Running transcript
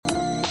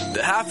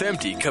The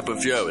Half-Empty Cup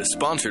of Joe is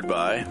sponsored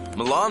by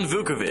Milan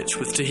Vukovic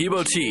with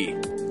Tahibo Tea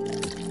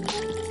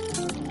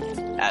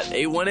at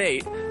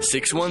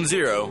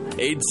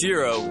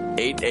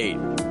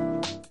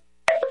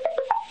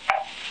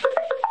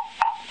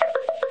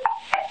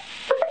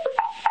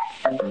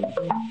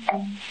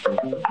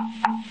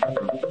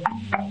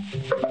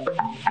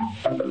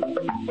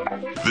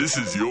This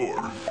is your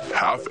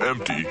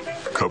half-empty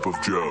cup of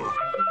Joe.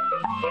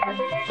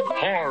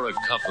 Pour a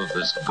cup of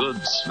this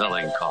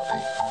good-smelling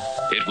coffee.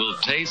 It will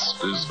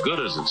taste as good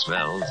as it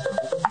smells.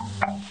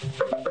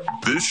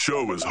 This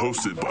show is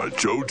hosted by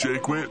Joe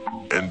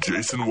Jaquint and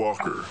Jason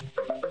Walker.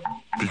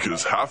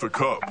 Because half a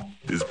cup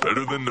is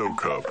better than no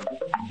cup.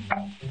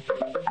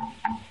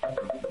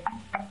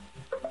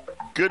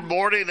 Good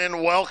morning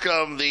and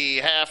welcome, the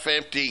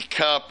half-empty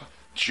cup.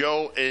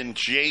 Joe and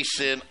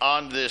Jason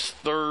on this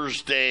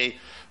Thursday.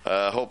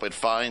 Hope it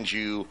finds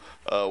you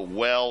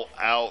well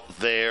out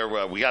there.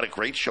 We got a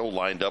great show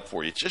lined up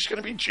for you. It's just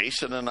going to be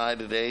Jason and I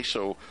today,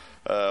 so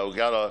we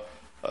got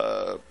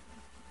a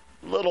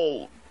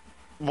little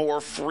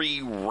more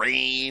free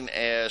reign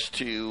as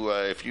to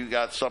if you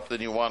got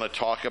something you want to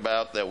talk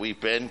about that we've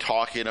been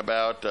talking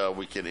about,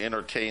 we can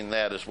entertain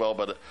that as well.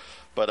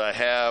 But I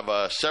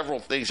have several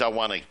things I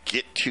want to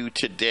get to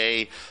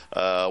today.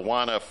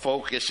 Want to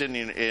focus in,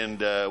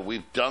 and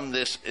we've done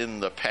this in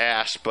the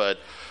past, but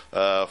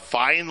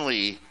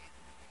finally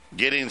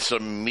getting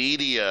some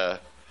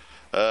media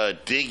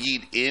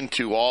digging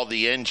into all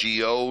the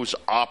NGOs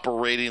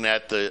operating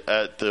at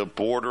the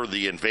border,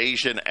 the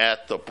invasion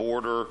at the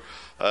border,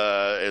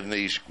 and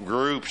these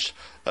groups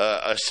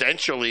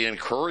essentially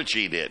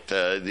encouraging it.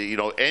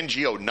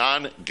 NGO,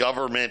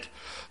 non-government.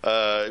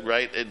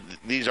 Right?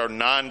 These are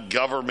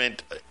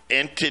non-government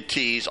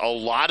entities. A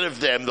lot of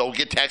them, they'll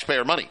get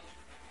taxpayer money.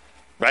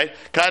 Right?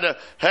 Kind of,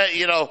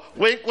 hey,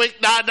 wink, wink,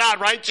 nod, nod,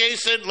 right,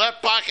 Jason?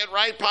 Left pocket,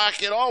 right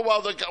pocket. Oh,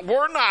 well,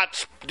 we're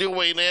not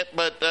doing it,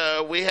 but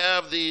we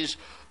have these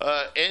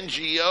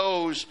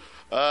NGOs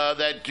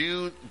that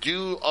do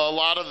a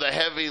lot of the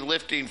heavy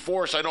lifting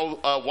for us. I know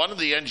one of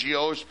the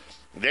NGOs,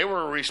 they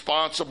were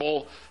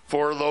responsible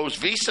for those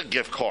Visa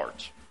gift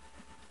cards.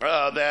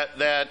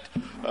 That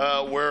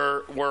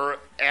we're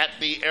at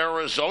the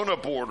Arizona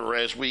border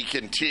as we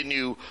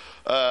continue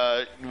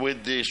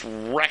with this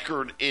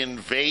record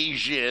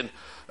invasion,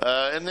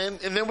 and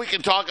then we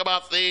can talk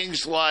about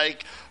things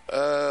like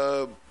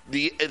the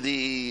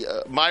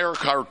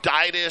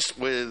myocarditis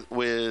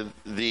with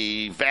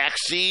the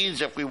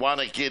vaccines, if we want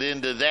to get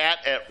into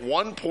that. At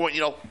one point,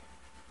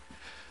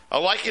 I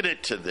liken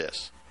it to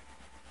this: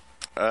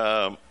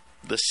 the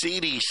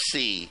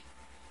CDC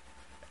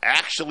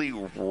actually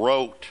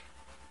wrote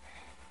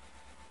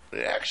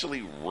the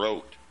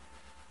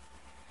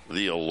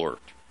alert.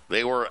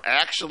 They were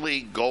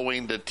actually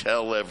going to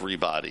tell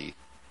everybody,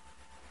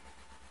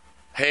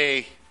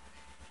 hey,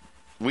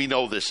 we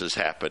know this is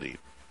happening.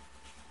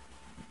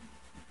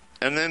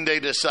 And then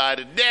they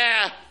decided,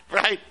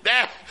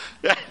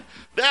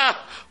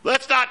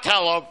 let's not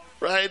tell them,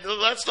 right?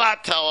 Let's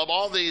not tell them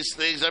all these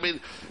things. I mean,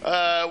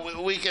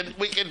 we can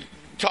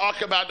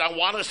talk about, I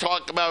want to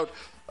talk about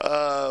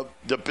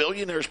the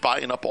billionaires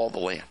buying up all the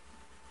land.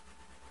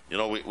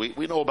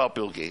 We know about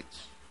Bill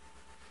Gates.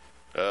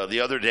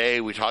 The other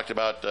day we talked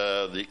about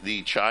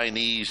the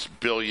Chinese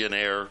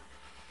billionaire,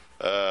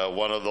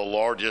 one of the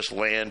largest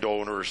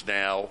landowners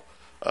now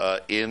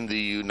in the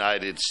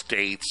United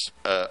States.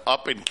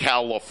 Up in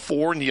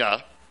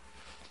California,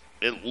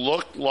 it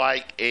looked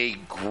like a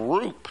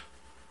group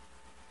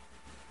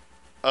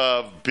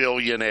of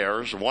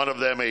billionaires, one of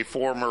them a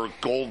former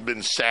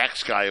Goldman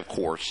Sachs guy, of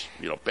course,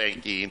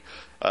 banking,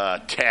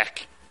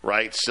 tech,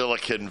 right,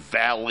 Silicon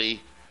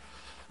Valley.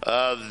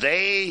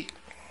 They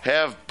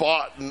have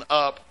bought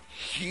up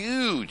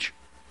huge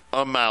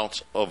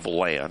amounts of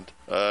land.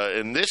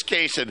 In this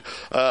case, in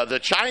the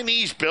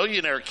Chinese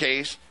billionaire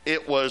case,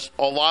 it was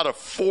a lot of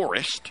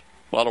forest,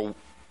 a lot of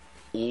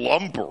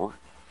lumber.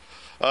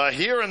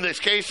 Here in this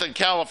case in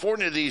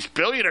California, these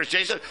billionaires,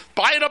 Jason,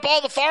 buying up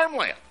all the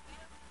farmland.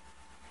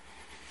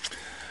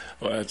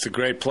 Well, it's a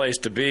great place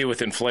to be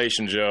with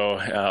inflation, Joe.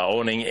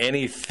 Owning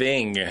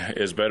anything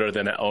is better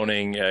than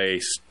owning a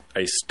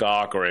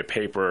stock or a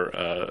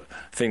paper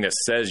thing that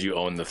says you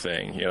own the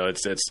thing.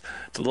 It's a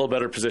little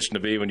better position to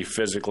be when you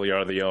physically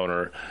are the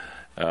owner.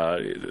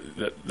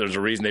 There's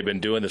a reason they've been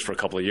doing this for a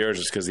couple of years.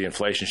 It's because the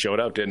inflation showed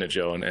up, didn't it,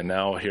 Joe? And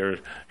now here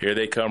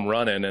they come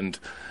running, and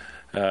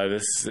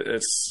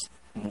it's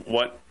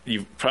what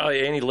you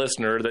probably any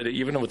listener that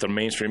even with the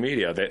mainstream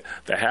media, the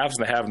haves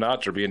and the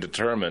have-nots are being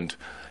determined.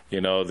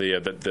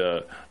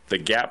 The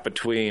gap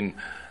between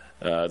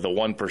the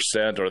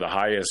 1% or the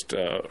highest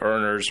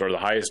earners or the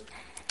highest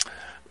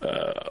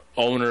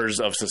owners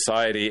of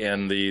society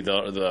and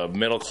the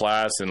middle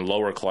class and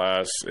lower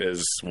class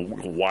is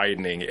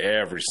widening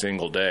every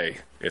single day.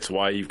 It's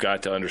why you've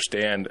got to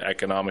understand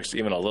economics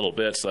even a little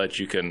bit so that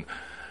you can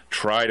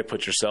try to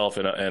put yourself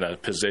in a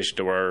position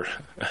to where,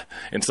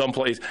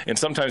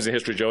 sometimes in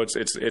history, Joe,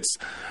 it's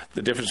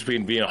the difference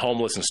between being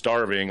homeless and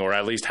starving, or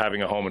at least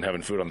having a home and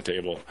having food on the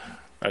table.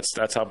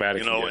 That's how bad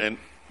it can get. And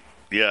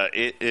yeah,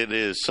 it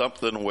is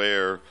something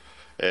where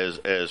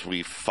as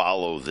we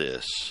follow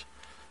this,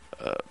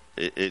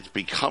 it's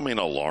becoming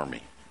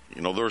alarming.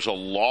 There's a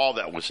law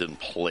that was in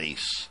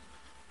place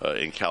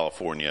in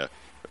California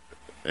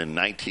in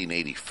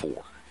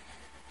 1984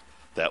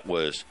 that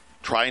was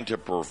trying to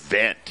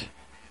prevent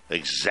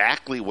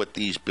exactly what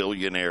these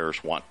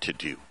billionaires want to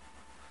do,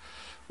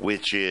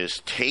 which is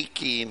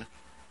taking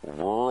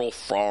rural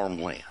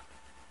farmland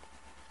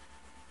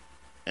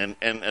and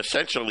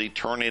essentially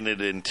turning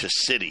it into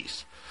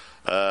cities.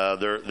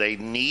 They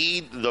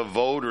need the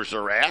voters.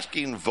 They're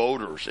asking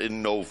voters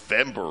in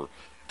November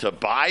to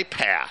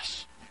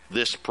bypass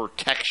this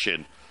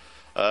protection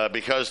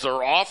because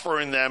they're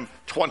offering them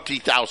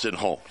 20,000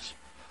 homes,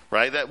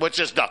 right? Which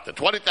is nothing.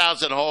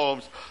 20,000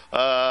 homes,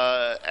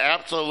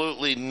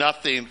 absolutely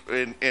nothing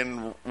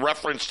in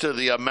reference to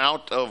the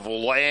amount of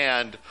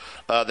land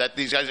that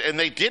these guys – and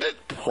they did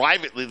it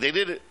privately. They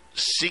did it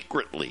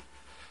secretly.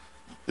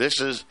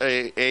 This is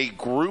a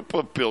group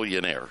of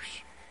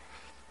billionaires.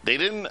 They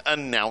didn't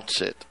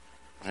announce it.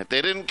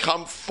 They didn't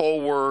come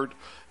forward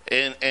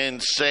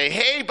and say,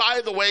 hey,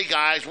 by the way,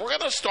 guys, we're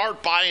going to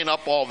start buying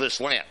up all this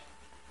land.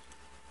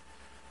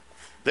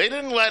 They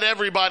didn't let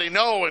everybody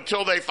know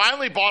until they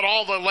finally bought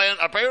all the land,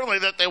 apparently,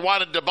 that they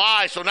wanted to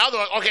buy. So now they're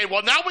like, okay,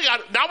 well, now we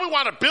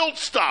want to build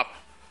stuff,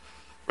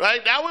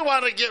 right? Now we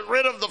want to get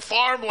rid of the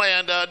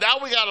farmland. Now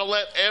we got to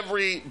let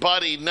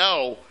everybody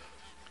know.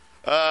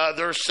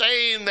 They're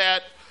saying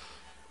that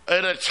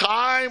at a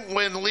time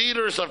when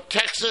leaders of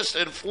Texas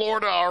and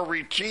Florida are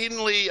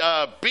routinely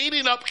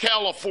beating up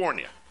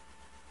California,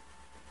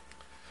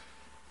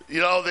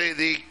 they're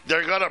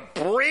going to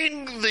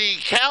bring the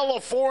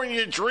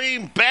California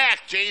dream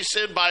back,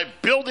 Jason, by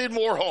building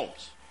more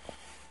homes.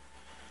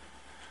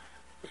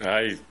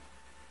 I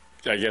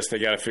guess they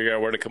got to figure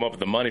out where to come up with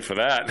the money for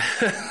that.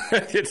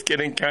 It's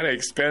getting kind of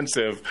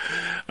expensive.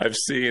 I've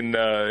seen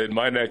in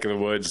my neck of the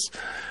woods,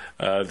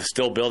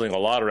 still building a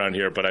lot around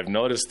here, but I've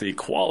noticed the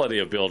quality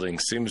of building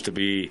seems to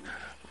be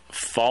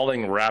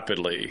falling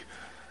rapidly.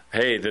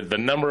 Hey, the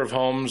number of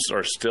homes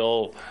are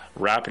still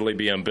rapidly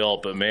being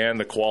built, but man,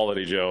 the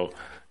quality, Joe.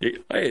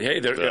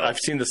 I've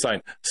seen the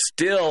sign.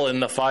 Still in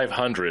the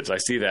 500s. I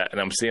see that,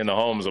 and I'm seeing the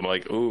homes. I'm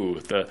like,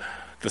 ooh, the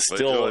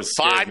still is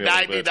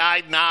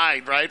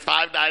 $599.9, right?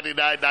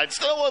 $599.9,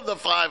 still in the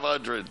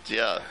 500s.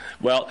 Yeah.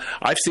 Well,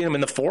 I've seen them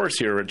in the fours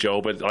here,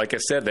 Joe. But like I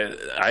said, that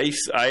I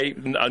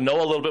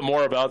know a little bit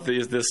more about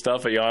this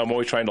stuff. I'm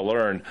always trying to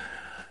learn.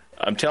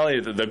 I'm telling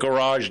you, the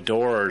garage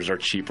doors are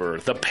cheaper.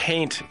 The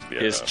paint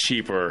is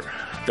cheaper.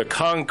 The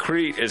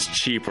concrete is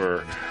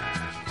cheaper.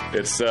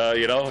 It's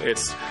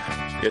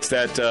it's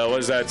that what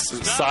is that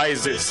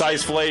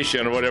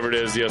sizeflation or whatever it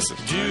is? Yes,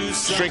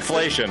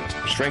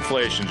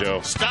 shrinkflation,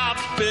 Joe. Stop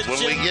it. When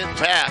we get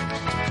back,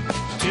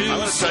 I'm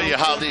going to tell you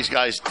how these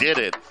guys did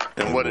it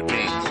and what it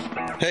means.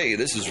 Hey,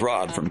 this is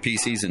Rod from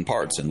PCs and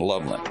Parts in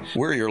Loveland.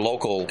 We're your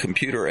local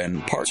computer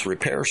and parts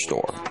repair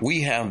store.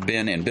 We have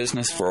been in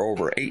business for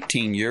over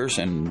 18 years,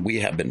 and we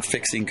have been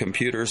fixing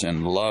computers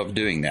and love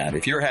doing that.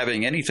 If you're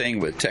having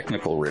anything with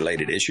technical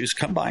related issues,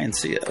 come by and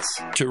see us.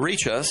 To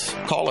reach us,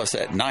 call us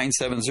at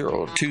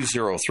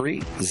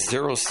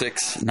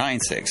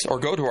 970-203-0696 or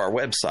go to our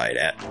website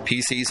at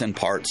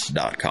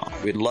pcsandparts.com.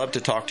 We'd love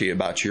to talk to you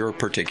about your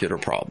particular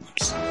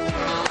problems.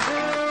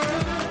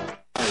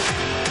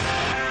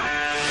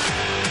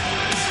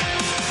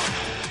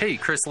 Hey,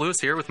 Chris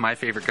Lewis here with My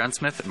Favorite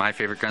Gunsmith at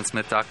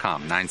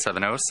myfavoritegunsmith.com,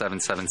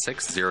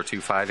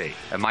 970-776-0258.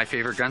 At My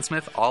Favorite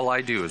Gunsmith, all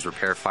I do is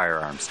repair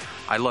firearms.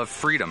 I love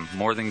freedom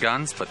more than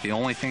guns, but the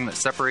only thing that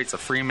separates a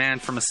free man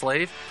from a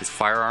slave is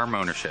firearm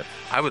ownership.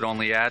 I would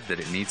only add that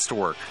it needs to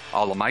work.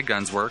 All of my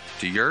guns work.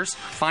 Do yours?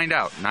 Find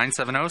out.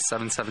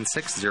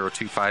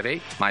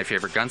 970-776-0258. My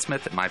Favorite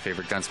Gunsmith at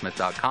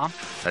myfavoritegunsmith.com.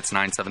 That's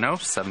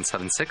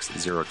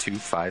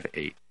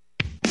 970-776-0258.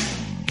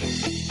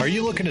 Are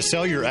you looking to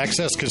sell your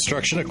excess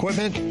construction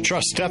equipment?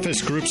 Trust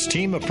Steffes Group's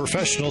team of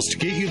professionals to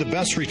get you the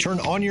best return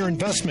on your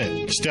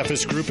investment.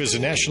 Steffes Group is a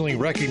nationally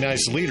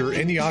recognized leader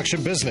in the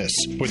auction business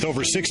with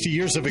over 60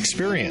 years of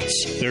experience.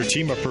 Their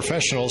team of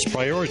professionals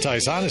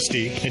prioritize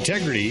honesty,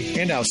 integrity,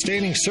 and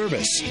outstanding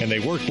service, and they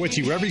work with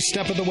you every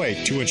step of the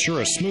way to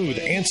ensure a smooth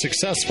and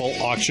successful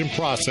auction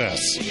process.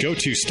 Go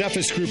to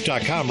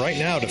SteffesGroup.com right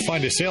now to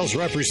find a sales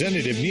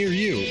representative near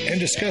you and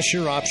discuss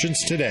your options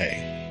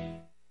today.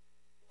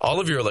 All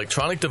of your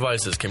electronic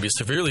devices can be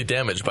severely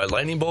damaged by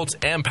lightning bolts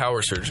and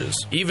power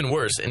surges. Even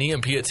worse, an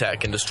EMP attack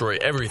can destroy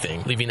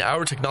everything, leaving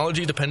our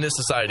technology-dependent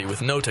society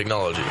with no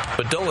technology.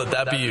 But don't let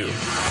that be you.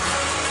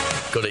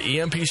 Go to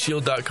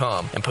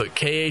EMPShield.com and put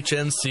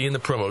KHNC in the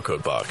promo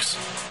code box.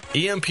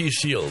 EMP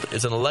Shield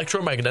is an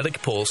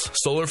electromagnetic pulse,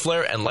 solar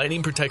flare, and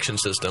lightning protection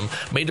system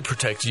made to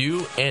protect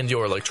you and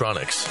your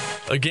electronics.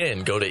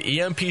 Again, go to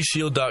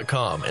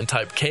EMPShield.com and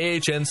type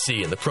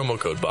KHNC in the promo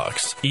code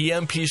box.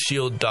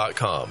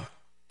 EMPShield.com.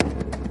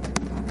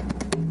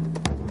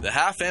 The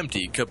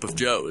Half-Empty Cup of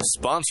Joe is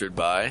sponsored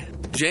by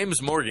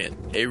James Morgan,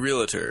 a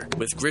realtor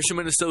with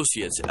Grisham &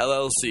 Associates,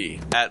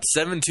 LLC, at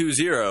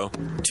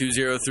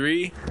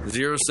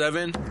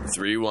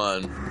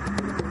 720-203-0731.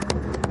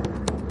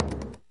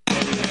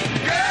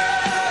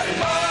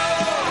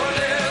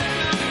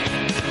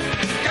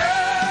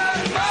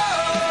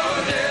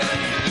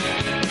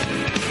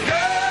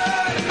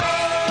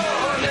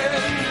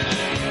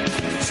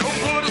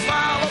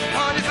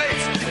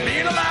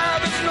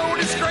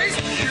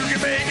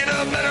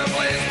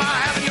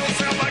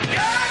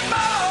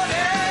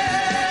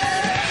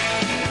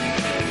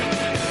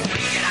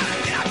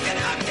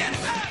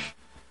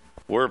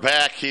 We're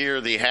back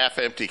here, the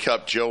Half-Empty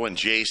Cup, Joe and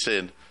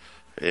Jason,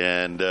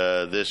 and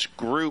this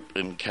group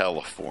in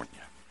California.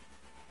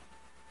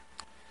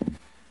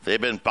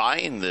 They've been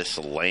buying this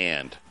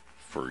land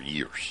for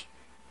years.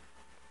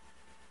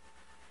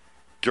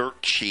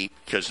 Dirt cheap,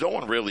 because no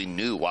one really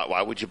knew.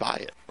 Why would you buy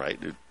it, right?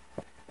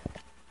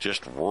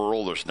 Just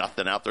rural, there's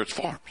nothing out there, it's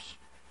farms.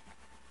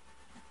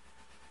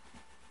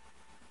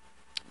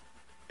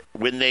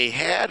 When they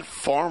had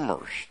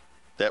farmers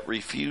that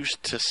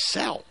refused to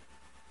sell,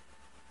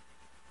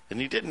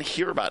 and you didn't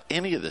hear about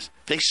any of this,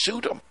 they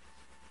sued them.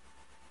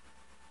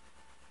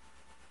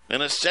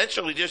 And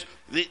essentially just,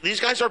 these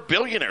guys are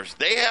billionaires.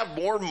 They have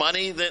more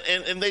money than,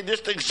 and they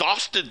just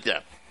exhausted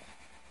them.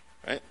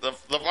 Right? The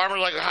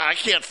farmer's like, I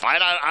can't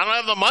fight. I don't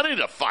have the money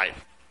to fight.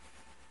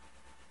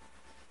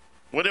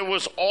 When it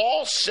was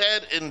all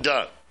said and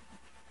done,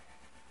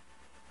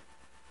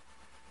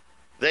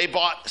 they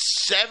bought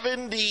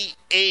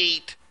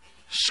 78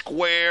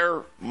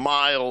 square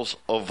miles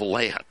of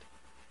land.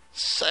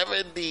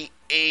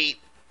 78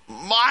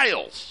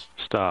 miles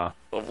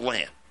of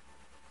land.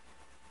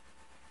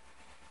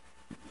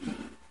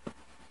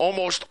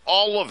 Almost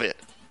all of it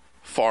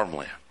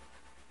farmland.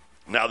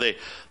 Now they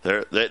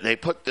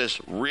put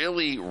this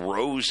really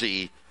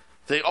rosy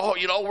thing. Oh,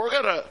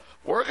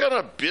 we're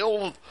gonna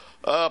build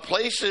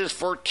places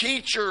for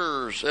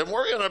teachers, and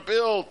we're gonna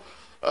build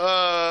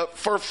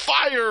for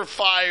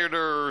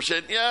firefighters,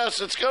 and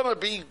yes, it's gonna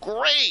be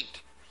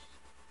great.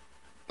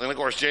 And, of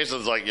course,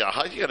 Jason's like, yeah,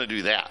 how are you going to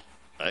do that?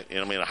 Right?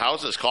 I mean,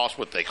 houses cost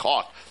what they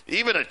cost.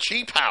 Even a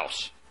cheap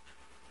house,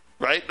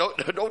 right?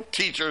 No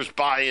teachers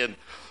buying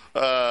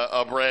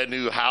a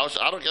brand-new house.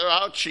 I don't care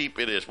how cheap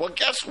it is. Well,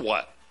 guess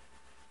what?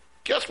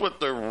 Guess what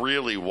they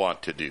really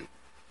want to do?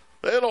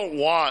 They don't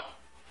want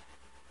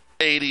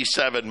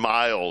 87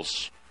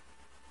 miles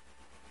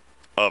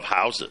of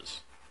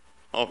houses.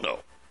 Oh, no.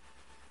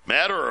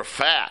 Matter of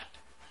fact,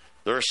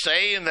 they're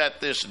saying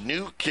that this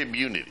new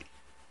community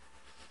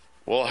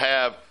will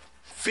have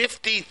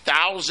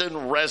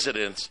 50,000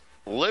 residents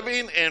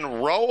living in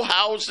row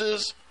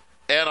houses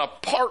and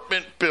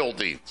apartment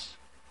buildings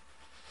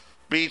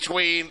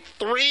between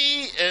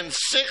 3 and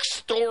 6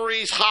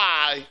 stories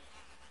high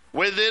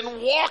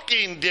within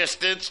walking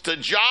distance to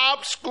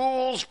jobs,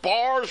 schools,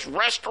 bars,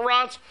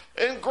 restaurants,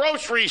 and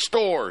grocery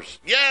stores.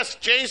 Yes,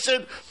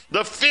 Jason,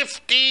 the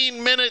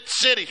 15-minute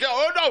city.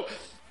 Oh, no.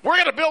 We're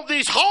going to build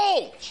these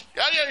homes.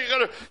 Yeah, it's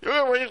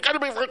going to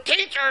be for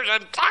teachers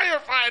and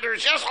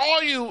firefighters. Yes,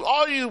 all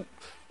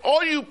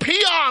you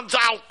peons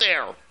out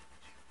there.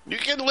 You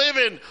can live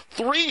in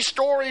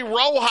 3-story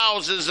row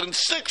houses and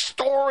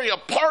 6-story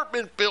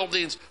apartment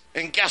buildings.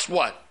 And guess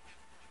what?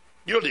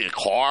 You don't need a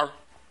car.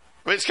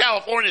 I mean, it's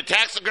California.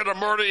 Tax are going to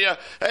murder you.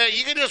 Hey,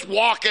 you can just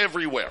walk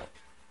everywhere.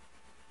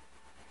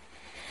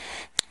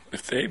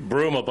 If they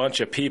broom a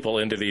bunch of people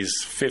into these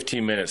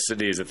 15-minute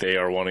cities that they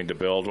are wanting to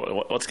build,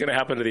 what's going to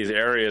happen to these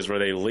areas where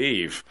they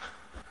leave,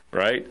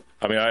 right?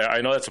 I mean,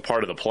 I know that's a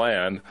part of the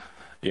plan,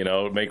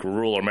 make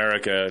rural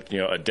America,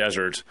 a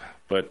desert,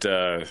 but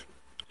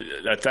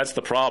that's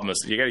the problem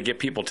is you got to get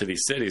people to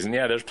these cities. And,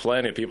 yeah, there's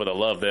plenty of people that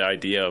love the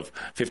idea of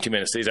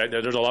 15-minute cities.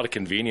 There's a lot of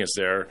convenience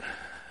there,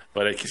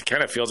 but it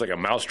kind of feels like a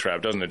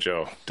mousetrap, doesn't it,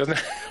 Joe? Doesn't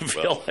it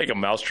feel like a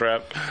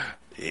mousetrap?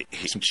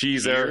 Some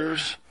cheese there.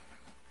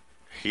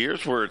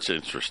 Here's where it's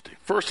interesting.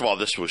 First of all,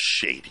 this was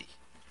shady,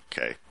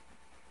 okay?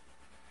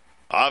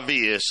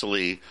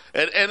 Obviously,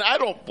 and I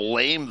don't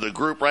blame the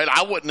group, right?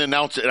 I wouldn't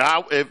announce it.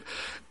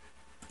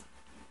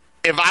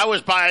 If I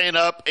was buying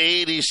up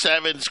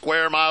 87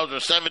 square miles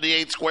or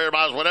 78 square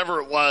miles,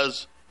 whatever it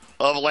was,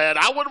 of land,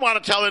 I wouldn't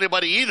want to tell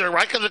anybody either,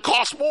 right? Because it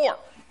costs more.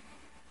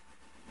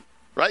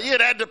 Right? You'd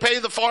had to pay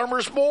the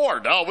farmers more.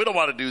 No, we don't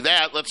want to do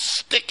that. Let's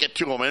stick it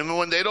to them. And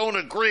when they don't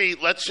agree,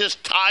 let's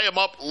just tie them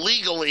up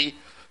legally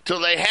till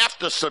they have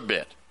to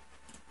submit.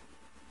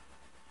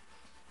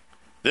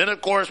 Then, of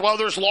course,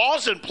 there's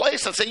laws in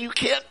place that say you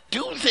can't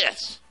do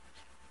this.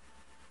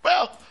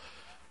 Well,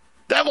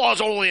 that law's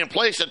only in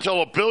place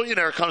until a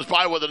billionaire comes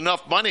by with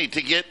enough money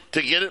to get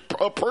it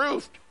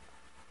approved.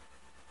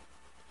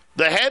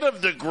 The head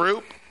of the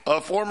group,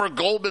 a former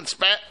Goldman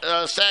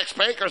Sachs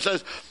banker,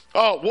 says,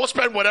 we'll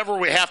spend whatever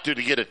we have to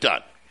get it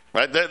done.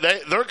 Right?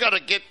 They're going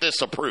to get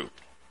this approved.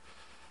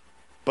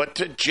 But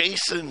to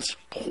Jason's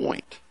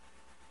point,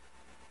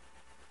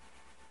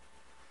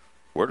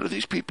 where do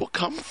these people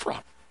come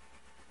from?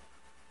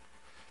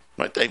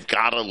 Right? They've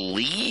got to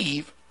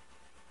leave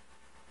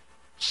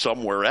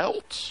somewhere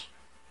else.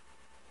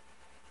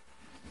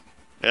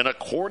 And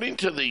according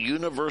to the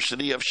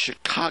University of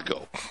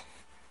Chicago,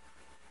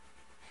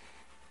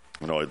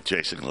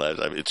 Jason,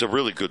 it's a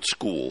really good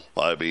school.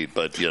 But,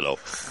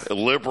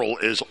 liberal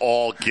is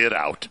all get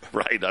out,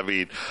 right?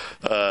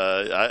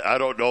 I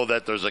don't know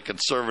that there's a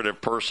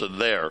conservative person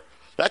there.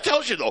 That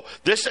tells you, though,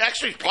 this is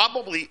actually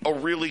probably a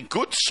really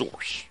good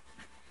source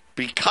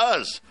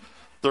because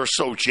they're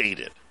so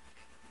jaded.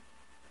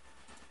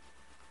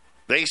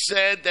 They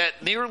said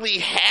that nearly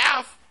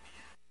half,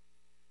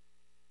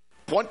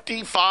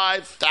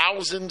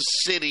 25,000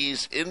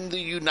 cities in the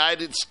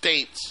United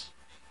States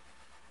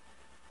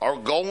are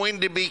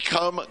going to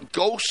become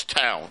ghost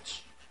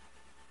towns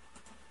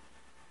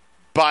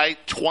by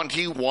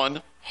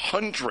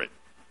 2100.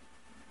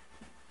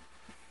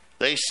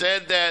 They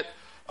said that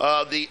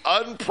the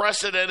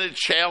unprecedented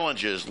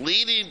challenges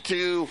leading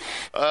to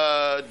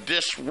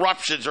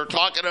disruptions, they're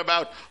talking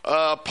about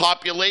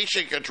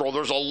population control.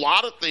 There's a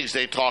lot of things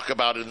they talk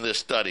about in this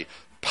study.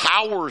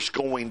 Power's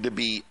going to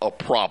be a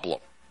problem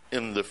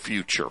in the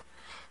future,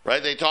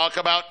 right? They talk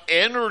about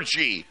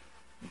energy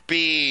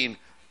being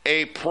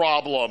a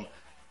problem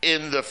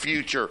in the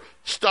future.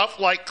 Stuff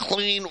like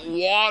clean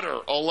water,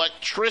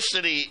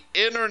 electricity,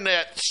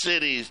 internet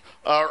cities,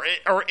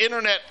 or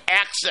internet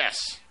access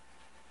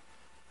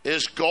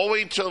is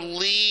going to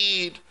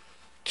lead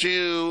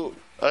to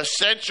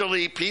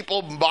essentially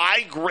people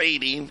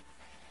migrating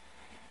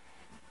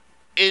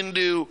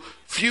into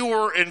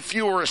fewer and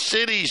fewer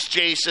cities,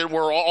 Jason,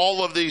 where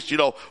all of these,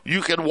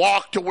 you can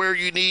walk to where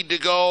you need to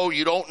go.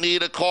 You don't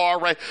need a car,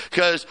 right?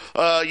 Because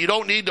you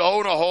don't need to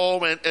own a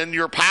home, and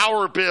your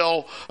power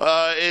bill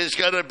is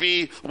going to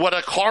be what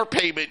a car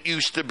payment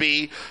used to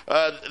be.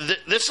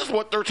 This is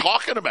what they're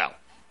talking about.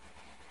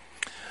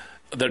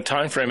 The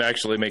time frame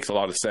actually makes a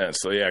lot of sense.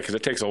 So, yeah, because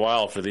it takes a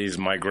while for these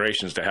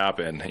migrations to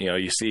happen.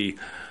 You see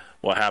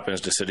what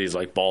happens to cities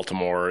like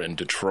Baltimore and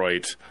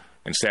Detroit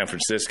and San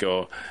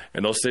Francisco,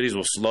 and those cities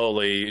will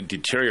slowly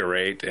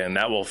deteriorate, and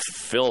that will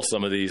fill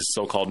some of these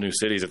so-called new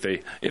cities if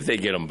they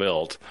get them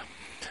built.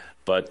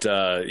 But,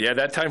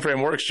 that time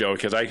frame works, Joe,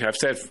 because I have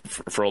said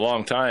for a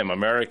long time,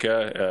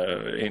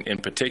 America in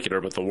particular,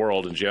 but the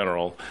world in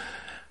general,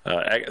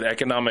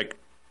 economic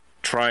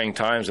trying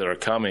times that are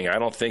coming, I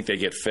don't think they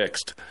get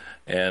fixed.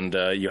 And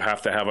you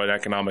have to have an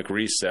economic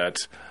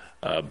reset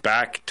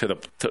back to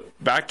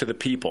the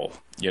people.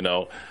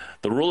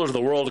 The rulers of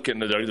the world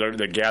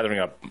they're gathering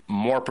up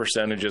more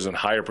percentages and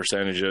higher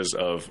percentages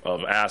of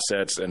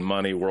assets and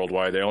money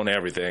worldwide. They own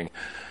everything.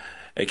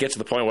 It gets to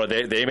the point where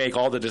they make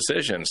all the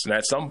decisions, and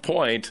at some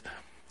point,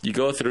 you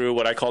go through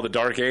what I call the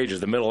Dark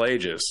Ages, the Middle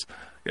Ages.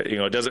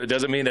 It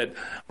doesn't mean that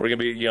we're going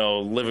to be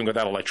living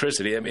without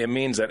electricity. It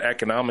means that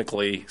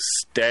economically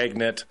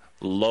stagnant,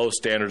 low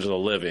standards of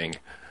living.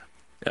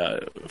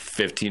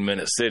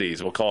 15-minute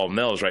cities, we'll call them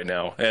those right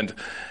now, and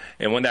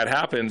when that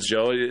happens,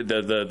 Joe,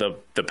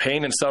 the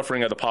pain and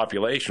suffering of the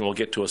population will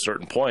get to a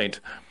certain point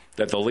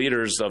that the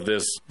leaders of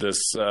this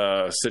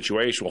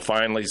situation will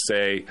finally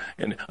say,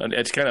 and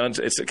it's kind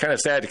of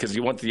sad because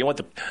you want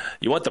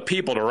the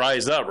people to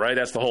rise up, right?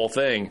 That's the whole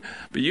thing.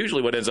 But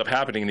usually, what ends up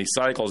happening in these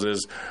cycles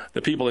is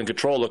the people in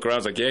control look around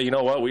and like, yeah, you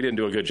know what, we didn't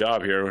do a good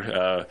job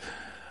here.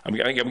 I'm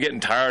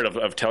getting tired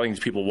of telling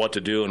people what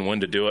to do and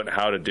when to do it, and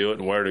how to do it,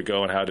 and where to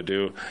go and how to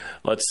do.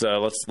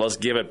 Let's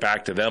give it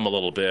back to them a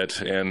little bit,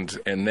 and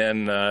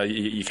then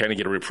you kind of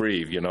get a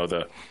reprieve.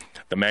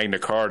 The Magna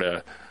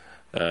Carta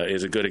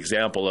is a good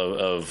example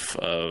of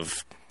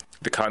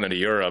the continent of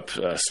Europe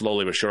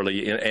slowly but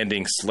surely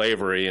ending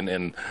slavery,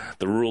 and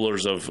the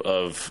rulers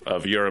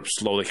of Europe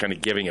slowly kind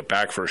of giving it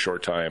back for a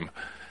short time.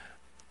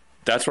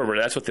 That's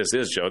what this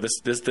is, Joe.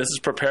 This is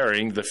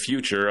preparing the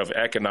future of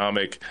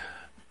economic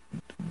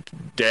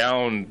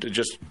down,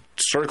 just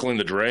circling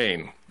the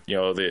drain.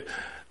 The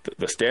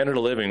standard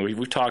of living we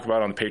talk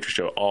about on the Patriot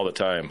Show all the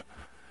time.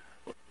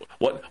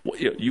 What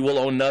you will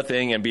own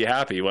nothing and be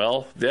happy.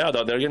 Well, yeah,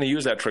 they're going to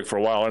use that trick for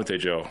a while, aren't they,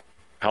 Joe?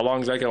 How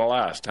long is that going to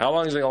last? How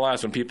long is it going to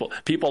last when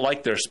people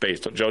like their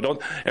space, Joe?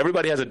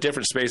 Everybody has a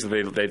different space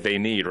that they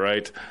need,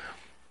 right?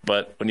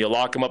 But when you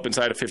lock them up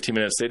inside a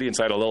 15-minute city,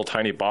 inside a little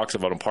tiny box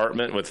of an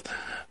apartment with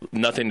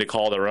nothing to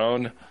call their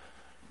own,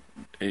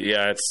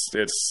 yeah,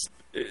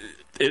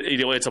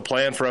 it's a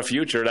plan for a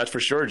future, that's for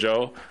sure,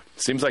 Joe.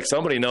 Seems like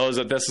somebody knows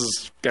that this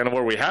is kind of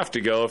where we have to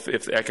go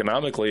if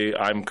economically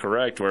I'm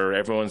correct, where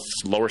everyone's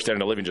lower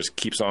standard of living just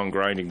keeps on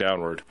grinding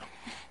downward.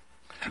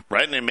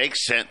 Right, and it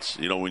makes sense,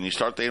 when you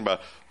start thinking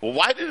about, well,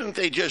 why didn't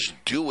they just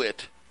do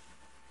it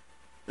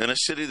in a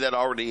city that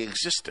already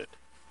existed?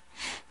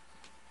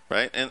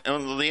 Right, and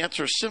the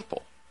answer is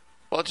simple.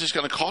 Well, it's just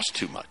going to cost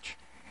too much.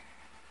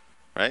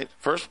 Right,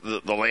 first,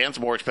 the land's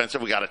more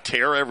expensive. We got to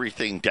tear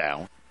everything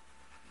down.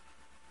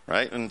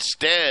 Right?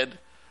 Instead,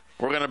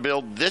 we're going to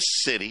build this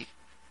city.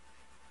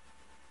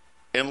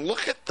 And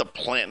look at the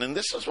plan. And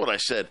this is what I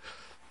said.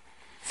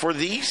 For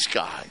these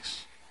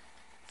guys,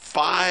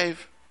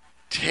 5,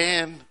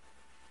 10,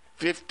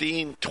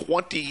 15,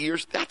 20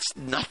 years, that's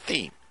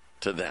nothing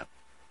to them.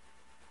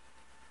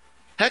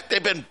 Heck,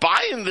 they've been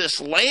buying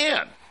this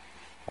land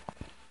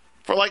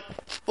for like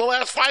the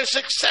last 5,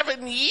 6,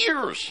 7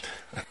 years.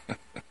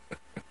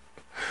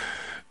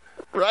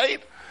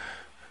 Right?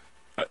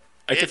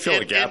 I could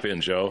fill a gap in,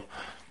 Joe.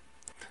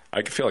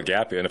 I could fill a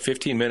gap in. A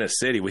 15-minute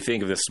city, we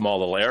think of this small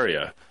little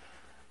area.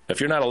 If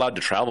you're not allowed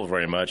to travel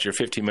very much, your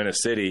 15-minute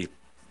city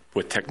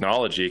with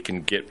technology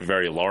can get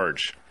very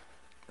large,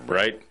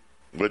 right?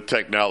 With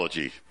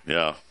technology,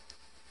 yeah.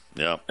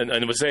 Yeah.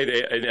 And we say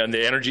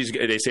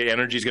they say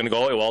energy is going to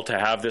go, well, to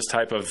have this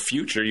type of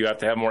future, you have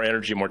to have more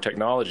energy, more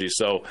technology.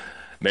 So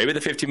maybe the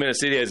 15-minute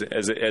city, as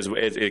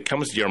it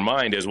comes to your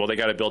mind, is, well, they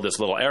got to build this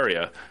little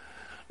area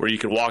where you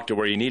can walk to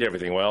where you need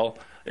everything. Well,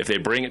 if they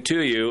bring it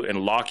to you and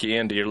lock you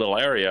into your little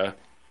area,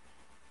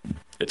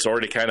 it's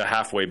already kind of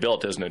halfway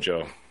built, isn't it,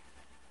 Joe?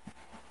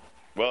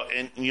 Well,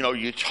 and,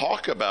 you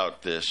talk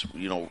about this,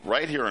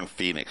 right here in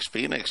Phoenix.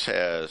 Phoenix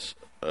has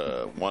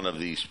one of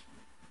these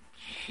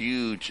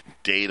huge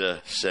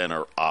data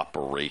center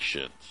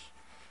operations.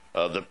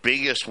 The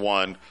biggest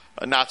one,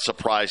 not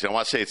surprising, I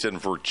want to say it's in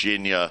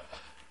Virginia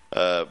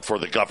for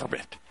the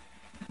government.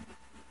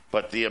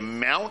 But the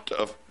amount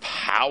of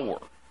power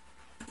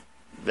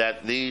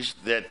that these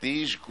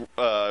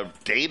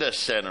data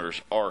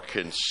centers are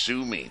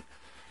consuming,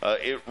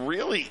 it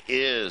really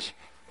is,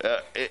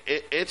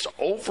 it's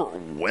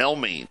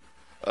overwhelming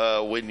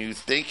when you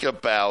think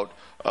about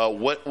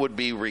what would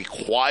be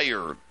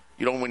required.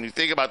 When you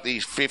think about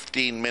these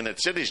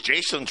 15-minute cities,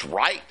 Jason's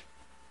right.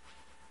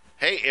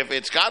 Hey, if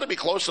it's got to be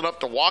close enough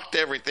to walk to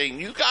everything,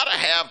 you got to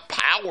have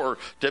power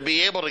to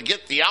be able to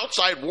get the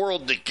outside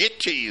world to get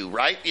to you,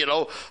 right?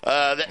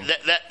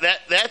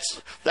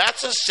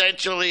 That's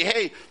essentially,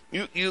 hey,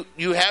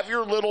 you have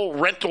your little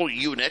rental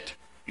unit.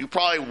 You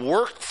probably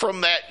work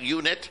from that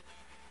unit,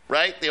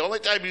 right? The only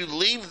time you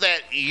leave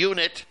that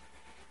unit,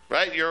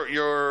 right?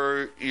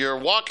 You're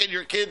walking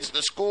your kids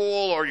to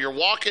school, or you're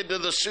walking to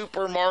the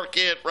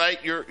supermarket,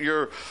 right?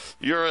 You're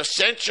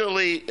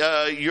essentially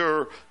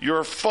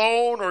your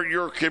phone or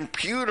your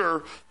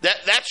computer.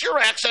 That's your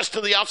access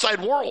to the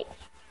outside world.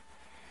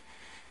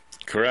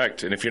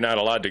 Correct. And if you're not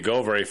allowed to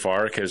go very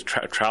far, because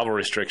travel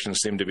restrictions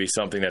seem to be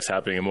something that's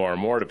happening more and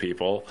more to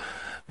people,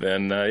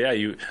 then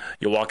you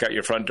walk out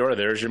your front door.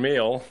 There's your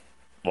meal.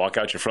 Walk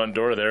out your front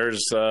door.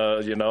 There's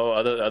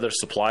other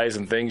supplies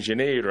and things you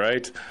need,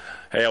 right?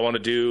 Hey, I want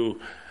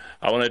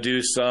to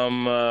do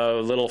some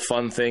little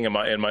fun thing in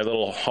my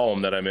little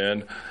home that I'm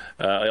in.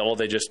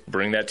 They just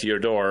bring that to your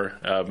door.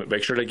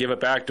 Make sure to give it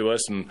back to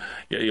us, and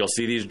you'll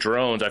see these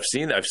drones. I've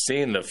seen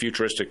the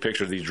futuristic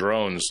picture of these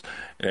drones.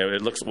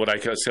 It looks what I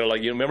consider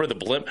like, remember the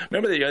blimp?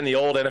 Remember in the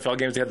old NFL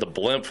games they had the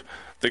blimp,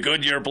 the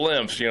Goodyear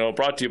blimps.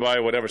 Brought to you by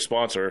whatever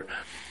sponsor.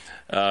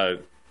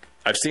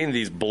 I've seen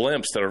these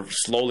blimps that are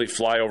slowly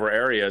fly over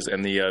areas,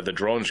 and the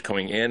drones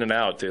going in and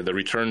out, the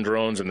return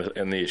drones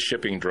and the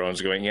shipping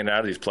drones going in and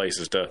out of these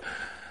places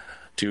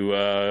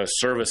to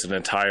service an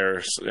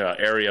entire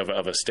area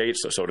of a state,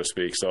 so to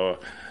speak. So,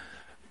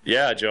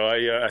 yeah, Joe,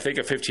 I think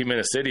a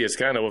 15-minute city is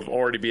kind of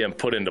already being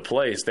put into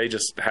place. They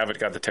just haven't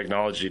got the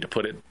technology to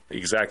put it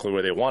exactly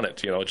where they want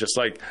it. Just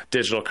like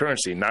digital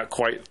currency, not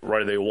quite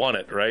where they want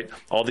it, right?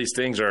 All these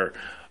things are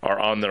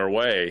on their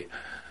way,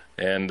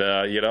 and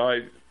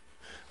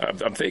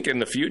I'm thinking in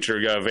the future,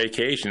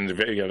 vacations,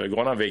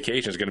 going on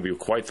vacation is going to be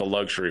quite the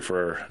luxury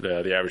for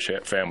the average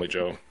family,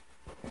 Joe.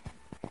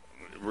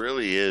 It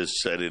really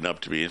is setting up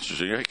to be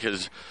interesting,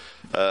 because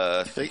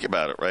think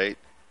about it, right?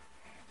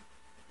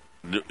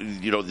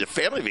 The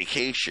family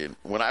vacation,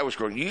 when I was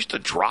growing, you used to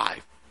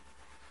drive,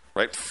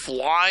 right?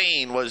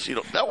 Flying was,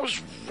 that was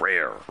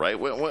rare, right?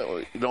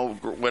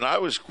 When I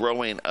was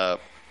growing up,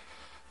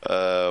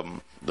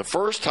 the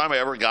first time I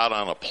ever got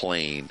on a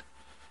plane,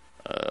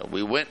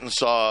 we went and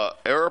saw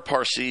Ara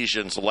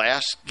Parseghian's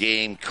last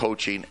game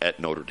coaching at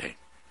Notre Dame.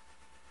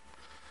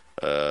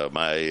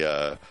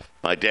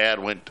 My dad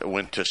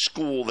went to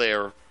school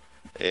there,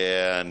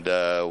 and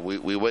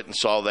we went and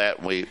saw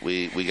that.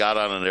 We got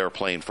on an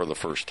airplane for the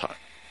first time.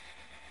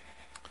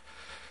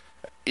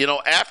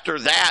 After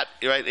that,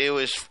 right? It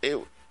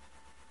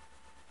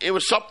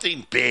was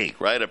something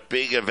big, right? A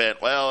big event.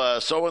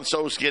 Well, so and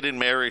so's getting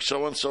married.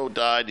 So and so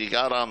died. You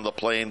got on the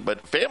plane,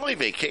 but family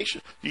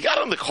vacation, you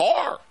got in the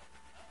car.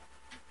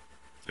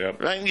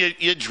 Yep. Right?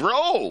 You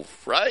drove,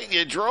 right?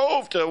 You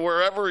drove to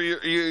wherever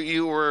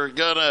you were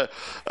gonna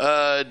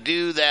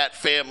do that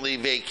family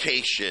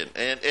vacation,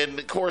 and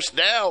of course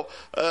now,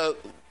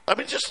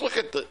 just look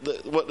at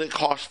what it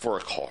costs for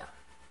a car.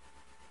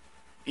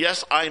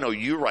 Yes, I know,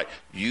 you're right.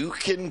 You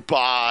can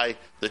buy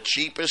the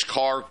cheapest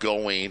car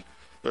going.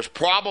 There's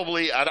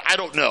probably, I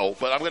don't know,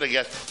 but I'm going to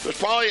guess, there's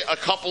probably a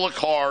couple of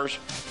cars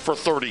for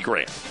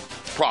 $30,000,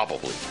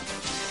 probably.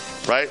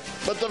 Right?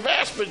 But the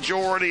vast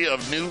majority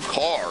of new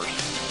cars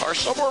are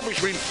somewhere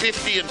between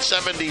 $50,000 and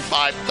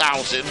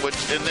 $75,000,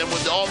 and then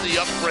with all the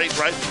upgrades,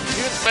 right, you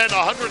can spend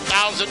 $100,000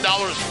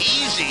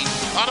 easy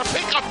on a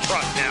pickup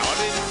truck now.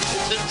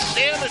 It's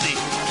insanity.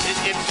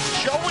 It's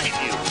showing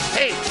you,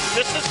 hey,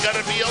 this is going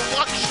to be a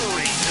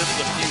luxury in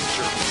the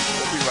future.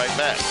 We'll be right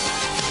back.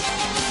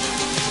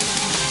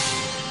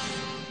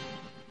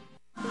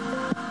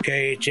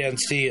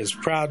 KHNC is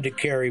proud to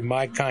carry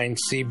My Kind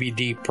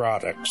CBD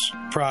products.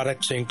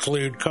 Products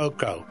include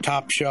cocoa,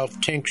 top shelf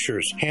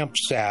tinctures, hemp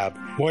salve,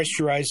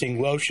 moisturizing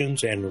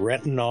lotions, and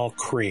retinol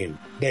cream.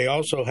 They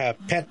also have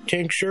pet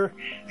tincture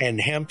and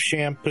hemp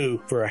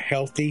shampoo for a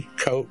healthy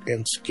coat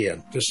and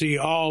skin. To see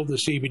all the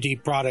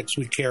CBD products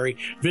we carry,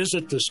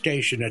 visit the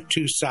station at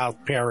 2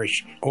 South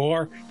Parish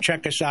or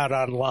check us out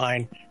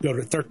online. Go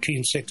to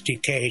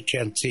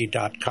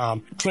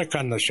 1360khnc.com. Click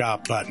on the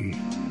shop button.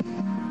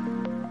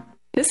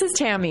 This is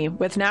Tammy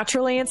with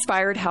Naturally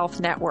Inspired Health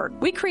Network.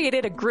 We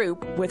created a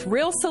group with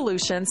real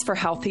solutions for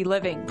healthy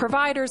living.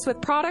 Providers with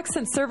products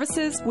and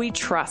services we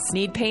trust.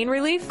 Need pain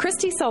relief?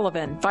 Christy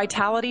Sullivan,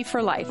 Vitality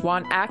for Life.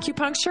 Want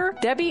acupuncture?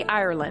 Debbie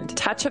Ireland,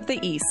 Touch of the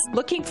East.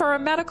 Looking for a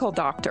medical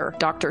doctor?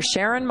 Dr.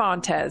 Sharon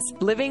Montez,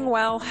 Living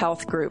Well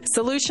Health Group.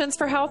 Solutions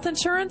for health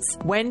insurance?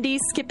 Wendy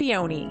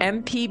Scipione,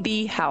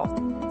 MPB Health.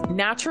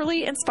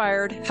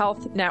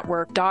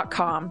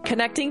 NaturallyInspiredHealthNetwork.com.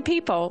 Connecting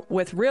people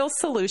with real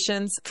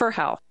solutions for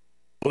health.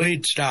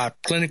 Bleed Stop,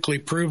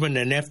 clinically proven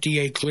and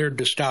FDA cleared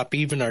to stop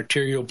even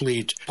arterial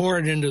bleeds. Pour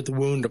it into the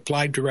wound,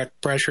 apply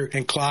direct pressure,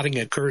 and clotting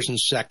occurs in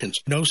seconds.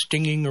 No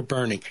stinging or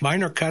burning.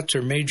 Minor cuts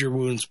or major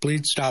wounds,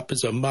 Bleed Stop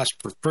is a must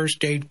for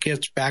first aid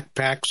kits,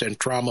 backpacks, and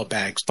trauma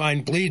bags.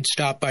 Find Bleed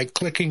Stop by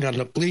clicking on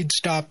the Bleed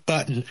Stop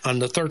button on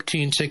the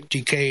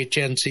 1360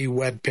 KHNC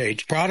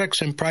webpage.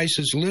 Products and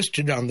prices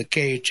listed on the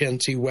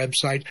KHNC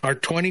website are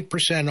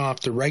 20% off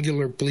the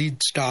regular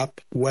Bleed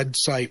Stop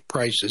website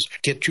prices.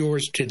 Get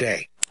yours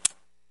today.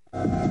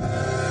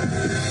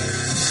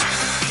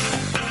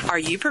 Are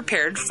you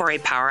prepared for a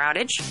power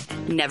outage?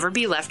 Never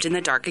be left in the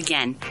dark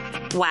again.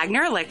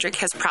 Wagner Electric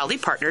has proudly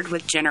partnered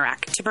with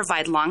Generac to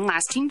provide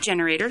long-lasting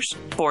generators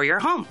for your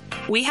home.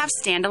 We have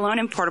standalone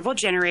and portable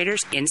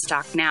generators in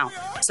stock now,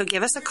 so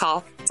give us a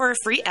call for a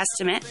free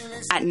estimate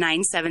at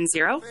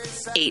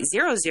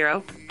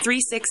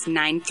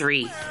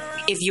 970-800-3693.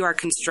 If you are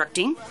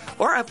constructing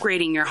or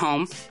upgrading your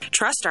home,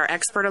 trust our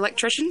expert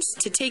electricians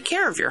to take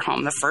care of your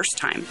home the first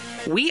time.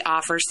 We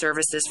offer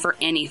services for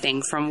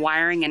anything from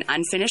wiring an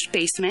unfinished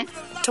basement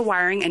to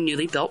wiring a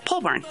newly built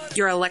pole barn.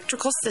 Your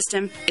electrical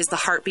system is the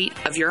heartbeat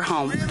of your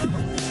home.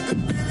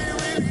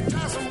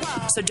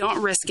 So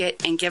don't risk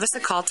it and give us a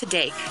call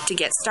today to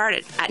get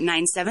started at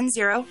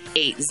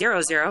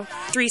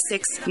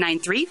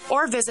 970-800-3693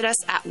 or visit us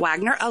at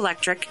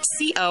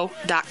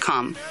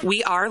WagnerElectricCO.com.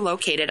 We are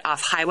located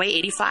off Highway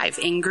 85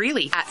 in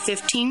Greeley at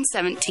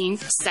 1517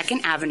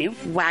 2nd Avenue.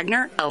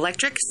 Wagner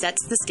Electric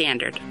sets the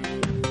standard.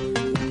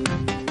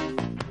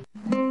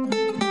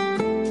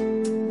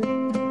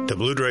 The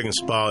Blue Dragon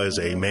Spa is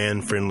a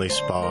man-friendly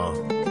spa,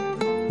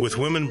 with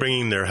women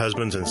bringing their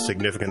husbands and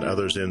significant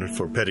others in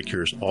for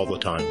pedicures all the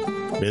time.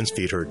 Men's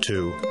feet hurt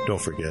too,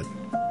 don't forget.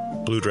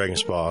 Blue Dragon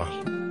Spa,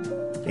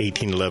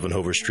 1811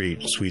 Hover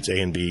Street, Suites A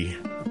and B,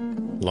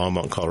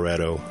 Longmont,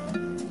 Colorado,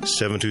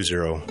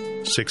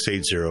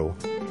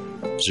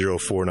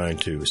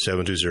 720-680-0492,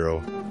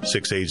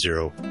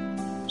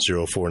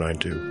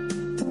 720-680-0492.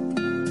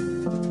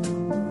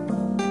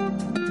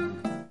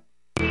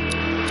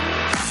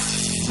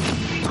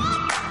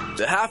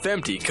 The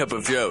Half-Empty Cup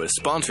of Joe is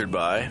sponsored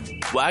by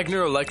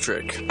Wagner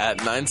Electric at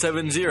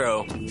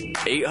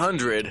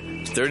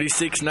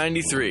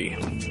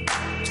 970-800-3693.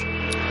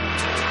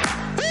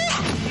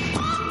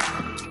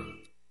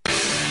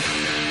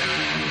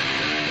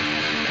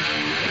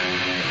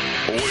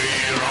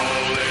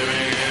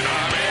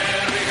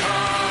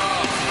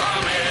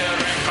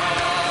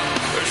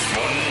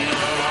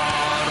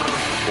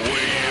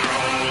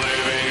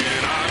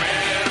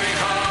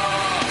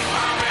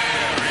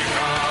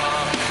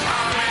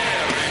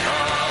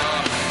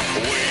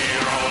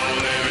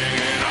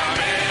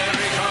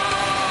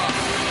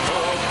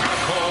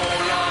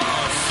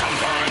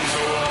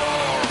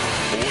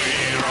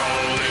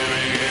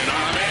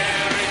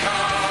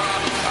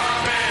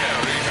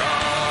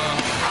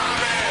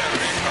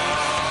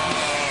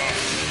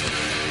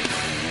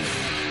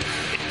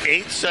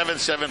 Eight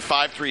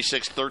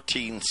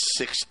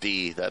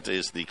 877-536-1360. That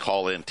is the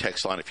call-in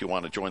text line if you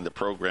want to join the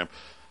program.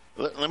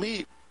 Let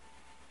me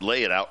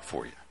lay it out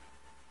for you.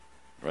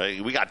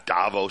 Right? We got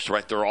Davos,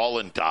 right? They're all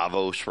in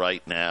Davos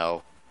right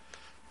now.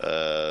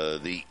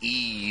 The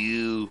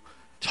EU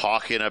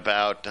talking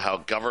about how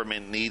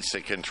government needs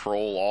to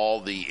control all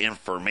the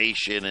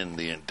information and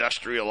the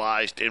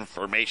industrialized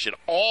information,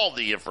 all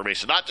the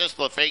information, not just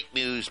the fake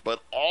news,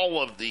 but all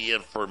of the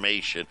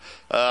information,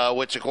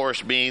 which, of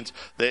course, means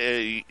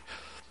that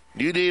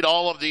you need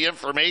all of the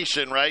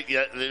information, right?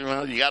 You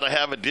got to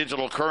have a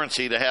digital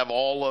currency to have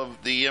all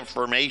of the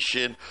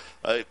information.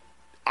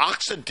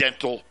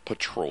 Occidental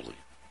Petroleum.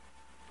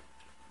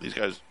 These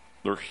guys,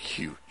 they're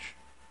huge.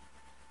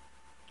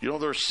 You know,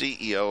 their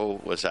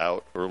CEO was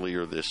out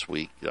earlier this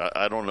week.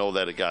 I don't know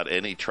that it got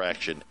any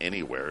traction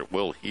anywhere. It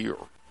will here.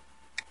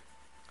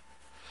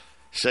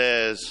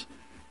 Says,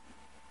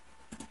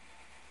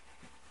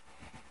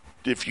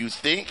 if you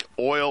think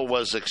oil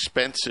was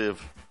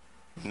expensive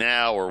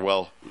now or,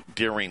 well,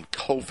 during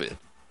COVID,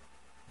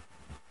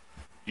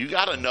 you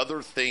got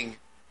another thing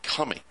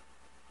coming.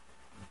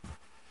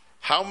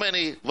 how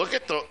many, look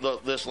at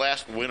this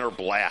last winter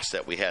blast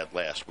that we had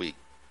last week.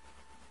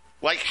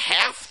 Like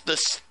half the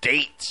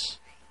states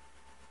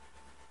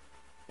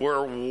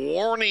were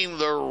warning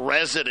their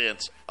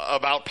residents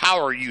about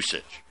power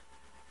usage,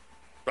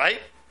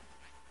 right?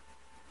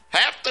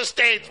 Half the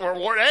states were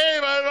warning, hey,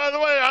 by the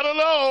way, I don't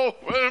know,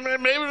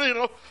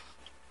 maybe,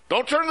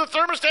 don't turn the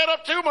thermostat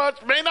up too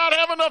much, may not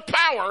have enough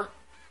power.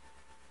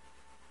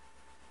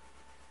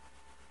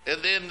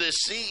 And then the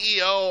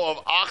CEO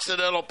of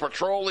Occidental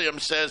Petroleum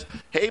says,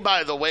 hey,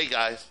 by the way,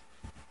 guys,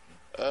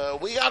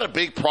 we got a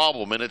big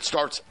problem, and it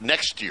starts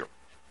next year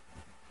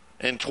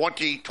in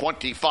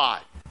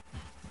 2025,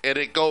 and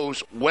it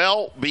goes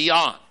well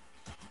beyond.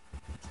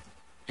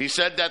 He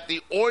said that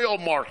the oil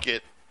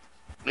market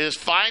is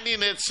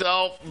finding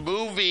itself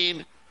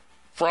moving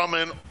from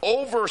an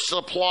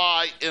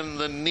oversupply in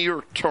the near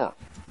term.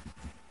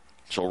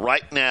 So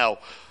right now,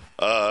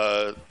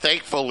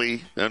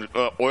 thankfully,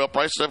 oil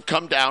prices have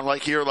come down.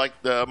 Like here,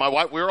 my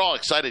wife, we were all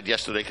excited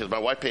yesterday because my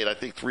wife paid, I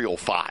think,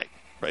 $3.05.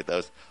 Right,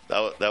 that's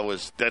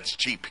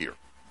cheap here.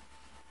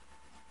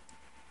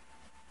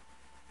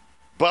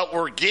 But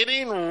we're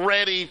getting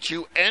ready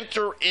to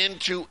enter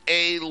into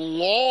a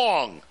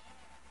long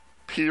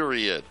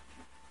period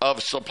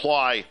of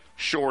supply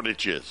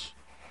shortages.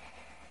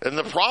 And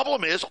the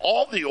problem is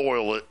all the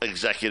oil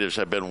executives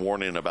have been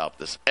warning about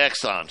this.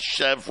 Exxon,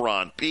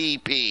 Chevron,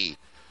 BP,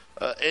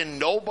 and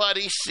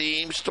nobody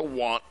seems to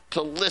want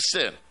to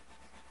listen.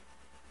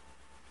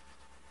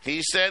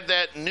 He said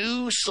that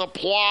new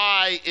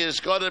supply is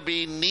going to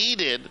be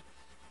needed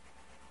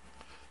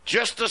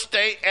just to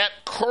stay at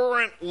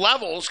current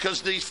levels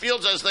because these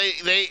fields, as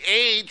they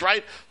age,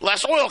 right,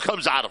 less oil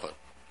comes out of it.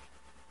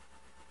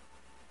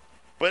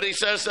 But he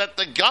says that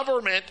the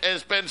government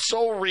has been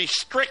so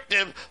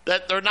restrictive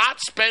that they're not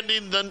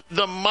spending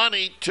the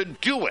money to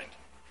do it.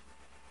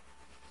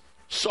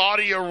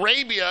 Saudi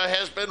Arabia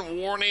has been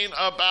warning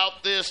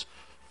about this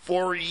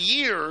for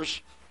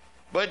years.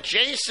 But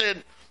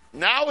Jason,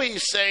 now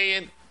he's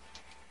saying,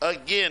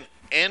 again,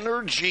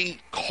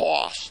 energy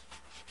costs.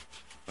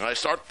 And I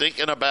start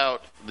thinking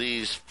about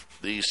these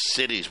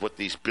cities, what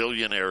these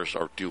billionaires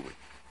are doing.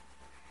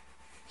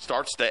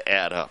 Starts to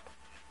add up.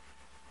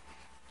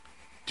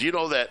 Do you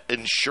know that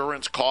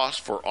insurance costs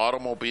for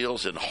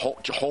automobiles and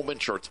home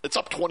insurance, it's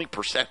up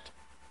 20%?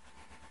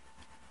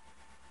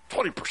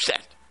 20%.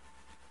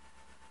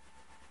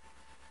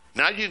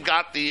 Now you've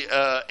got the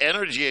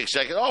energy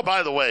executive. Oh,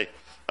 by the way,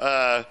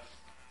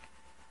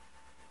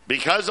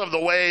 because of the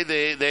way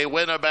they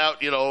went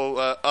about,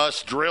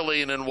 us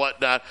drilling and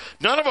whatnot,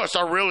 none of us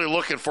are really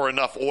looking for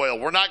enough oil.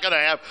 We're not going to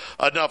have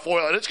enough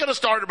oil. And it's going to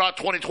start about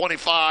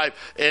 2025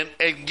 and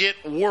get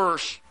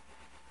worse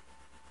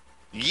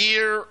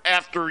year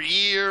after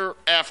year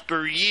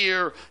after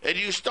year. And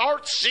you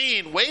start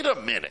seeing, wait a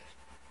minute.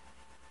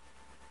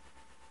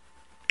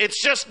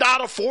 It's just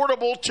not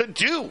affordable to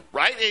do,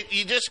 right?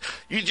 You just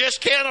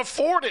can't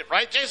afford it,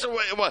 right, Jason?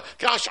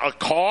 Gosh, a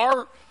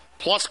car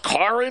plus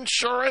car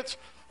insurance?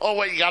 Oh,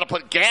 wait, you got to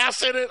put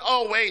gas in it?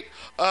 Oh, wait,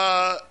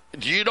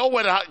 do you know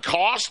what it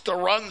costs to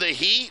run the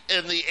heat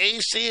and the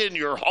AC in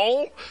your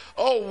home?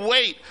 Oh,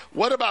 wait,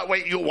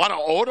 you want to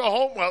own a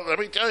home? Well, let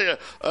me tell you,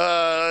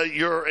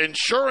 your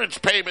insurance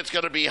payment's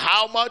going to be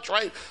how much,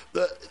 right?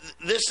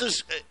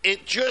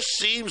 It just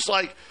seems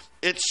like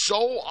it's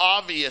so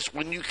obvious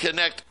when you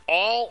connect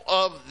all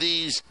of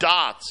these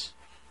dots.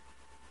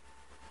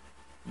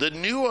 The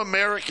new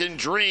American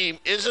dream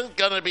isn't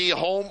going to be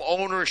home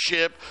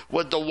ownership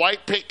with the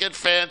white picket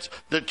fence,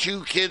 the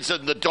 2 kids,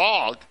 and the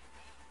dog.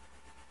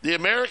 The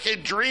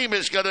American dream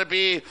is going to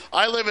be,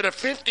 I live in a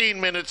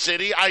 15-minute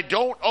city, I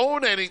don't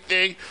own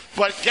anything,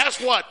 but guess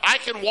what? I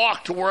can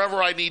walk to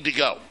wherever I need to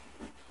go.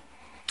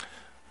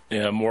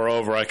 Yeah,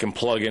 moreover, I can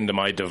plug into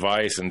my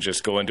device and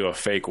just go into a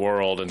fake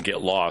world and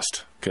get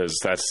lost, because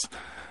that's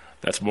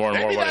more and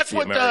Maybe more that's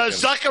what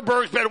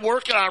Zuckerberg's been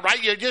working on,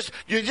 right? You just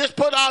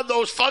put on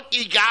those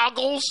funky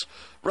goggles,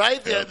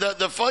 right? Yeah.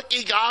 The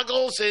funky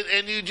goggles,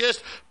 and you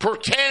just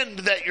pretend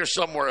that you're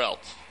somewhere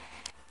else.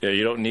 Yeah,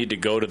 you don't need to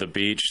go to the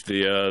beach.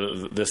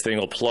 This thing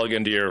will plug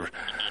into your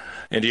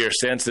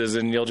senses,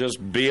 and you'll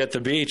just be at the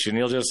beach, and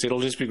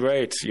it'll just be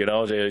great.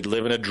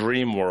 Live in a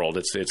dream world.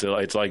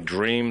 It's like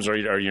dreams are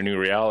your new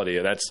reality.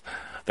 That's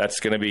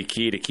going to be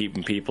key to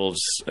keeping people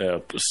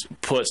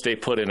stay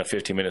put in a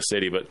 15-minute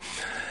city. But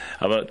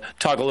I'm going to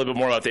talk a little bit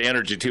more about the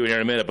energy too here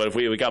in a minute. But if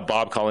we got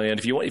Bob calling in,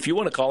 if you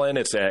want to call in,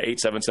 it's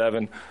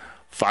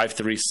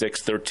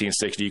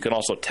 877-536-1360. You can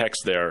also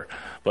text there.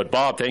 But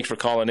Bob, thanks for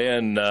calling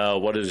in.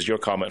 What is your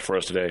comment for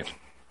us today?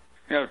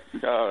 Yeah,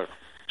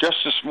 just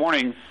this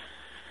morning,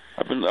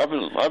 I've been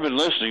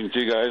listening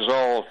to you guys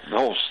the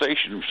whole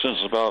station since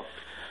about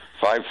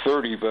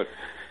 5:30. But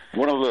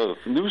one of the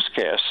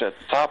newscasts at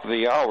the top of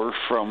the hour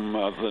from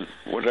the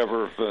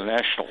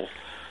national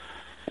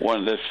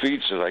one that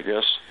feeds it, I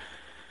guess,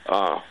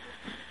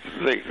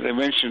 they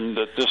mentioned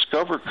that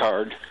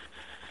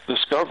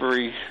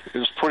Discovery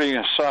is putting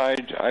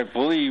aside, I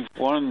believe,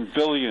 $1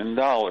 billion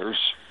to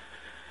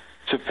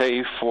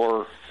pay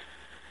for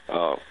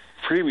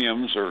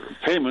premiums or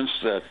payments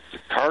that the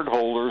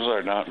cardholders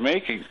are not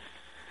making.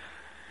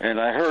 And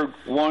I heard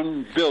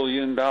 $1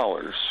 billion.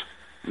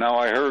 Now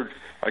I heard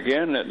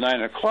again at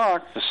 9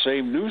 o'clock, the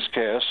same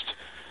newscast,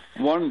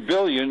 $1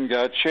 billion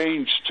got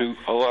changed to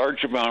a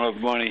large amount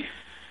of money.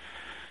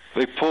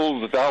 They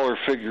pulled the dollar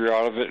figure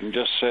out of it and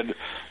just said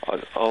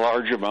a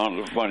large amount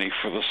of money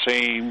for the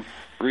same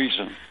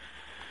reason.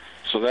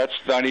 So that's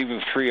not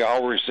even 3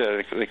 hours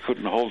that they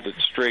couldn't hold it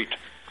straight.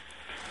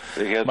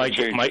 They had to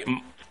change it.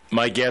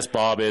 My guess,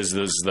 Bob, is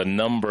the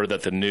number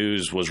that the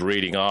news was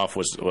reading off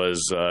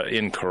was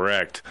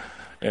incorrect,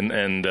 and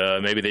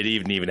maybe they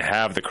didn't even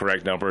have the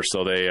correct number,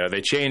 so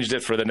they changed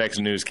it for the next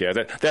newscast.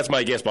 That's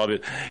my guess, Bob.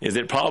 Is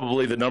it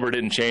probably the number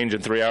didn't change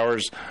in 3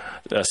 hours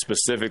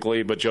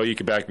specifically? But Joe, you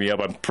can back me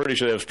up. I'm pretty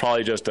sure it was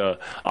probably just a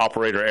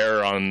operator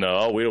error on.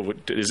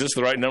 Is this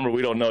the right number?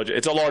 We don't know.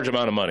 It's a large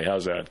amount of money.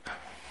 How's that?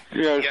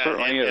 Yeah, it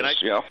certainly is.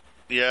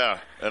 Yeah,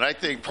 and I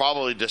think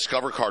probably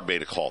Discover Card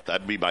made a call.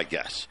 That'd be my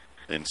guess.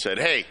 And said,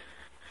 hey,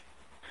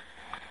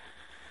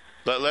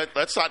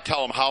 let's not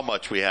tell them how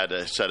much we had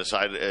to set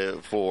aside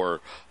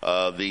for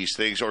these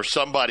things. Or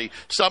somebody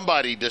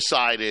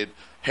decided,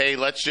 hey,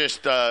 let's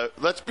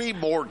be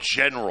more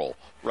general,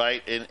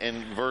 right?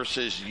 And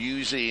versus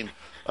using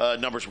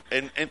numbers.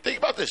 And think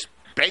about this,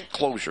 bank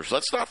closures.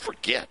 Let's not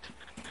forget.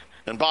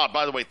 And Bob,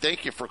 by the way,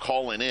 thank you for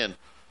calling in.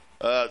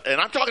 And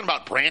I'm talking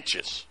about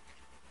branches.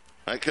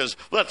 Because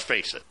let's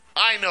face it,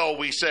 I know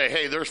we say,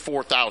 hey, there's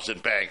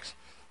 4,000 banks.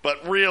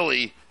 But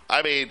really,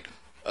 I mean,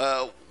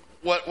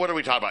 what are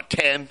we talking about?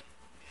 10,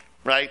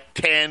 right?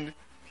 10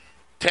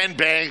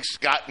 banks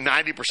got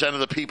 90% of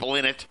the people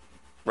in it,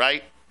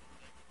 right?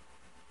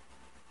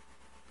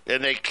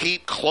 And they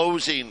keep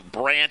closing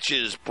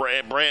branches,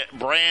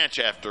 branch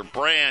after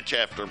branch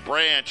after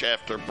branch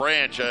after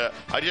branch.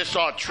 I just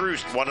saw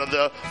Truist, one of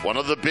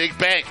the big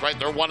banks, right?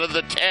 They're one of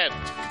the 10.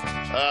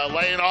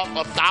 Laying off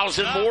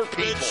 1,000 more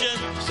people,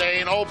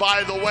 saying, "Oh,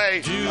 by the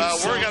way,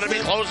 we're going to be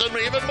closing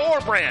even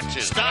more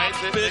branches." Right?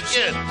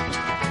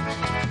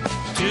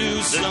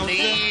 The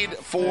need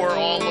for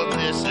all of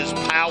this is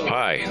power.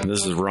 Hi,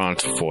 this is Ron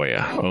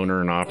Tafoya, owner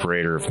and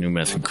operator of New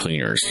Method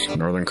Cleaners,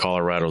 Northern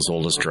Colorado's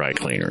oldest dry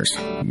cleaners.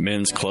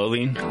 Men's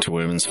clothing to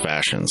women's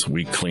fashions,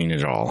 we clean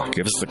it all.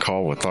 Give us a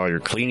call with all your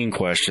cleaning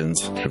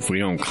questions. If we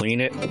don't clean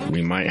it,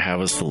 we might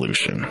have a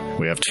solution.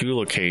 We have 2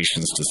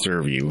 locations to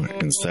serve you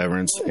in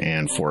Severance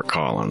and Fort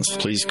Collins.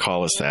 Please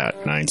call us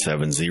at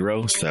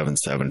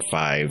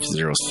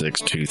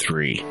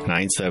 970-775-0623.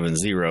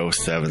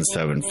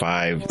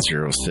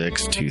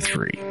 970-775-0623.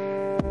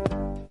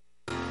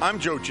 I'm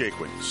Joe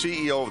Jaquin,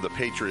 CEO of the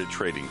Patriot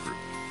Trading Group,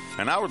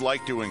 and I would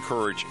like to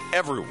encourage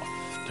everyone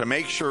to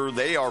make sure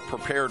they are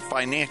prepared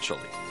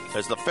financially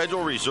as the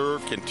Federal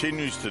Reserve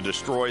continues to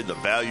destroy the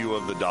value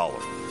of the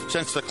dollar.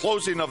 Since the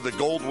closing of the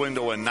gold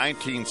window in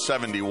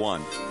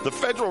 1971, the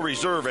Federal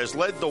Reserve has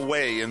led the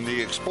way in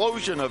the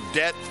explosion of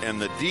debt and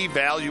the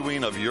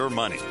devaluing of your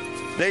money.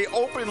 They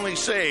openly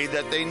say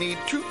that they need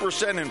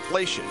 2%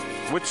 inflation,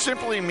 which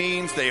simply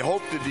means they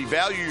hope to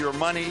devalue your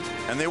money,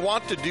 and they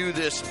want to do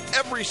this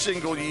every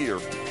single year,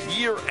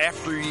 year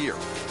after year.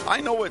 I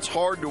know it's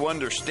hard to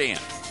understand,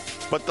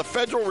 but the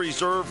Federal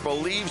Reserve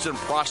believes in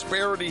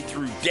prosperity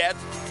through debt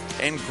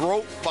and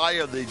growth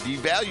via the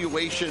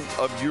devaluation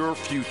of your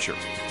future.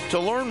 To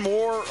learn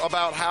more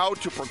about how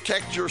to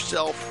protect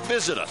yourself,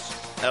 visit us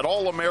at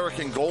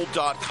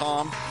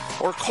allamericangold.com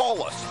or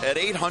call us at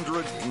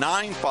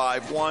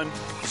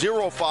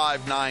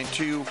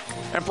 800-951-0592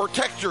 and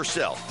protect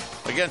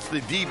yourself against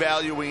the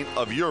devaluing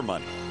of your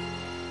money.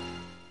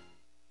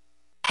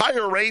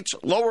 Higher rates,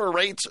 lower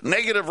rates,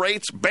 negative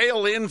rates,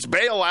 bail-ins,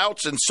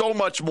 bailouts, and so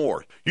much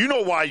more. You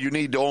know why you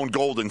need to own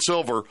gold and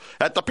silver.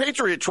 At the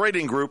Patriot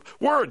Trading Group,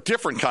 we're a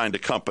different kind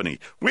of company.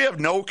 We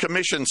have no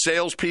commission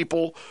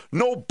salespeople,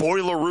 no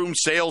boiler room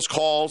sales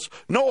calls,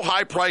 no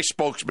high-price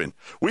spokesmen.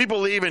 We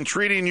believe in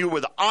treating you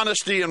with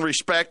honesty and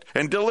respect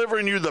and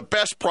delivering you the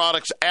best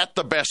products at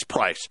the best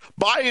price.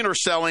 Buying or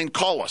selling,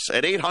 call us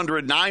at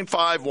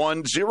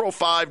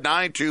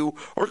 800-951-0592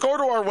 or go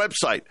to our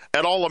website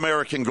at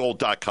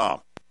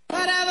allamericangold.com.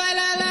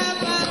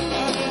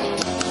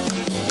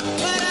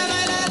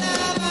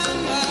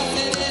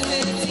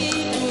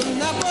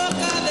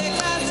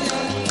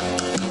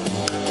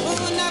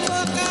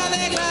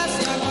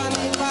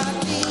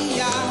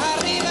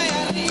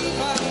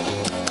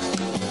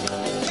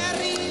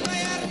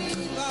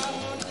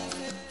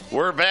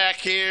 We're back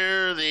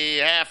here, the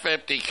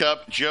half-empty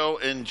cup, Joe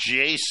and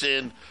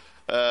Jason.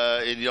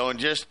 And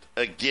just,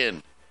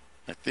 again,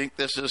 I think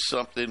this is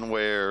something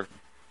where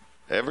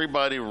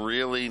everybody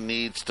really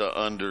needs to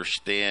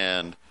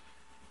understand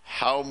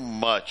how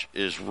much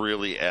is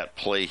really at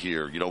play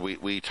here.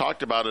 We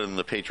talked about it in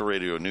the Patriot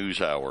Radio News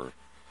Hour,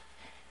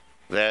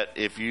 that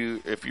if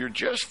you're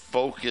just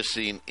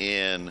focusing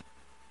in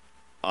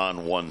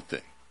on one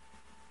thing,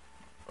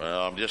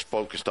 well, I'm just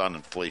focused on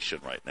inflation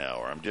right now,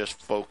 or I'm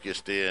just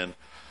focused in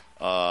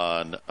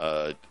on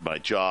my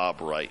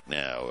job right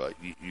now,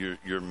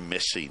 you're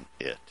missing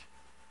it.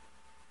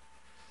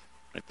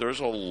 There's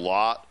a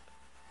lot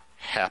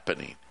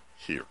happening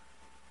here.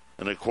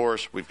 And, of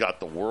course, we've got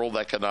the World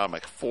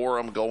Economic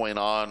Forum going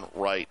on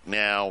right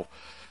now,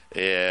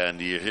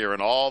 and you're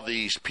hearing all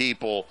these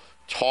people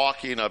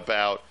talking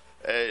about,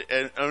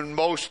 and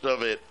most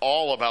of it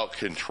all about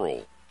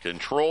control.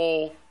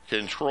 Control,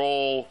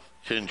 control,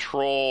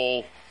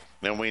 control.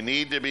 And we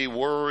need to be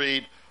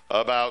worried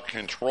about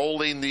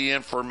controlling the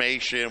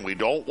information. We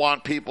don't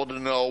want people to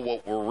know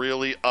what we're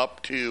really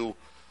up to.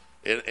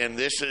 And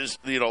this is,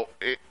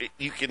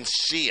 you can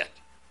see it.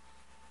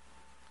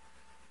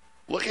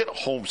 Look at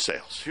home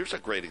sales. Here's a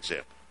great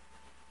example.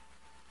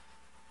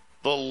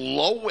 The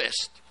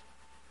lowest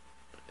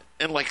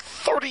in like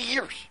 30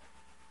 years.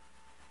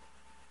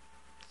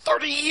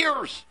 30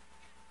 years.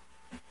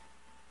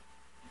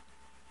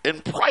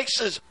 And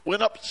prices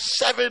went up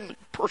 7%,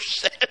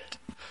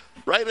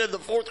 right, in the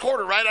fourth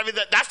quarter, right? I mean,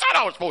 that's not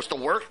how it's supposed to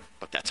work,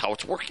 but that's how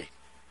it's working,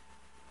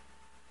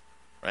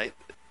 right?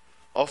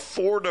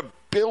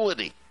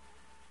 Affordability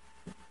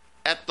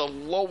at the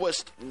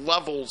lowest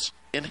levels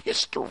in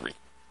history.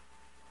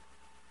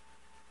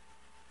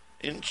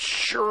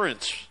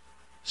 Insurance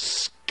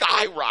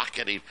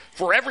skyrocketing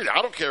for everything.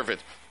 I don't care if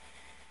it's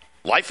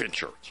life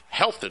insurance,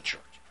 health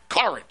insurance,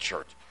 car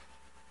insurance,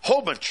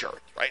 home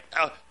insurance, right?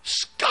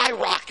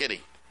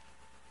 Skyrocketing.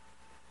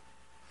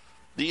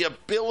 The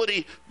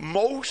ability,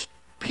 most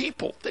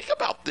people, think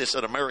about this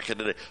in America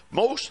today,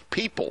 most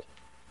people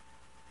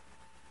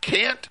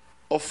can't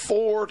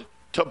afford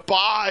to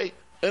buy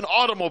an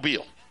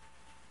automobile.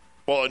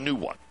 Well, a new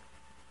one.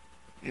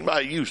 You can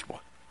buy a used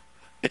one.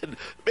 And,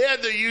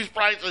 man, the used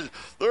prices,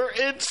 they're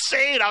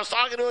insane. I was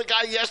talking to a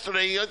guy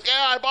yesterday. He goes,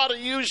 yeah, I bought a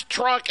used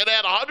truck and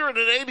had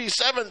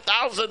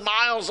 187,000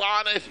 miles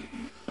on it.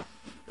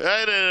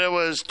 And it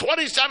was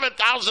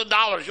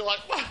 $27,000. You're like,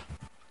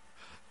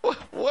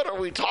 what are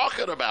we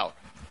talking about?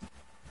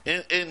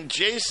 And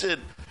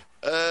Jason,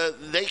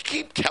 they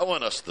keep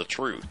telling us the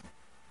truth.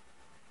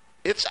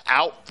 It's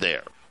out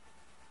there.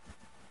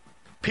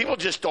 People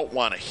just don't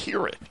want to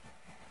hear it.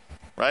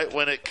 Right?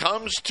 When it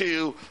comes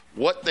to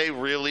what they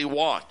really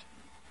want,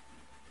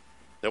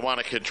 they want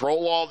to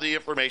control all the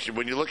information.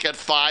 When you look at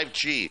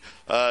 5G,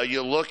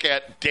 you look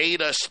at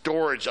data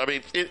storage. I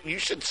mean, you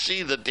should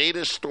see the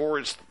data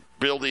storage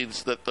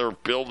buildings that they're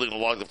building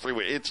along the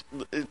freeway.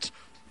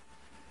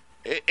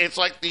 It's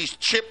like these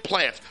chip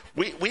plants.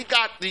 We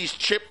got these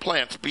chip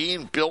plants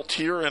being built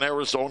here in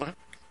Arizona.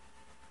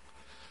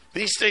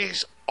 These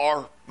things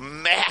are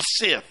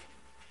massive.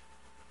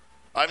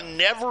 I've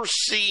never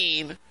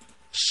seen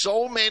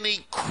so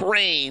many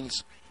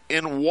cranes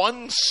in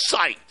one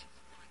site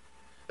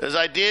as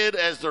I did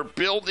as they're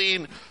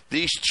building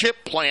these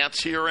chip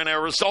plants here in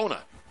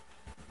Arizona.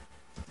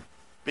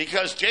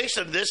 Because,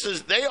 Jason,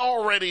 they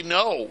already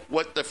know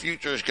what the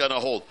future is going to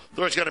hold.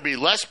 There's going to be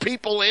less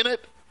people in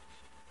it.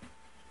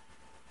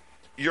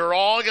 You're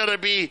all going to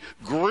be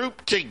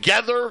grouped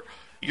together.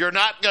 You're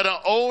not going to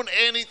own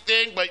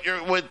anything, but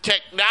with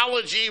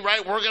technology,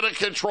 right, we're going to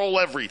control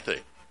everything.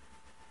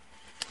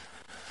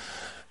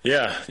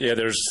 Yeah.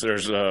 There's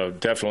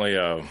definitely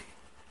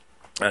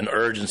an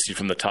urgency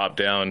from the top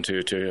down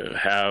to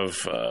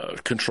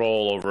have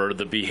control over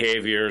the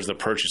behaviors, the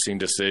purchasing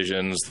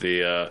decisions,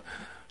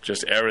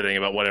 just everything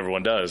about what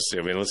everyone does.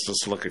 I mean, let's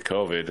just look at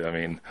COVID. I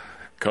mean,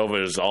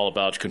 COVID is all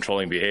about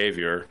controlling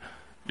behavior.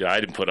 Yeah, I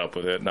didn't put up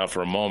with it, not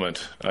for a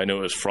moment. I knew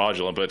it was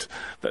fraudulent, but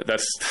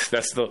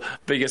that's the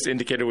biggest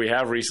indicator we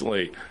have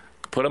recently.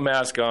 Put a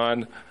mask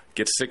on,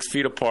 get 6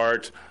 feet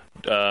apart.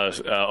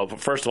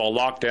 First of all,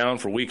 lock down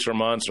for weeks or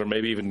months or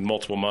maybe even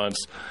multiple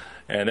months.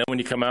 And then when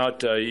you come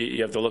out,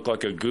 you have to look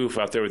like a goof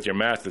out there with your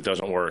mask that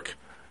doesn't work.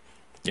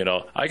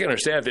 I can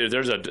understand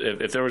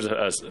if there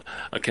was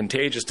a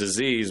contagious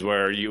disease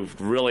where you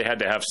really had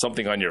to have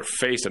something on your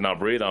face to not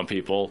breathe on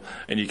people,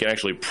 and you can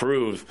actually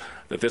prove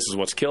that this is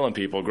what's killing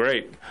people,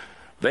 great.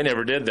 They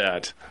never did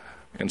that.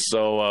 And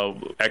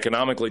so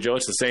economically, Joe,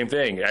 it's the same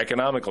thing.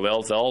 Economically,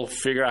 they'll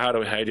figure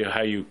out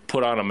how you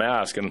put on a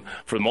mask. And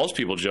for most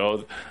people,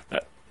 Joe,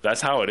 that's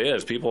how it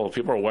is. People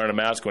are wearing a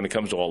mask when it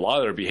comes to a lot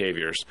of their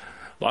behaviors.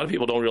 A lot of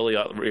people don't really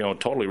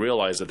totally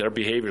realize that their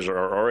behaviors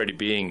are already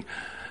being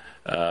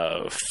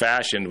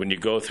fashioned when you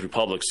go through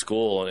public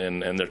school,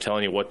 and they're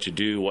telling you what to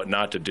do, what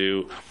not to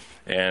do.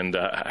 And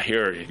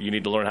here, you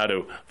need to learn how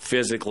to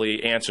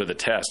physically answer the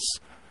tests.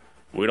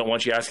 We don't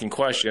want you asking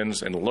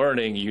questions and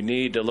learning. You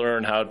need to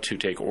learn how to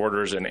take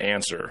orders and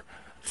answer.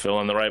 Fill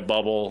in the right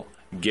bubble,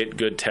 get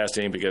good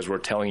testing, because we're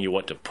telling you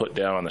what to put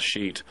down on the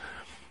sheet.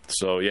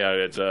 So, yeah,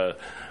 it's the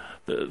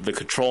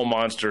control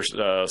monster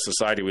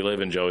society we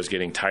live in, Joe, is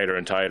getting tighter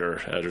and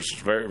tighter. There's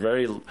very,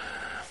 very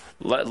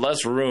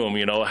less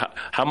room.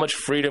 How much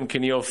freedom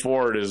can you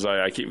afford?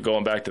 I keep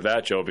going back to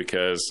that, Joe,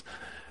 because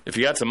if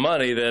you got some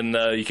money, then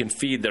you can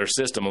feed their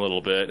system a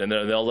little bit, and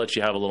then they'll let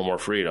you have a little more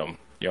freedom.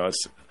 You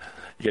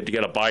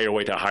got to buy your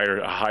way to a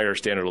higher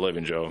standard of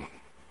living, Joe.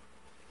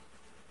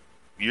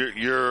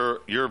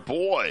 Your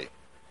boy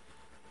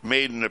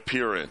made an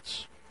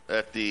appearance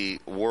at the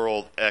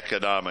World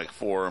Economic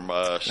Forum.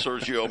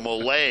 Sergio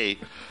Mollet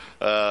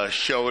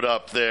showed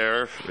up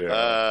there.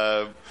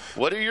 Yeah.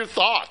 What are your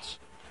thoughts?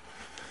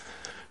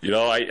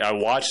 I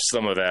watched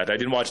some of that. I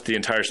didn't watch the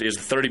entire. It was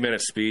a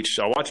 30-minute speech.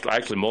 I watched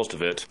actually most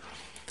of it.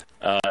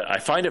 I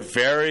find it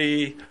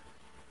very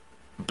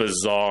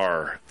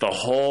bizarre, the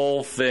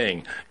whole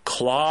thing.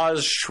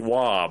 Klaus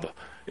Schwab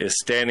is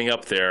standing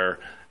up there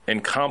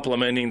and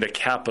complimenting the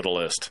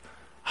capitalist,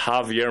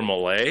 Javier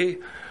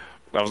Milei.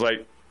 I was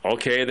like,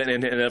 okay. Then,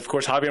 and of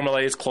course, Javier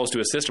Milei is close to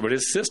his sister, but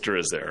his sister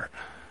is there.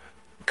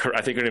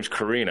 I think her name's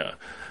Karina.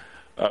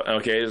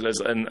 Okay, and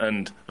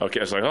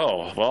it's like,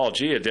 oh well,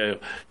 gee, did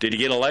he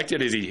get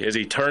elected? Is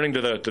he turning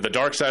to the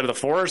dark side of the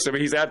force? I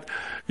mean, he's at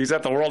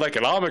the World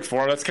Economic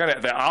Forum. That's kind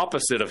of the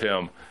opposite of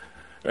him.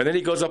 And then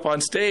he goes up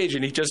on stage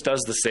and he just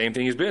does the same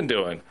thing he's been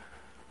doing.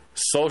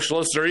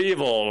 Socialists are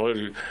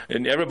evil,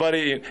 and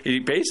everybody. He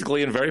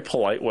basically, in a very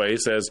polite way,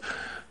 says,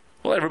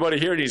 well, everybody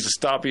here needs to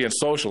stop being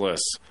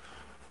socialists.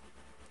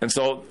 And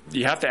so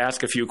you have to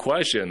ask a few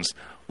questions.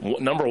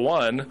 Number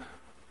one,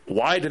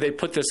 why did they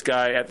put this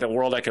guy at the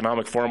World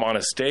Economic Forum on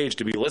a stage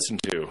to be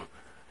listened to?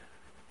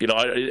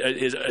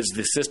 Is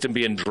the system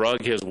being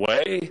drugged his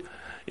way?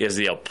 Is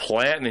he a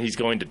plant and he's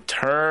going to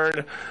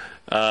turn?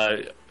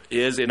 And I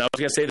was going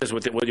to say this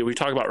with what we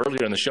talked about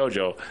earlier in the show,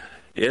 Joe.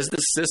 Is the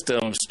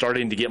system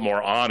starting to get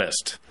more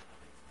honest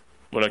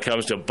when it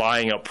comes to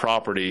buying up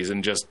properties,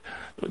 and just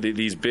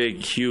these big,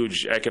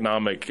 huge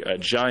economic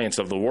giants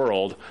of the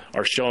world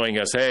are showing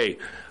us, hey,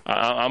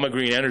 I'm a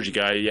green energy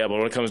guy, yeah, but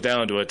when it comes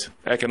down to it,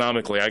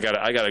 economically, I got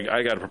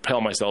to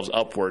propel myself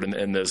upward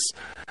in this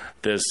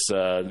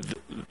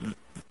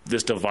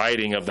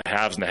dividing of the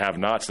haves and the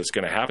have-nots that's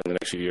going to happen in the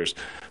next few years.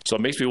 So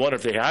it makes me wonder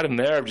if they had him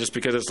there just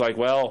because it's like,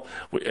 well,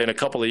 in a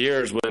couple of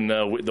years when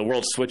the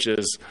world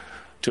switches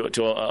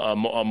to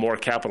a more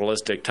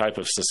capitalistic type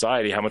of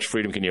society, how much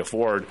freedom can you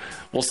afford?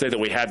 We'll say that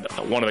we had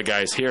one of the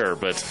guys here,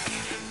 but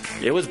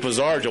it was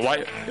bizarre.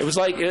 It was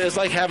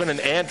like having an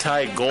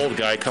anti-gold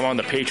guy come on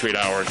the Patriot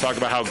Hour and talk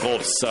about how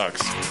gold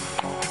sucks.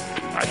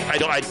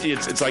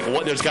 It's like,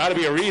 what? There's got to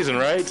be a reason,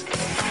 right?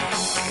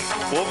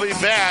 We'll be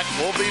back.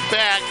 We'll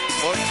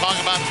talk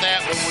about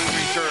that when we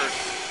return.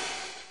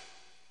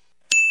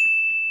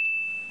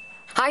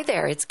 Hi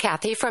there, it's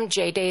Kathy from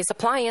J-Days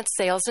Appliance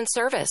Sales and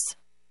Service.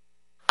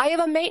 I have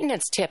a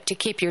maintenance tip to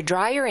keep your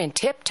dryer in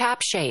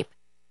tip-top shape.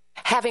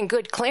 Having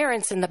good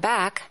clearance in the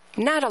back,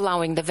 not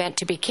allowing the vent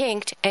to be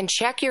kinked, and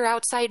check your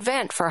outside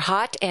vent for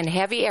hot and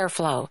heavy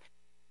airflow.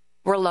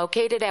 We're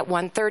located at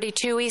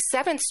 132 East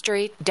 7th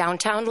Street,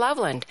 downtown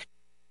Loveland.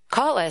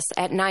 Call us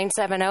at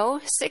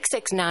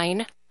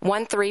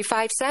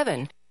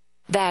 970-669-1357.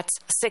 That's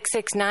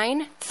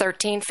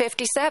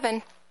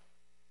 669-1357.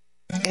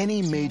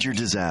 Any major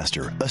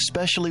disaster,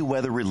 especially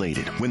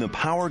weather-related, when the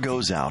power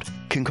goes out,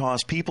 can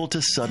cause people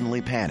to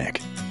suddenly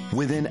panic.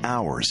 Within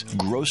hours,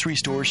 grocery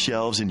store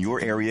shelves in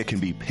your area can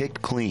be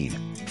picked clean.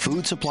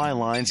 Food supply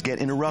lines get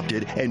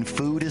interrupted, and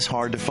food is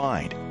hard to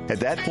find. At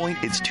that point,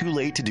 it's too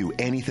late to do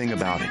anything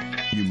about it.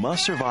 You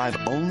must survive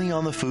only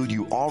on the food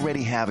you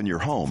already have in your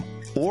home,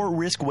 or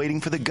risk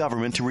waiting for the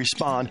government to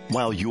respond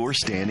while you're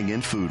standing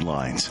in food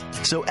lines.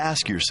 So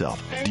ask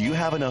yourself, do you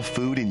have enough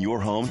food in your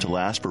home to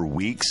last for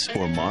weeks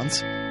or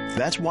months?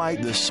 That's why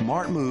the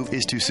smart move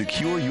is to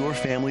secure your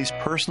family's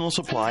personal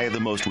supply of the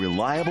most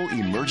reliable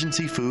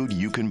emergency food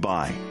you can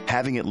buy.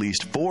 Having at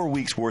least 4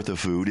 weeks' worth of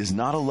food is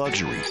not a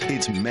luxury.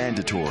 It's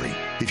mandatory.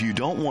 If you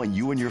don't want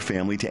you and your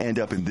family to end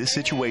up in this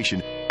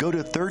situation, go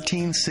to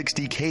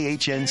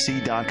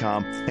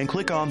 1360khnc.com and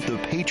click on the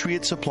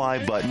Patriot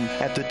Supply button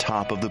at the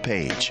top of the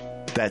page.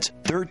 That's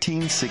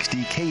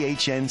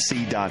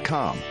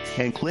 1360khnc.com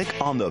and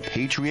click on the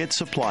Patriot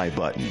Supply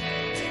button.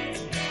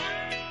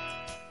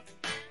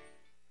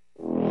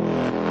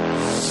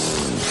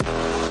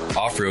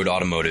 Off-Road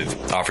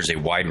Automotive offers a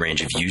wide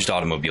range of used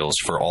automobiles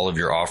for all of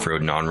your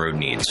off-road and on-road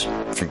needs.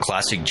 From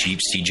classic Jeep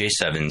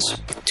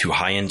CJ7s to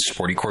high-end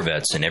sporty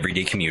Corvettes and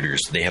everyday commuters,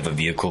 they have a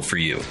vehicle for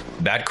you.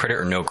 Bad credit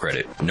or no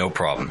credit, no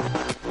problem.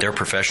 Their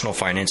professional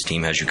finance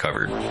team has you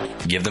covered.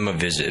 Give them a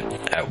visit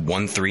at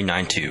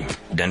 1392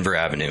 Denver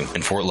Avenue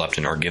in Fort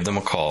Lupton, or give them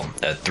a call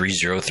at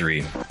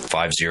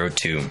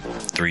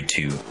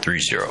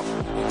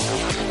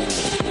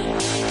 303-502-3230.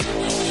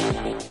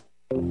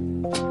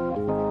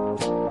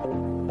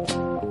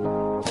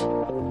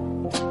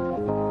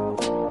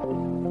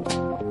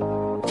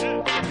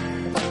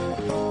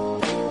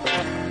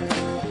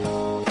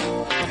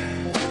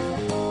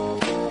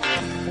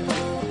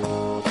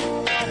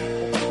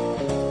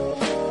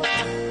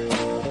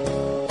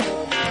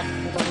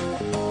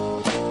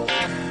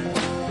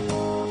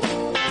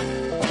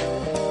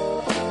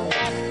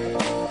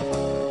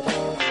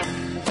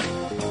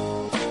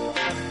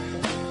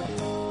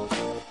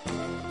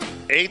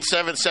 Eight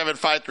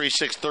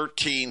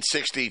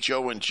 877-536-1360.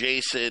 Joe and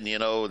Jason,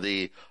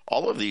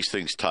 all of these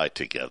things tie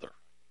together.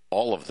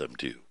 All of them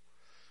do.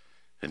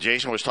 And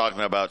Jason was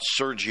talking about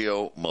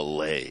Sergio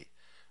Milei.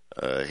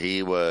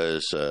 He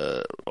was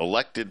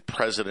elected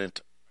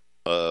president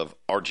of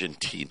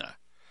Argentina.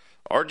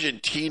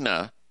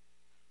 Argentina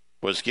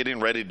was getting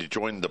ready to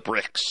join the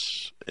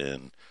BRICS.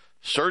 And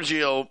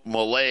Sergio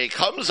Milei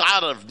comes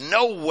out of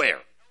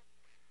nowhere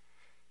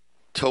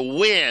to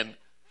win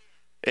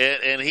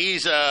And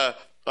he's a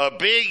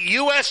big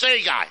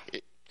USA guy,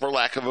 for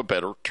lack of a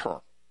better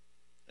term.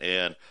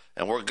 And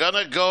we're going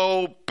to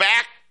go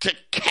back to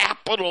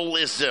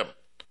capitalism,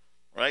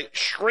 right?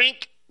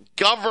 Shrink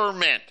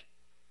government,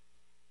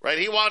 right?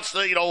 He wants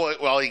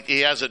to, he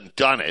hasn't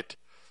done it,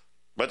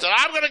 but said,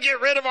 I'm going to get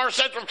rid of our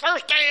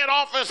first day in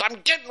office, I'm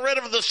getting rid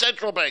of the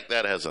central bank.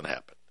 That hasn't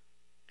happened.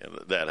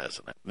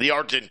 The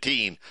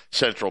Argentine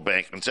central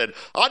bank, and said,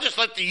 I'll just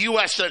let the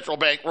U.S. central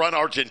bank run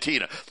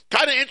Argentina.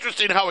 Kind of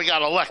interesting how he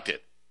got elected,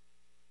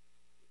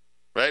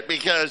 right?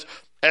 Because,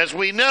 as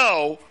we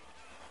know,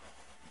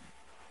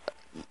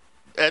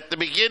 at the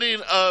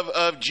beginning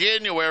of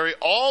January,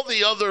 all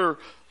the other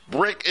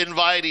BRIC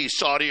invitees,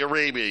 Saudi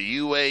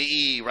Arabia,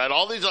 UAE, right,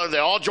 all these they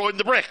all joined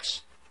the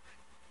BRICS.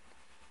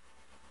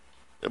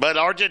 But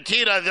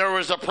Argentina, there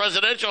was a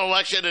presidential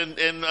election,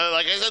 and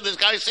like I said, this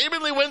guy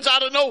seemingly wins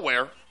out of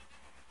nowhere.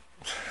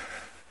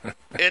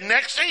 And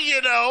next thing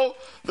you know,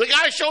 the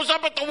guy shows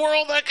up at the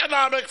World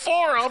Economic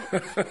Forum,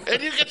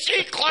 and you can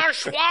see Klaus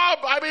Schwab,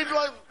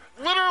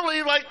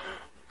 literally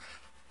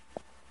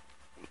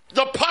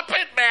the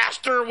puppet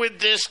master with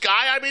this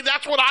guy.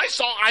 That's what I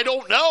saw. I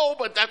don't know,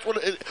 but that's what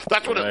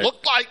it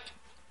looked like.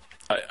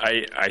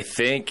 I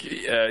think,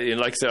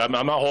 like I said, I'm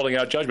not holding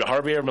out judgment.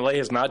 Javier Milei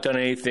has not done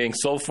anything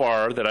so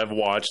far that I've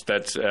watched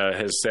that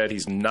has said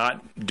he's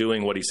not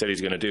doing what he said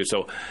he's going to do.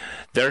 So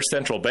their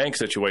central bank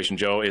situation,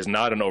 Joe, is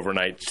not an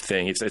overnight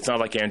thing. It's not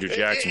like Andrew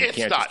Jackson. You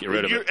can't just get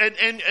rid of it.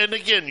 And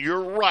again,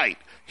 you're right.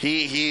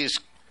 He's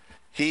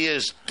taken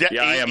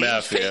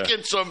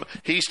some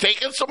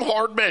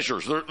hard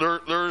measures.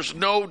 There's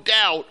no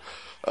doubt,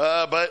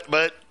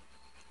 but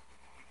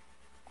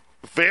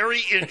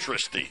very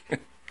interesting.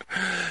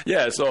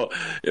 Yeah, so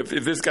if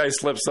this guy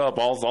slips up,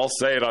 I'll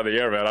say it on the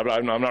air, man.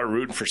 I'm not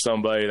rooting for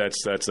somebody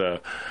that's a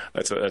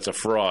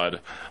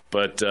fraud,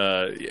 but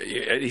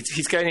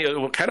he's kind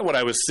of what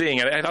I was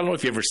seeing. I don't know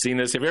if you've ever seen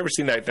this. Have you ever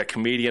seen that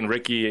comedian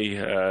Ricky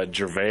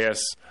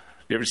Gervais?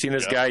 You ever seen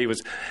this guy?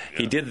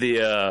 He did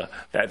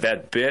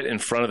that bit in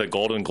front of the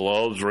Golden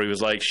Globes where he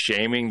was like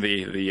shaming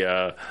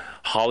the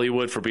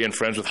Hollywood for being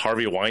friends with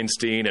Harvey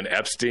Weinstein and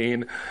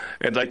Epstein,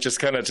 and like just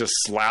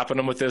slapping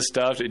them with this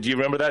stuff. Do you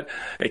remember that?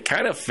 It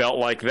kind of felt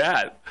like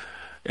that,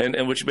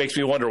 and which makes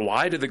me wonder,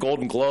 why did the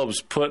Golden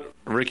Globes put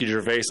Ricky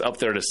Gervais up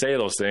there to say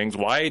those things?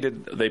 Why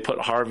did they put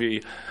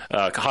Javier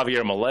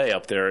Milei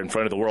up there in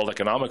front of the World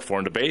Economic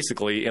Forum to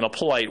basically, in a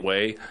polite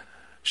way,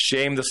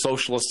 shame the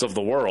socialists of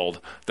the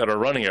world that are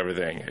running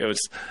everything?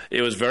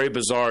 It was very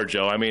bizarre,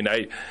 Joe. I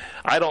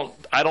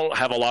don't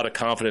have a lot of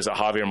confidence that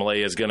Javier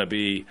Milei is going to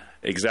be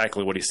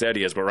exactly what he said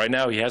he is, but right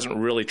now he hasn't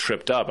really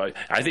tripped up.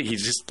 I think he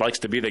just likes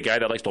to be the guy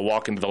that likes to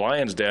walk into the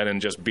lion's den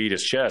and just beat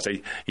his chest.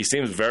 He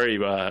seems very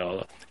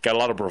got a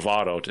lot of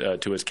bravado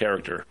to his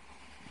character.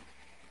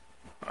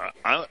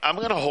 I'm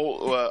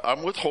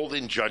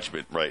withholding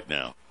judgment right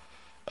now.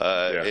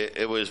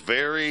 It was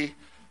very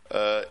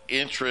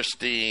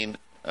interesting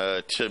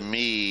to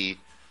me.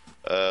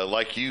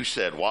 Like you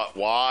said,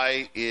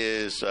 why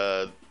is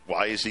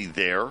he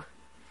there?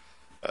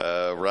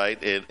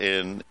 Right,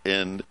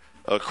 and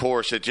of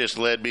course, it just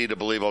led me to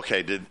believe,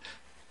 okay,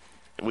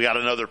 we got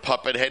another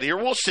puppet head here?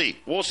 We'll see.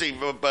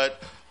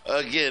 But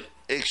again,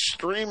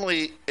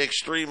 extremely,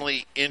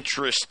 extremely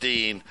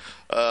interesting,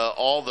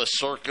 all the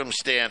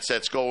circumstance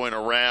that's going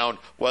around,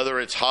 whether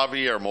it's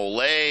Javier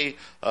Milei,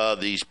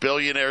 these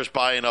billionaires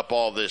buying up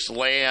all this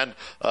land,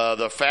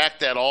 the fact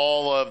that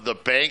all of the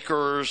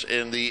bankers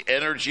and the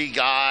energy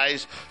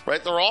guys,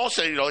 right, they're all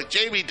saying, like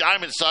Jamie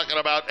Dimon's talking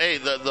about, hey,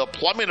 the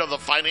plumbing of the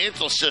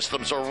financial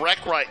system's a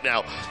wreck right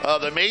now.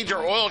 The major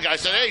oil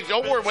guys said, hey,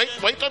 don't worry, wait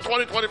till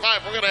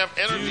 2025. We're going to have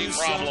energy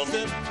problems.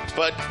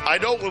 But I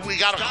know we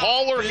got a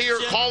caller here.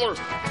 Caller,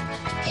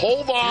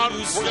 hold on.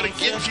 We're going to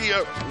get to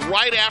you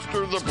right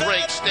after the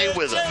break. Stay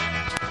with us.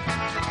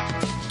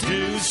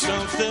 Do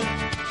something.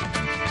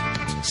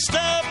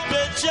 Stop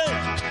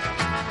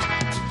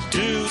bitching.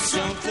 Do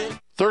something.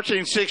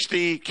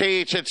 1360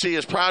 KHNC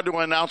is proud to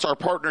announce our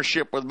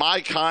partnership with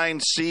My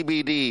Kind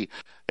CBD,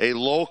 a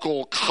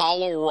local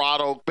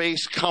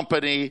Colorado-based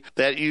company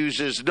that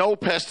uses no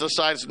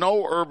pesticides,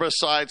 no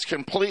herbicides,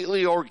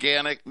 completely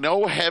organic,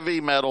 no heavy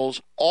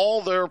metals.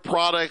 All their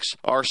products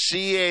are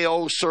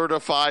CAO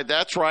certified.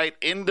 That's right,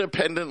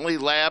 independently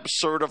lab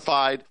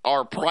certified.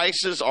 Our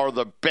prices are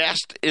the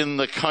best in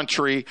the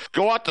country.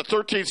 Go out to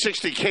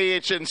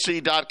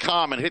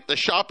 1360khnc.com and hit the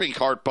shopping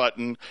cart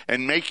button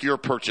and make your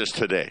purchase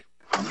today.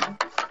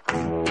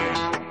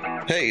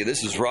 Hey,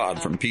 this is Rod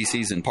from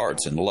PCs and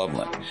Parts in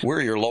Loveland. We're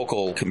your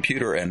local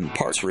computer and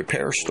parts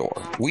repair store.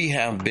 We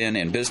have been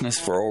in business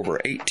for over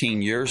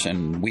 18 years,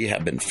 and we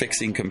have been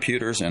fixing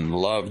computers and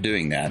love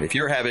doing that. If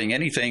you're having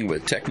anything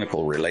with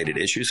technical related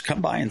issues,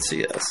 come by and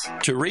see us.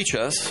 To reach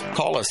us,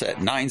 call us at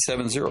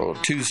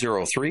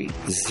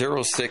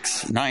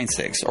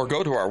 970-203-0696 or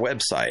go to our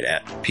website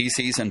at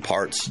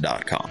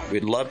PCsandparts.com.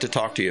 We'd love to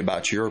talk to you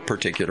about your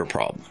particular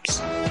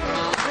problems.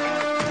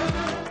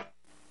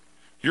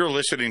 You're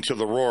listening to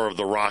the Roar of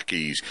the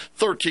Rockies,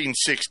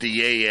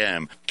 1360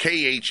 AM,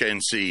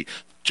 KHNC.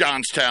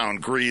 Johnstown,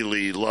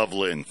 Greeley,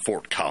 Loveland,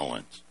 Fort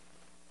Collins.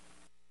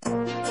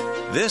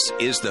 This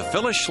is the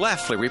Phyllis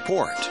Schlafly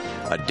Report,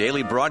 a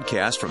daily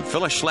broadcast from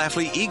Phyllis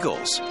Schlafly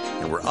Eagles.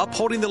 And we're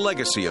upholding the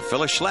legacy of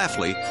Phyllis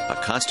Schlafly, a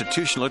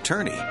constitutional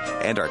attorney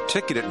and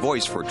articulate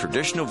voice for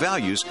traditional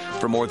values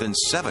for more than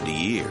 70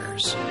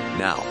 years.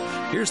 Now,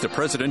 here's the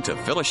president of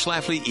Phyllis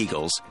Schlafly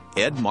Eagles,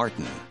 Ed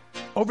Martin.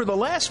 Over the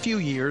last few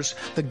years,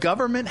 the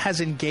government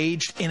has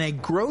engaged in a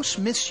gross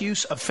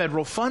misuse of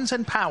federal funds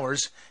and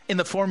powers in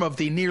the form of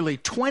the nearly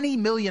 $20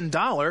 million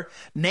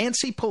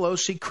Nancy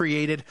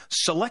Pelosi-created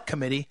Select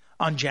Committee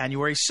on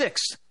January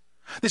 6th.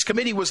 This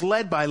committee was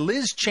led by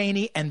Liz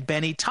Cheney and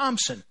Benny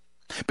Thompson.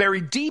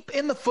 Buried deep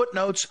in the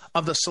footnotes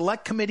of the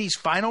Select Committee's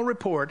final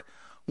report,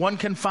 one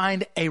can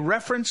find a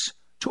reference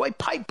to a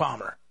pipe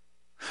bomber.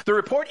 The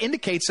report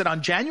indicates that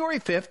on January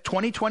 5th,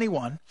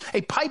 2021,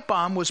 a pipe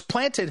bomb was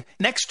planted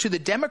next to the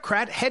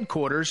Democrat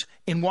headquarters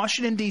in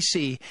Washington,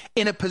 D.C.,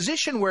 in a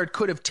position where it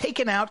could have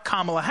taken out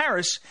Kamala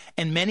Harris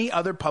and many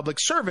other public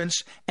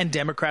servants and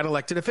Democrat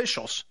elected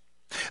officials.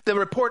 The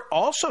report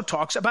also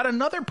talks about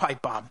another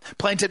pipe bomb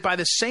planted by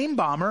the same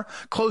bomber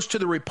close to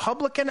the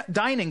Republican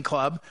dining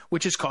club,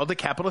 which is called the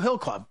Capitol Hill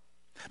Club.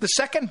 The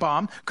second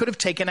bomb could have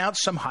taken out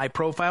some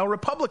high-profile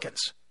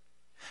Republicans.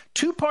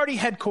 Two-party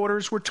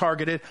headquarters were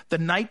targeted the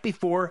night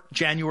before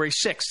January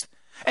 6th,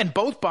 and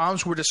both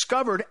bombs were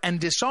discovered and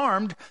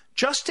disarmed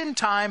just in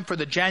time for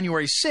the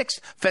January 6th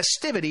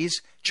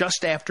festivities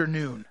just after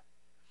noon.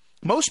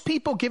 Most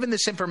people given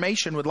this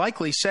information would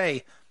likely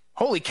say,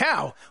 "Holy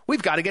cow,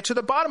 we've got to get to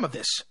the bottom of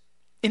this."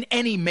 In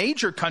any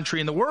major country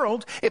in the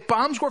world, if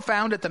bombs were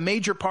found at the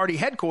major party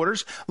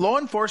headquarters, law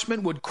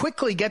enforcement would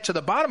quickly get to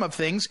the bottom of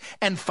things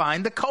and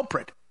find the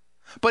culprit.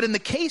 But in the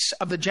case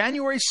of the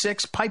January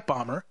 6th pipe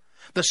bomber,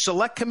 the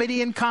Select Committee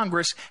in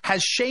Congress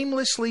has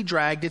shamelessly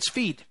dragged its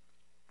feet.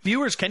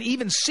 Viewers can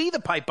even see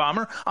the pipe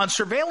bomber on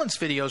surveillance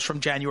videos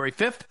from January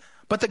 5th,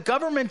 but the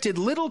government did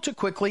little to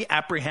quickly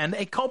apprehend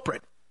a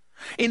culprit.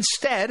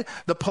 Instead,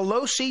 the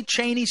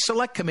Pelosi-Cheney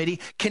Select Committee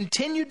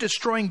continued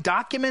destroying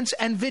documents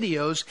and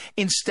videos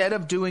instead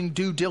of doing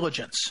due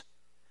diligence.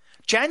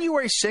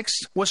 January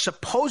 6th was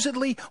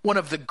supposedly one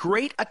of the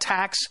great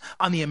attacks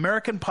on the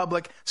American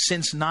public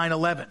since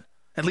 9/11,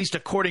 at least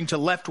according to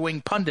left-wing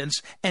pundits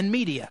and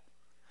media.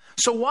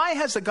 So why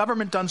has the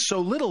government done so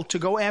little to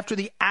go after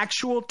the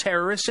actual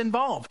terrorists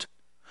involved?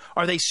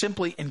 Are they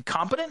simply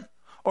incompetent?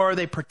 Or are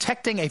they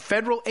protecting a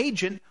federal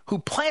agent who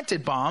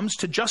planted bombs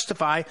to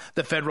justify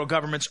the federal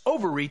government's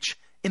overreach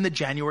in the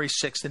January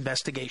 6th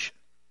investigation?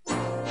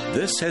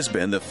 This has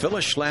been the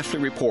Phyllis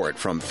Schlafly Report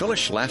from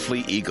Phyllis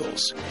Schlafly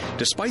Eagles.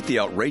 Despite the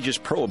outrageous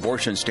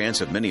pro-abortion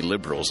stance of many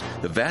liberals,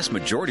 the vast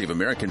majority of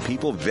American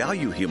people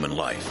value human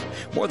life.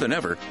 More than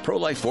ever,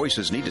 pro-life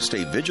voices need to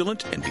stay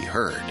vigilant and be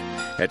heard.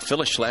 At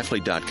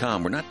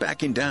phyllisschlafly.com, we're not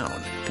backing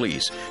down.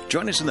 Please,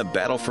 join us in the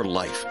battle for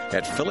life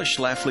at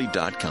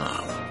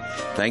phyllisschlafly.com.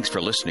 Thanks for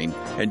listening,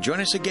 and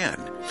join us again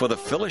for the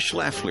Phyllis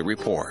Schlafly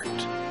Report.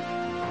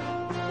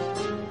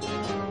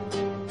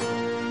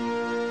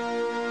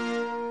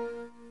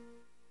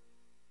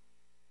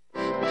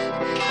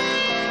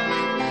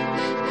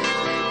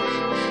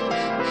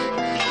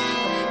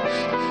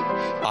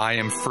 I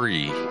am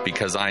free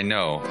because I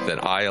know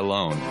that I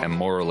alone am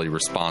morally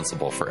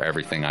responsible for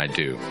everything I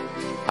do.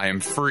 I am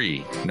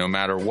free no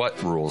matter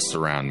what rules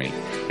surround me.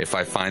 If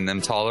I find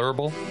them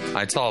tolerable,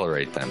 I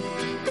tolerate them.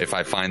 If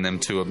I find them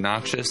too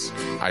obnoxious,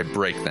 I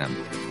break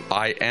them.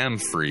 I am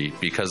free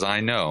because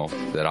I know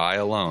that I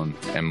alone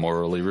am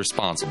morally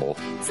responsible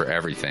for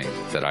everything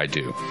that I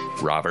do.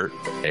 Robert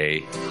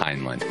A.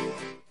 Heinlein.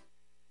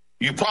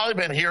 You've probably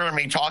been hearing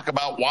me talk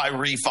about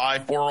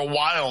Y-Refi for a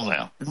while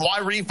now.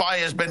 Y-Refi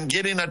has been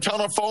getting a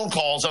ton of phone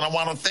calls, and I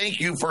want to thank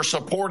you for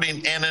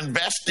supporting and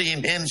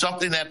investing in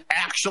something that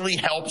actually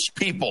helps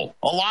people.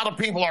 A lot of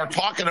people are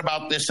talking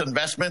about this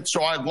investment,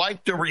 so I'd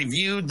like to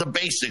review the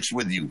basics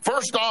with you.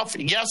 First off,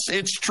 yes,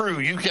 it's true.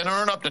 You can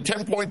earn up to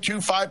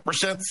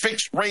 10.25%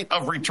 fixed rate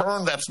of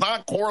return that's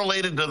not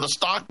correlated to the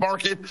stock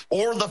market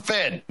or the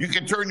Fed. You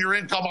can turn your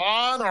income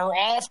on or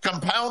off,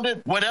 compound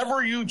it,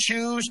 whatever you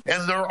choose,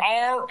 and there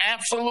are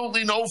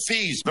absolutely no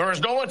fees. There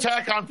is no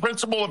attack on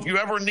principal if you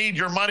ever need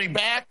your money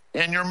back,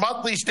 and your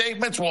monthly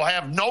statements will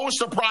have no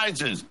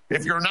surprises.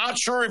 If you're not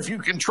sure if you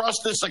can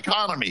trust this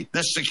economy,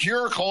 this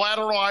secure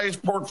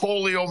collateralized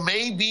portfolio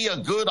may be a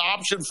good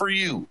option for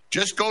you.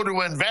 Just go to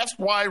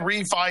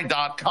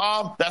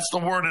investyrefi.com. That's the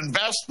word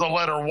invest, the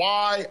letter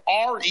Y,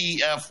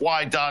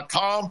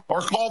 REFY.com,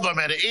 or call them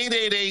at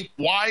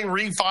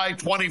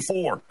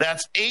 888-Y-REFI-24.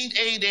 That's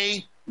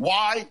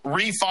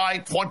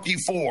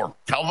 888-Y-REFI-24.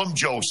 Tell them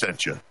Joe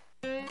sent you.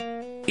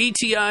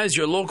 ETI is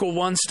your local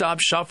one-stop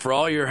shop for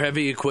all your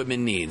heavy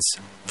equipment needs,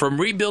 from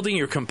rebuilding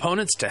your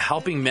components to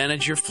helping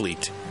manage your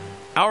fleet.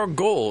 Our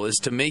goal is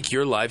to make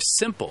your life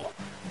simple.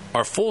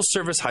 Our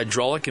full-service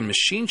hydraulic and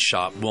machine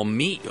shop will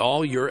meet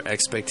all your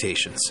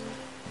expectations.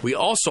 We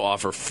also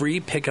offer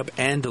free pickup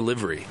and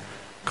delivery.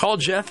 Call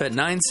Jeff at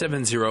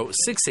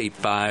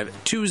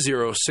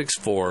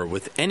 970-685-2064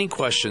 with any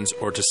questions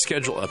or to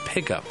schedule a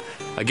pickup.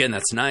 Again,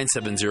 that's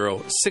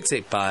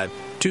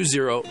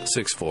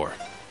 970-685-2064.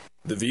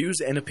 The views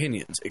and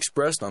opinions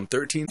expressed on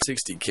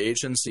 1360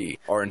 KHNC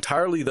are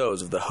entirely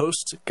those of the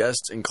hosts,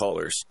 guests, and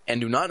callers, and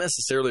do not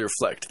necessarily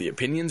reflect the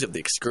opinions of the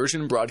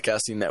Excursion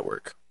Broadcasting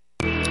Network.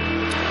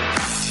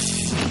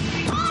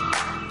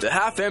 The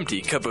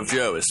Half-Empty Cup of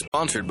Joe is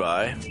sponsored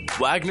by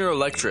Wagner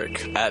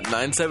Electric at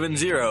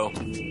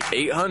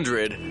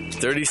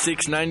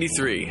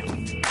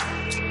 970-800-3693.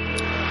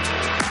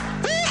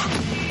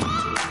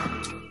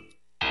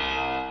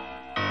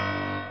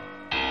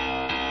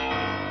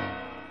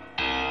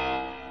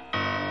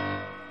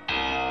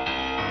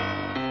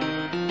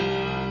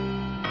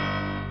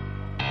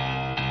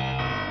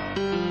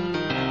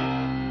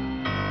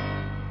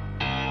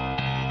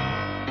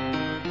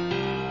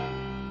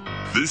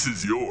 This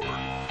is your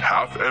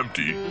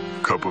half-empty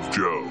cup of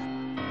Joe.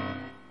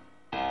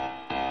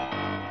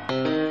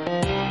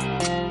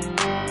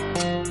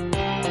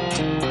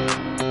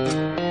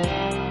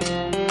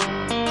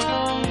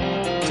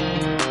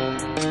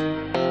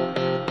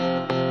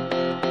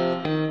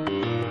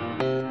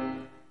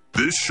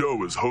 This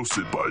show is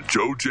hosted by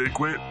Joe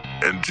Jaquint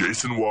and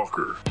Jason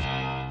Walker,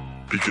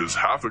 because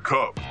half a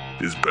cup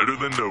is better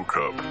than no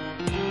cup.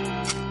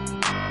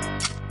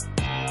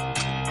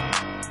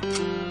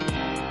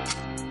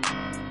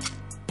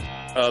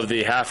 Of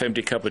the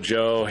Half-Empty Cup of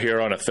Joe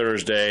here on a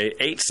Thursday,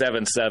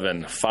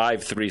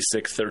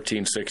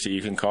 877-536-1360.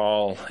 You can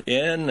call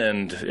in,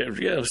 and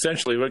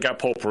essentially we've got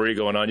potpourri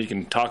going on. You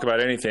can talk about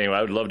anything. I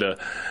would love to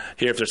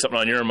hear if there's something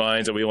on your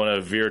minds that we want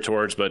to veer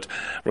towards, but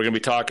we're going to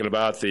be talking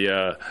about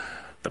the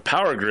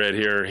power grid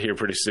here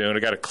pretty soon. I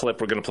got a clip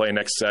we're going to play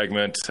next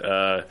segment.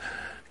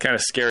 Kind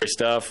of scary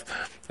stuff.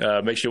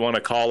 Makes you want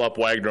to call up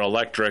Wagner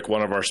Electric,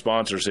 one of our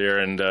sponsors here,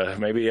 and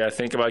maybe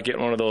think about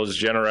getting one of those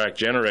Generac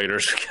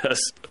generators,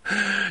 because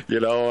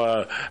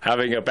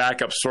having a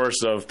backup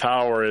source of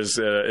power is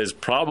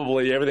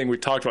probably everything we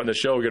talked about in the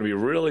show going to be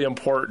really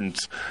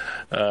important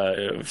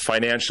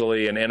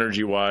financially and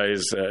energy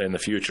wise in the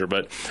future.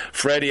 But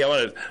Freddie, I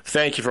want to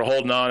thank you for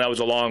holding on. That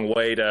was a long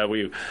wait.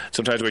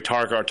 Sometimes we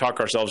talk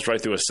ourselves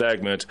right through a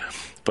segment,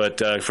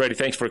 but Freddie,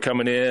 thanks for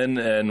coming in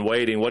and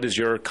waiting. What is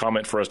your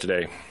comment for us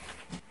today?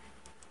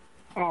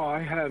 Oh, I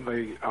have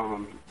a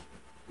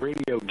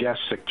radio guest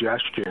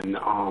suggestion.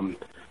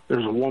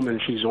 There's a woman,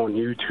 she's on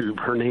YouTube.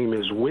 Her name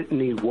is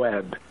Whitney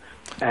Webb.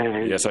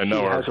 And yes, I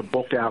know her. She has a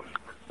book out.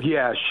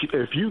 Yeah,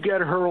 if you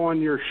get her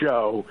on your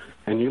show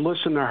and you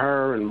listen to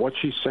her and what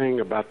she's saying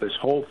about this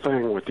whole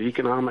thing with the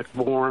economic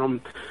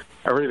forum,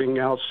 everything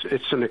else,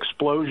 it's an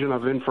explosion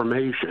of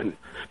information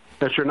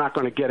that you're not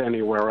going to get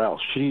anywhere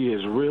else. She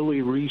is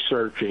really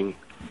researching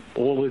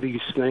all of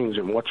these things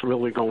and what's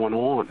really going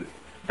on.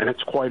 And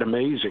it's quite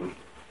amazing.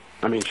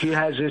 I mean, she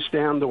has this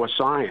down to a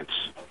science.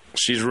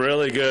 She's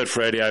really good,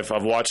 Freddie. I've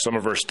watched some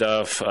of her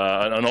stuff.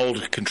 An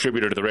old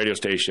contributor to the radio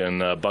station,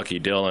 Bucky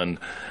Dillon,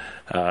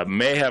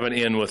 may have an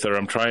in with her.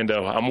 I'm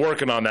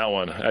working on that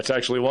one. That's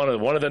actually one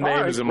of the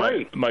names in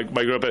my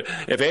group.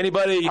 If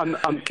anybody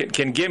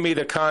can give me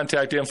the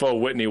contact info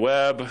of Whitney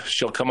Webb,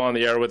 she'll come on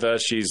the air with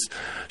us. She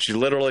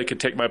literally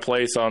could take my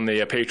place on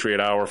the Patriot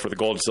Hour for the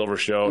Gold and Silver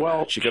Show.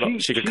 Well, she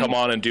could come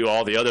on and do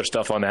all the other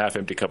stuff on the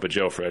Half-Empty Cup of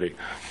Joe, Freddie.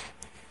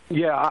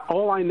 Yeah,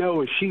 all I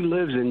know is she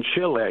lives in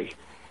Chile.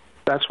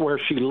 That's where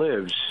she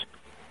lives.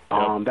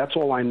 That's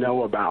all I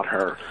know about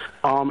her.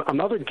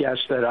 Another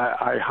guest that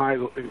I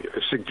highly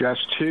suggest,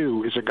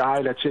 too, is a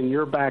guy that's in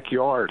your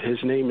backyard.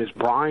 His name is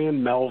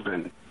Brian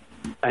Melvin,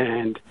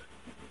 and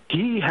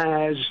he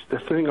has the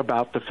thing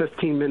about the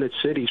 15-minute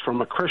cities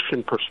from a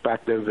Christian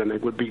perspective, and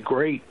it would be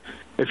great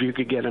if you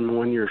could get him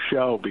on your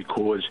show,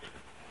 because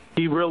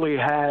he really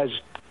has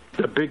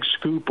the big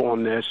scoop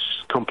on this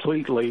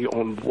completely,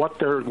 on what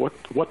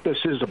this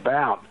is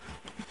about,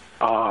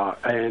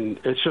 and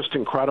it's just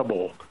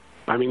incredible.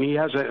 I mean, he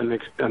has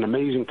an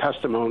amazing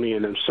testimony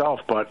in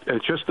himself, but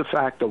it's just the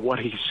fact of what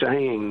he's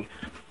saying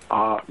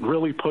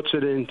really puts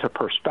it into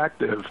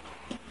perspective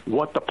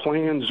what the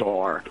plans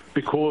are.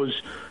 Because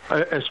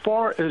as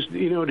far as,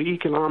 the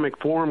Economic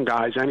Forum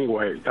guys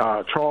anyway,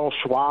 Charles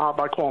Schwab,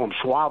 I call him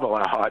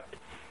Schwab-a-la-hut,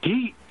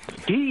 he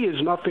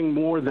is nothing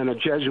more than a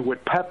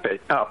Jesuit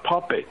puppet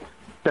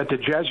that the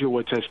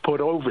Jesuits has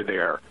put over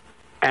there.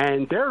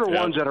 And they're the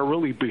ones that are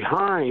really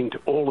behind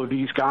all of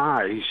these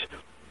guys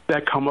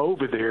that come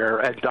over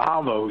there at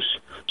Davos,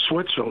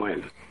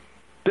 Switzerland.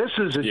 This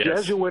is a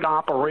Jesuit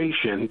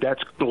operation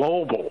that's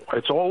global.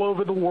 It's all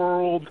over the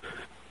world.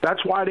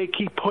 That's why they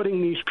keep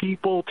putting these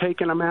people,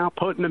 taking them out,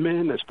 putting them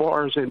in as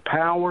far as in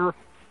power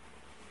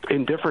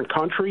in different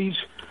countries.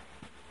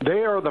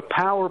 They are the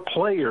power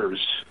players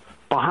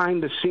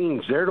behind the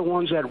scenes. They're the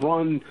ones that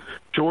run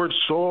George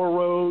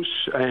Soros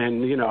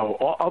and,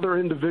 other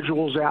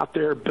individuals out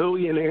there,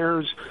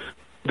 billionaires.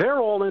 They're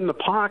all in the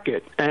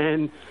pocket.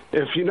 And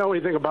if you know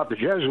anything about the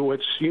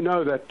Jesuits, you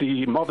know that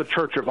the Mother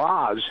Church of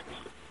Oz,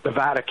 the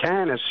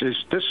Vaticanus,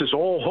 this is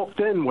all hooked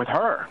in with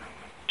her.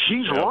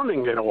 She's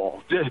running it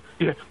all.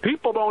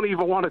 People don't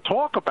even want to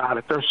talk about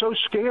it. They're so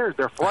scared.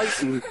 They're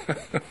frightened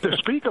to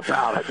speak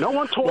about it. No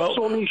one talks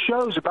on these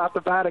shows about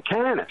the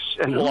Vaticanus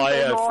and who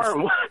they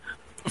are.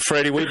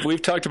 Freddie,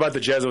 we've talked about the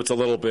Jesuits a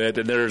little bit,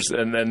 and there's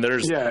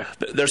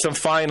some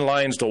fine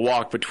lines to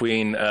walk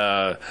between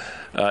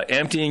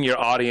emptying your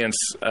audience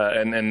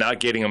and not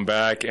getting them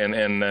back,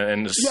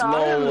 and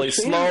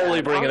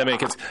slowly bringing them in.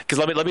 Because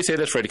let me say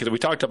this, Freddie, because we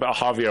talked about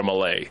Javier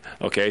Milei.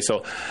 Okay,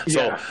 so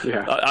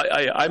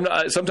I'm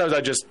not, sometimes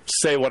I just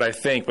say what I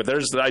think, but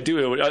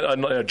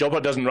Joe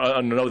doesn't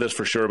know this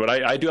for sure, but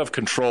I do have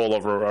control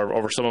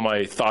over some of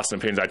my thoughts and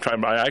opinions.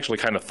 I'm actually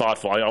kind of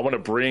thoughtful. I want to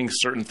bring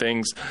certain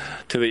things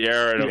to the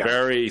air in a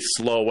very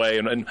slow way,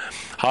 and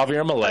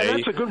Javier Milei.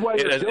 That's a good way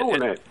of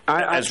doing it.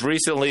 As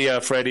recently,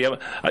 Freddie,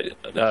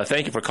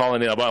 thank you for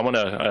calling in. I want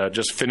to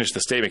just finish the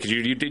statement because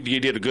you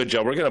did a good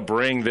job. We're going to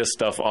bring this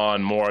stuff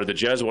on more. The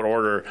Jesuit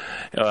order,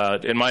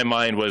 in my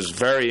mind, was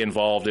very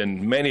involved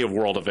in many of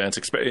world events,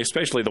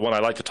 especially the one I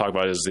like to talk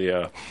about is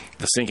the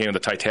sinking of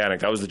the Titanic.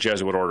 That was the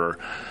Jesuit order.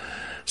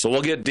 So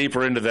we'll get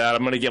deeper into that.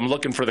 I'm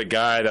looking for the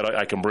guy that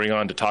I can bring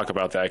on to talk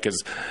about that,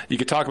 because you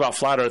could talk about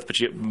flat Earth, but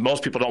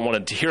most people don't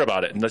want to hear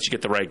about it unless you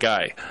get the right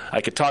guy.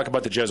 I could talk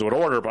about the Jesuit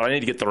order, but I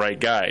need to get the right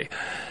guy.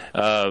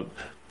 Javier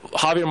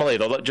Milei,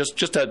 though,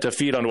 just to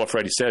feed on what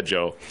Freddie said,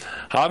 Joe,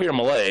 Javier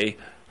Milei,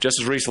 just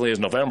as recently as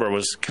November,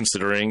 was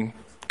considering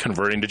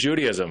converting to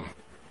Judaism.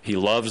 He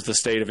loves the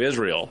state of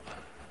Israel.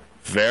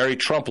 Very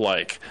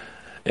Trump-like.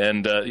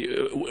 And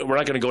we're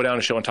not going to go down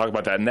a show and talk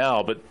about that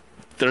now, but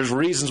there's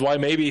reasons why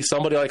maybe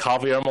somebody like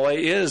Javier Milei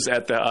is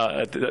at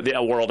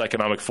the World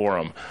Economic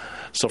Forum.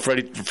 So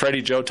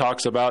Freddie Joe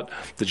talks about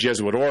the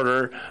Jesuit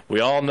order. We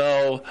all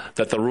know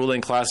that the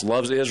ruling class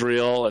loves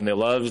Israel and they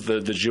love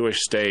the Jewish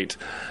state.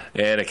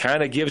 And it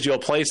kind of gives you a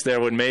place there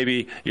when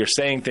maybe you're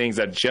saying things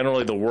that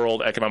generally the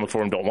World Economic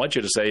Forum don't want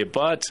you to say.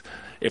 But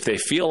if they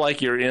feel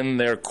like you're in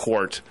their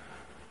court,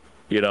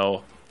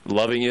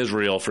 loving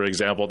Israel, for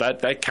example,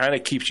 that kind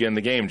of keeps you in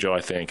the game, Joe,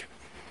 I think.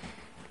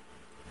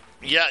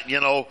 Yeah,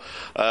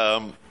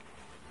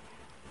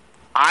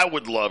 I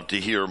would love to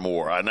hear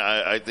more, and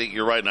I think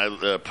you're right, and I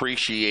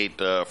appreciate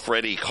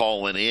Freddie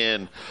calling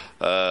in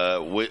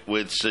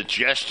with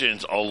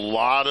suggestions. A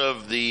lot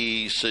of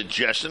the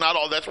suggestions, not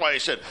all. That's why I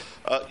said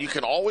you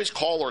can always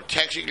call or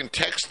text. You can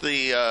text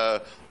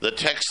the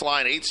text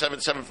line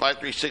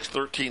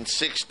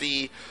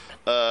 877-536-1360.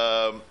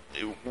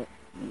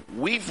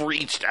 We've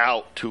reached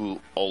out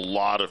to a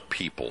lot of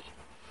people.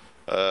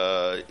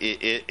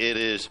 It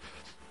is,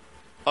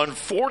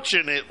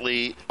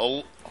 unfortunately,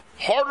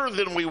 harder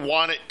than we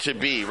want it to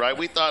be, right?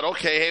 We thought,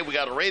 okay, hey, we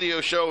got a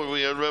radio show,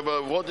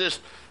 we'll just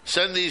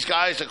send these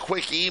guys a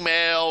quick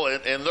email,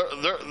 and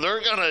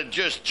they're going to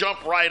just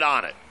jump right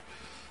on it.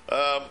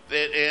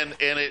 And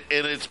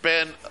it's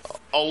been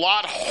a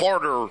lot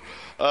harder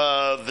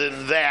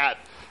than that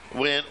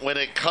when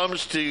it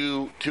comes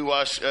to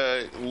us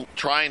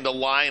trying to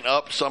line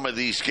up some of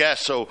these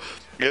guests. So,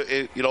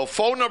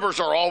 phone numbers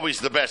are always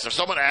the best. If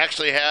someone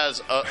actually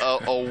has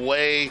a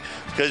way,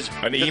 because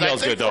an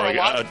email's good though.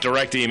 A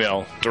direct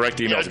email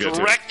is good too.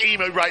 Direct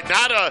email, right?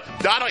 Not a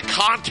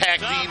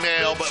contact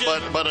email,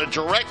 but a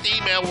direct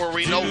email where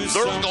we know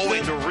they're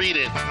going to read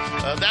it.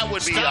 That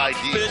would be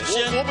ideal.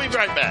 We'll be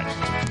right back.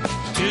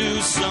 Do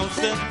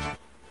something.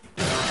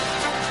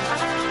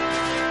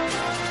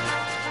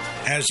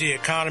 As the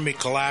economy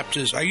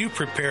collapses, are you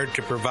prepared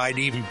to provide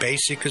even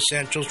basic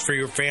essentials for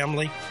your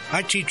family?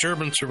 I teach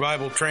urban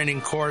survival training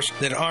course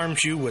that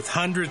arms you with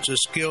hundreds of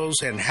skills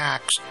and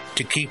hacks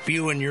to keep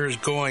you and yours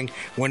going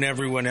when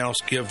everyone else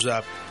gives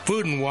up.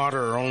 Food and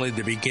water are only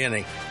the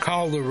beginning.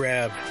 Call the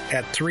Rev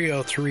at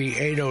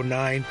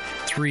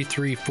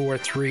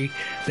 303-809-3343.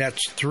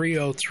 That's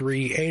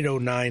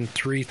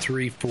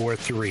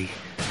 303-809-3343.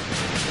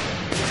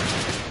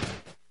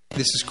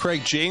 This is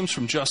Craig James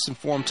from Just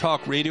Informed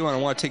Talk Radio, and I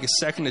want to take a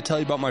second to tell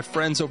you about my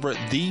friends over at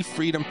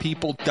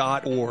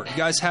thefreedompeople.org. If you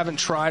guys haven't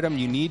tried them,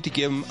 you need to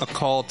give them a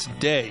call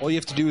today. All you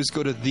have to do is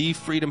go to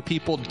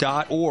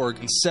thefreedompeople.org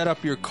and set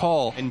up your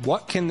call. And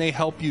what can they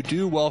help you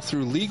do? Well,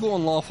 through legal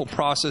and lawful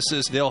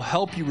processes, they'll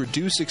help you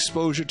reduce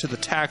exposure to the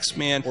tax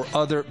man or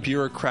other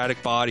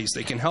bureaucratic bodies.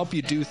 They can help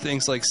you do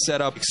things like set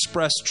up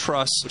express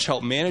trusts, which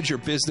help manage your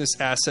business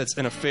assets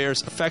and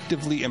affairs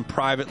effectively and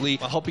privately,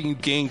 while helping you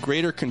gain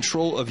greater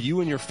control of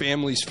you and your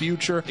family's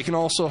future. It can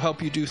also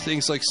help you do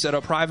things like set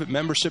up private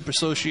membership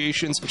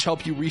associations, which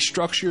help you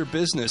restructure your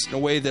business in a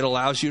way that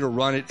allows you to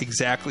run it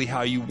exactly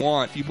how you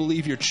want. If you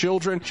believe your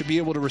children should be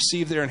able to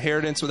receive their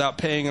inheritance without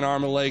paying an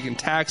arm and a leg in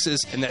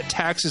taxes, and that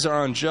taxes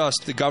are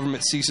unjust, the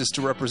government ceases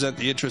to represent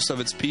the interests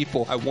of its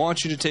people. I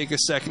want you to take a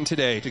second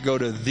today to go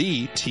to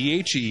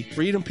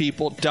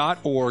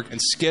freedompeople.org and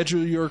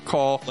schedule your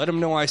call. Let them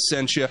know I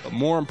sent you, but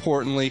more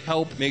importantly,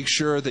 help make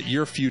sure that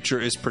your future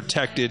is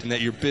protected and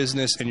that your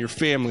business and your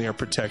family are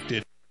protected.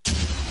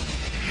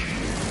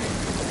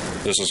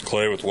 This is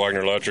Clay with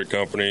Wagner Electric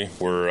Company.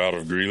 We're out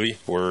of Greeley.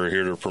 We're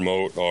here to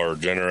promote our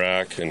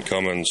Generac and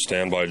Cummins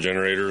standby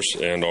generators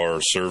and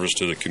our service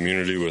to the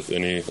community with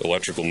any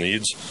electrical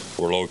needs.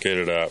 We're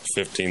located at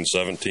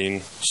 1517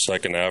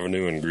 2nd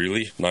Avenue in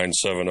Greeley,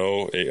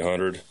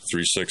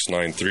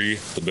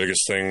 970-800-3693. The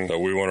biggest thing that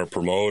we want to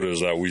promote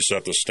is that we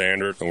set the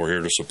standard, and we're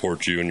here to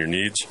support you and your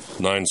needs.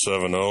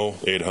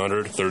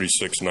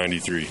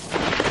 970-800-3693.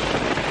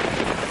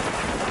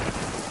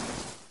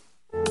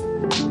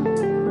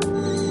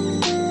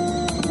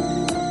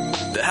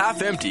 The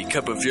Half-Empty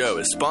Cup of Joe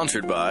is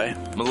sponsored by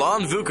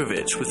Milan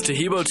Vukovic with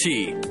Tahibo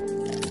Tea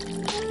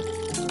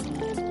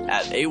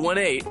at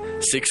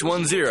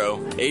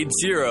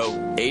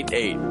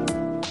 818-610-8088.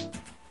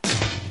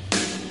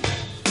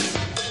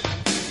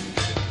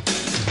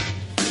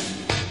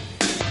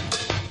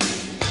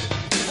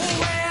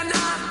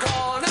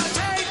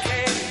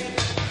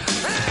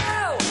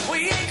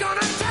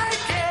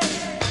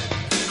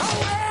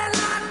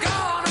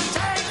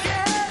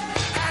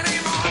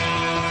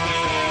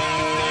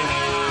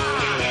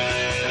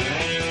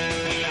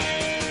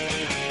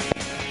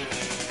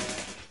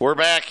 We're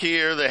back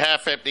here, the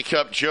Half-Empty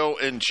Cup, Joe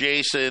and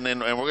Jason,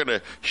 and we're going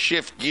to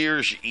shift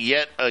gears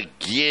yet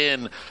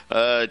again.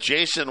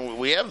 Jason,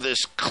 we have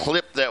this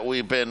clip that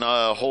we've been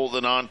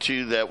holding on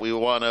to that we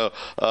want to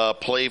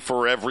play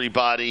for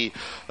everybody.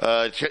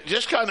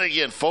 Just kind of,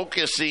 again,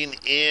 focusing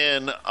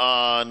in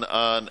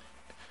on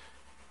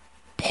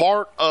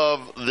part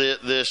of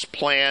this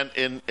plan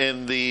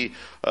in the,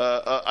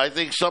 I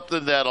think,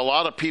 something that a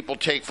lot of people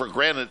take for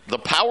granted, the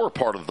power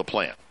part of the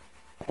plan.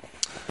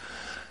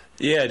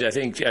 Yeah, I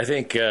think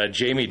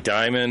Jamie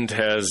Dimon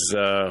has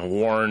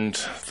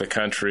warned the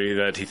country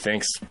that he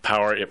thinks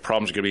power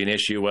problems are going to be an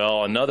issue.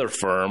 Well, another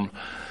firm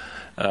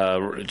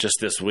just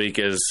this week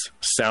is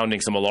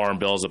sounding some alarm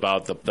bells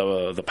about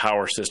the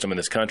power system in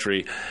this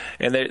country,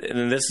 and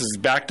this is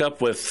backed up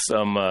with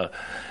some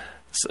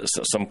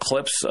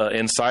clips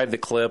inside the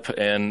clip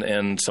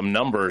and some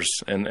numbers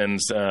and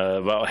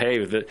about,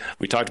 hey,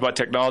 we talked about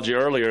technology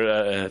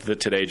earlier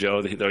today,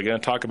 Joe. They're going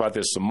to talk about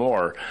this some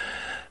more.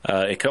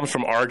 It comes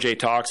from RJ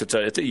Talks. It's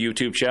a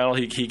YouTube channel.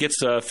 He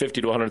gets 50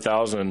 to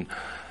 100,000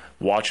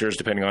 watchers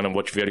depending on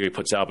which video he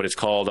puts out. But it's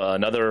called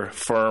 "Another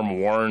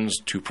Firm Warns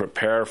to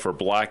Prepare for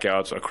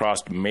Blackouts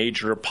Across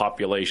Major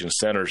Population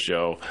Centers."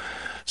 Joe.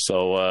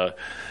 So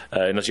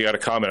unless you got a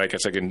comment, I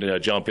guess I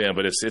can jump in.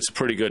 But it's a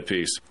pretty good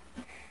piece.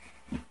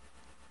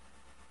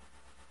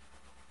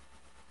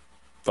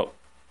 Oh,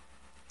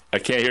 I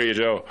can't hear you,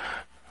 Joe.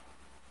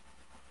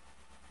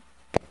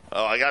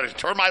 Oh, I got to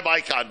turn my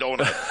mic on,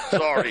 don't I?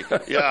 Sorry.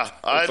 Yeah,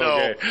 I know.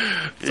 Okay.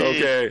 It's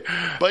okay.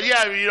 But,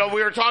 yeah,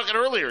 we were talking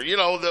earlier,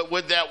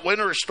 with that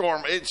winter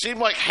storm, it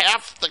seemed like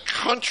half the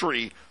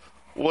country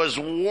was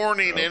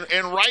warning.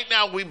 And right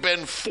now we've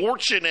been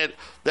fortunate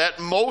that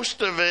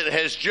most of it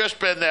has just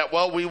been that,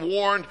 well, we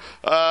warned,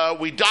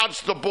 we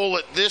dodged the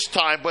bullet this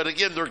time. But,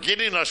 again, they're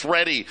getting us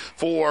ready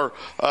for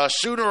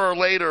sooner or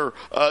later,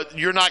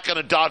 you're not going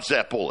to dodge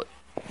that bullet.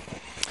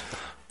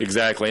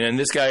 Exactly, and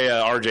this guy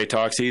RJ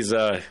Talks. He's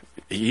kind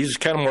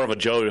of more of a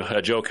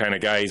Joe kind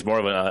of guy. He's more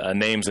of a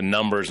names and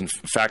numbers and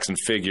facts and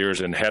figures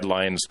and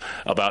headlines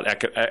about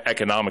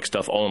economic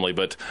stuff only.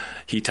 But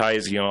he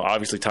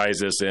obviously ties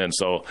this in.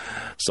 So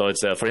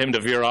it's for him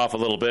to veer off a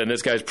little bit. And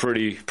this guy's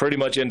pretty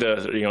much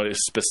into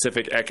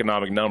specific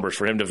economic numbers.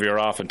 For him to veer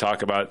off and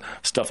talk about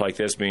stuff like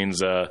this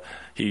means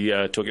he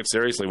took it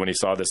seriously when he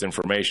saw this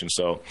information.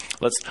 So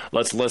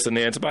let's listen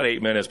in. It's about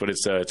 8 minutes, but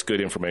it's good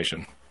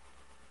information.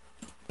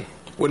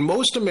 When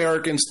most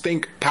Americans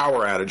think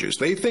power outages,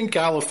 they think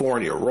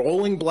California,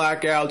 rolling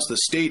blackouts, the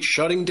state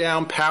shutting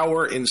down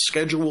power in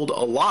scheduled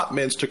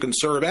allotments to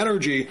conserve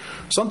energy,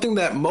 something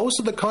that most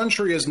of the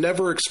country has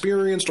never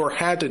experienced or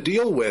had to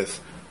deal with.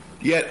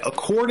 Yet,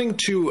 according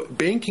to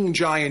banking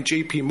giant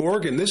JP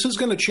Morgan, this is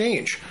going to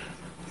change.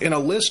 In a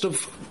list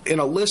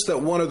that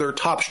one of their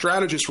top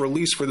strategists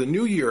released for the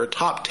new year, a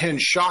top 10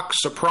 shock,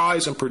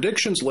 surprise, and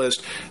predictions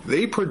list,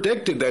 they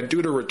predicted that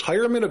due to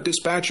retirement of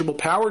dispatchable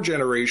power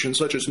generation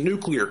such as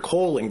nuclear,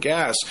 coal, and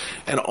gas,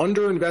 and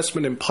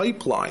underinvestment in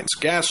pipelines,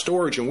 gas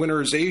storage, and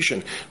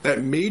winterization,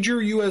 that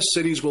major U.S.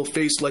 cities will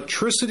face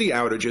electricity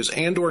outages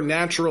and or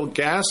natural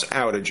gas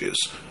outages,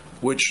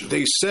 which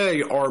they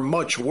say are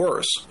much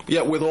worse.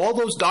 Yet with all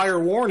those dire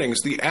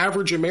warnings, the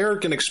average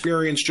American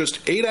experienced just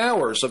 8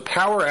 hours of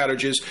power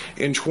outages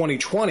in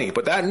 2020.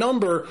 But that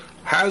number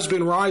has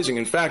been rising.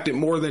 In fact, it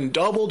more than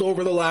doubled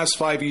over the last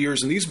 5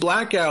 years, and these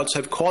blackouts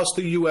have cost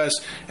the U.S.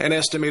 an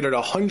estimated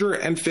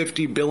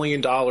 $150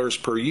 billion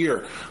per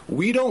year.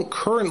 We don't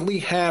currently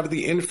have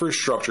the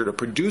infrastructure to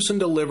produce and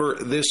deliver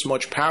this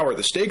much power.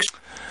 The stakes...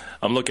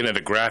 I'm looking at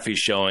a graph he's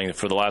showing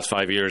for the last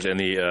 5 years, and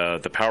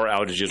the power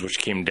outages, which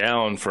came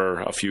down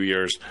for a few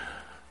years.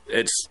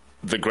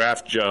 The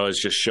graph, Joe, is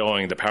just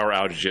showing the power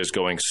outages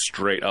going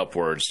straight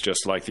upwards,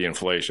 just like the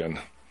inflation.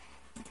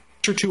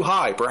 are too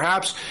high,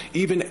 perhaps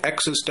even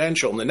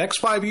existential. In the next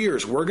 5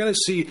 years, we're going to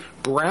see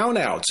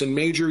brownouts in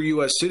major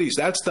U.S. cities.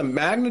 That's the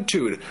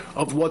magnitude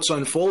of what's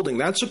unfolding.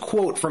 That's a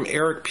quote from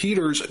Eric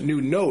Peters'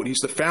 new note. He's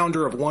the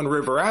founder of One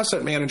River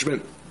Asset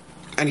Management.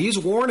 And he's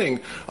warning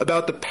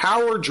about the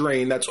power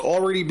drain that's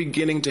already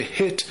beginning to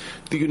hit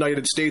the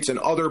United States and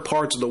other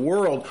parts of the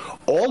world,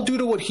 all due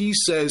to what he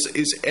says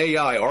is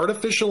AI,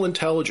 artificial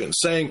intelligence,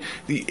 saying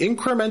the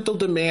incremental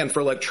demand for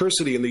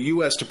electricity in the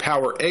U.S. to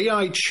power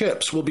AI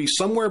chips will be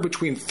somewhere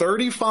between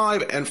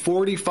 35 and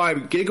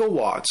 45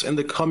 gigawatts in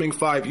the coming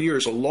 5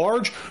 years. A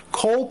large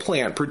coal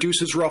plant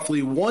produces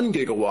roughly 1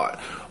 gigawatt.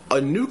 A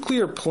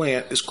nuclear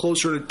plant is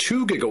closer to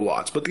 2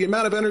 gigawatts, but the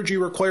amount of energy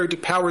required to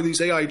power these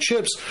AI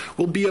chips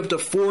will be up to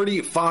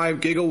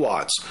 45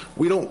 gigawatts.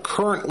 We don't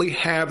currently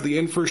have the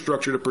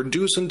infrastructure to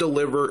produce and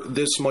deliver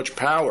this much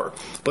power.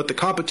 But the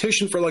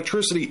competition for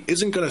electricity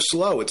isn't going to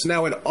slow. It's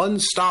now an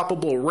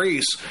unstoppable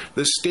race.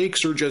 The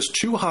stakes are just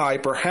too high,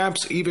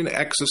 perhaps even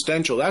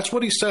existential. That's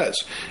what he says.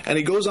 And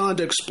he goes on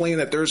to explain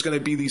that there's going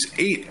to be these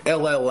 8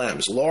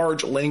 LLMs,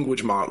 large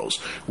language models,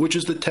 which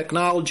is the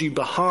technology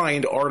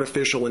behind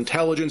artificial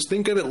intelligence.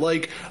 Think of it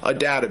like a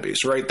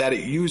database, right, that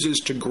it uses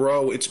to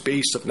grow its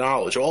base of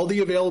knowledge. All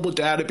the available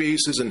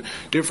databases and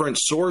different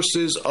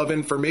sources of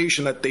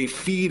information that they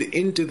feed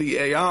into the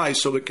AI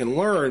so it can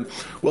learn.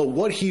 Well,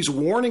 what he's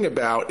warning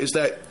about is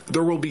that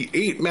there will be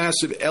 8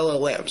 massive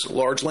LLMs,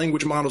 large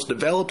language models,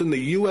 developed in the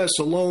U.S.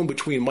 alone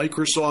between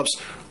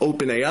Microsoft's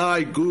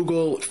OpenAI,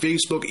 Google,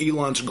 Facebook,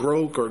 Elon's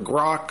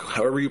Grok,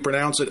 however you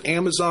pronounce it,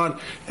 Amazon,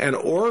 and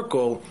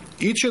Oracle.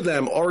 Each of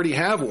them already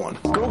have one.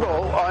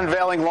 Google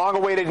unveiling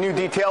long-awaited new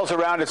details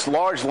around its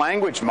large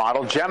language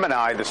model,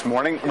 Gemini, this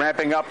morning,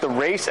 ramping up the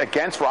race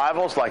against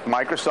rivals like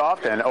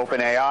Microsoft and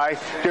OpenAI.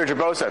 Deirdre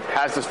Bosa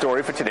has the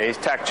story for today's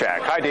Tech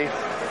Check. Hi, Dee.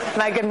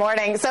 Mike, good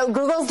morning. So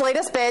Google's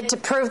latest bid to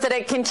prove that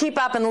it can keep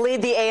up and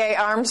lead the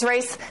AI arms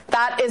race,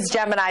 that is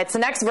Gemini. It's the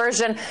next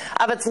version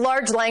of its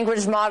large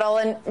language model,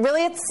 and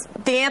really it's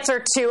the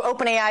answer to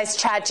OpenAI's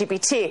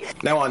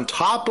ChatGPT. Now, on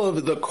top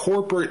of the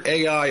corporate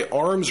AI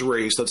arms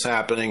race that's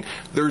happening,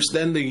 there's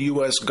then the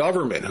U.S.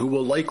 government, who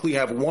will likely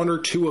have 1 or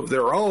 2 of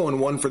their own,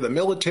 one for the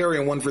military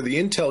and one for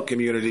the intel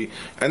community,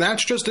 and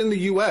that's just in the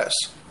U.S.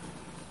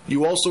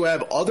 You also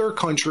have other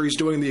countries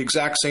doing the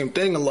exact same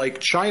thing, like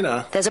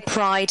China. There's a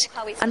pride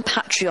and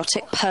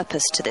patriotic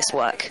purpose to this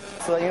work.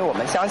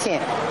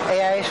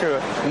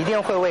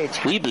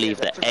 We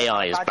believe that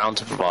AI is bound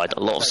to provide a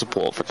lot of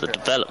support for the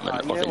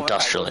development of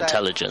industrial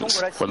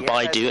intelligence. When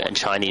Baidu and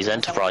Chinese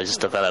enterprises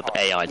develop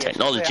AI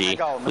technology,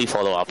 we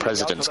follow our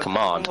president's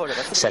command,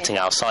 setting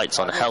our sights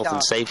on health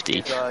and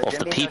safety of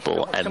the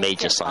people and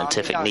major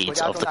scientific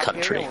needs of the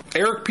country.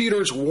 Eric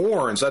Peters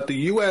warns that the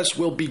U.S.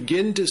 will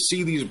begin to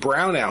see these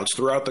brownouts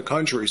throughout the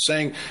country,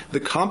 saying the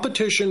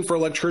competition for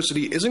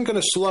electricity isn't going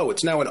to slow.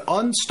 It's now an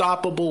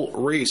unstoppable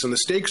race, and the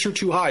stakes are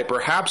too high,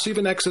 perhaps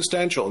even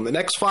existential. In the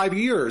next 5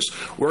 years,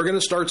 we're going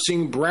to start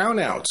seeing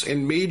brownouts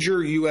in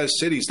major U.S.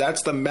 cities.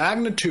 That's the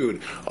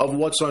magnitude of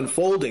what's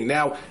unfolding.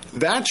 Now,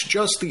 that's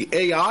just the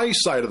AI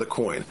side of the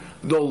coin.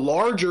 The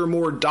larger,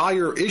 more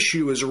dire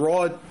issue is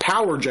raw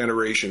power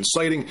generation,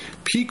 citing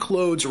peak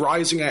loads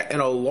rising at an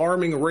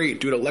alarming rate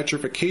due to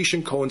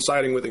electrification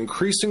coinciding with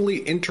increasingly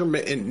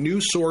intermittent new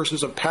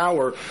sources of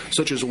power,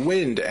 such as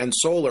wind and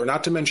solar,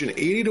 not to mention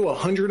 80 to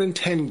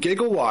 110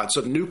 gigawatts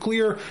of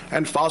nuclear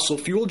and fossil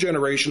fuel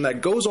generation that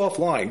goes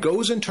offline,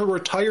 goes into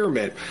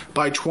retirement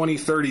by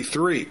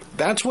 2033.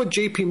 That's what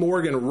JP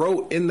Morgan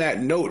wrote in that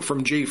note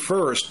from January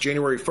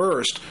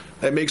 1st,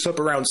 that makes up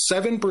around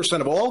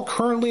 7% of all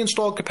currently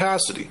installed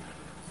capacity.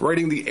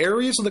 Writing the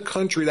areas of the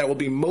country that will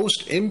be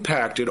most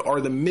impacted are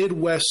the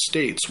Midwest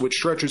states, which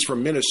stretches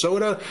from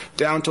Minnesota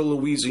down to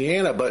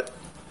Louisiana, but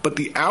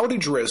the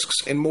outage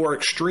risks in more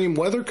extreme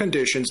weather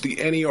conditions, the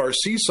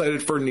NERC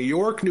cited for New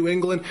York, New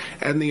England,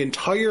 and the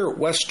entire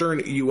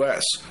western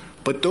U.S.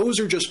 But those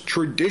are just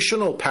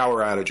traditional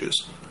power outages.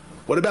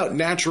 What about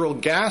natural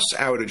gas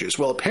outages?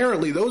 Well,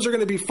 apparently those are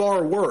going to be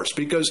far worse,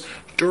 because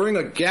during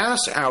a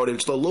gas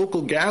outage, the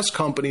local gas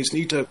companies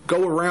need to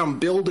go around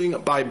building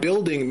by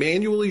building,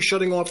 manually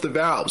shutting off the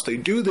valves. They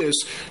do this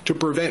to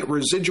prevent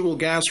residual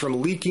gas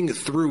from leaking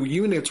through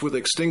units with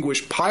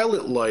extinguished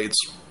pilot lights.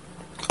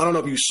 I don't know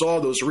if you saw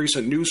those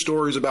recent news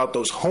stories about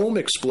those home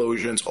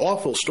explosions,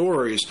 awful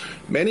stories.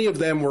 Many of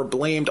them were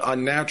blamed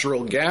on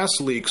natural gas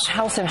leaks. A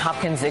house in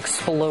Hopkins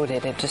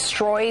exploded. It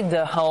destroyed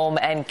the home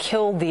and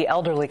killed the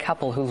elderly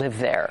couple who lived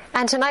there.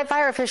 And tonight,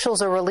 fire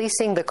officials are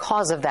releasing the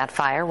cause of that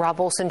fire.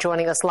 Rob Olson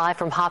joining us live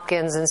from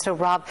Hopkins. And so,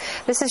 Rob,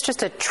 this is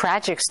just a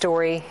tragic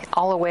story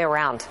all the way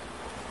around.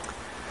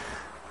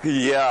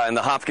 Yeah, and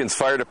the Hopkins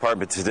Fire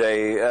Department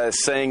today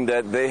saying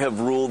that they have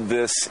ruled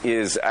this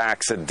is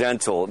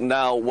accidental.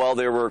 Now, while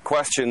there were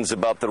questions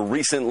about the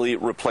recently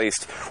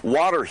replaced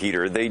water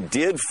heater, they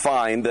did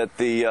find that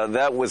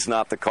that was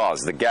not the cause.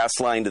 The gas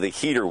line to the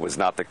heater was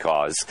not the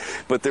cause,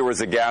 but there was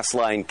a gas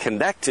line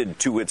connected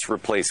to its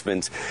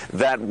replacement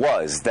that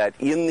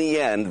in the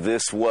end,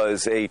 this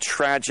was a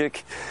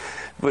tragic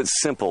but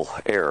simple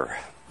error.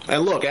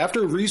 And look,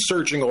 after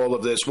researching all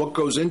of this, what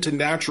goes into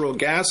natural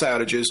gas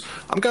outages,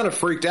 I'm kind of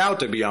freaked out,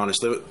 to be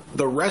honest.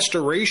 The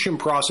restoration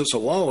process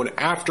alone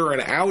after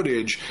an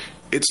outage,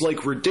 it's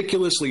like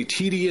ridiculously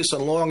tedious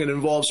and long. It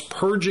involves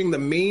purging the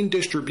main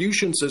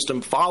distribution system,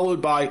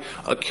 followed by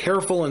a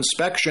careful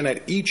inspection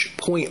at each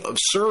point of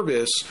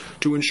service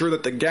to ensure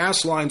that the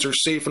gas lines are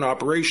safe and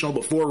operational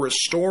before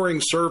restoring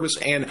service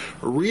and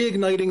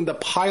reigniting the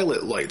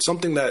pilot light,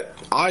 something that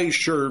I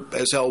sure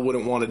as hell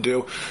wouldn't want to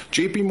do.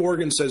 JP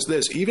Morgan says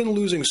this: even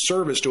losing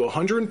service to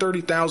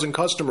 130,000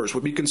 customers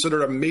would be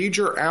considered a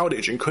major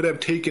outage and could have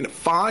taken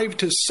 5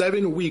 to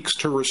 7 weeks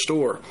to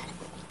restore.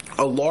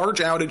 A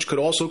large outage could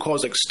also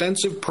cause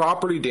extensive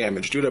property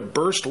damage due to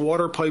burst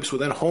water pipes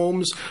within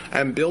homes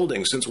and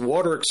buildings, since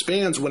water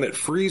expands when it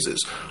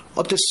freezes.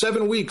 Up to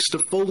 7 weeks to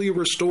fully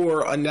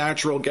restore a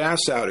natural gas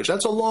outage.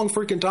 That's a long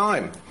freaking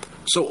time.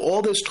 So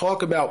all this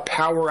talk about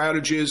power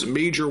outages,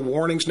 major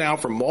warnings now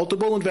from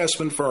multiple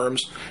investment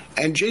firms,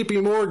 and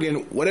JP Morgan,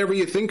 whatever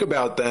you think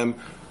about them,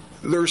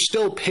 they're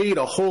still paid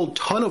a whole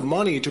ton of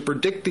money to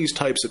predict these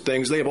types of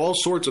things. They have all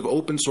sorts of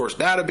open source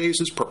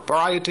databases,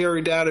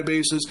 proprietary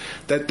databases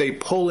that they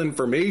pull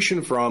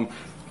information from,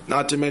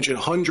 not to mention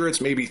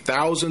hundreds, maybe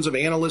thousands of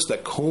analysts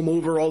that comb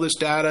over all this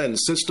data and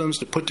systems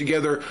to put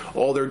together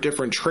all their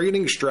different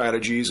trading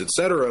strategies,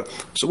 etc.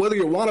 So whether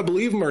you want to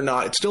believe them or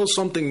not, it's still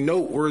something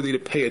noteworthy to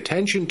pay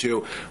attention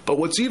to. But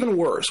what's even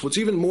worse, what's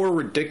even more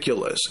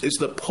ridiculous, is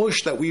the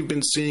push that we've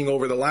been seeing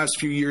over the last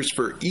few years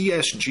for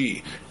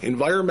ESG,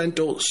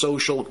 environmental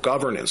social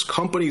governance.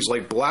 Companies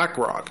like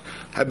BlackRock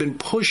have been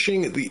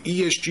pushing the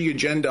ESG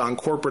agenda on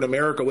corporate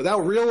America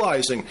without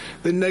realizing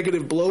the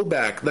negative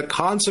blowback, the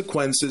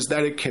consequences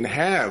that it can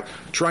have,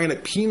 trying to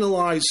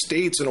penalize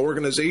states and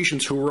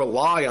organizations who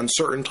rely on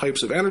certain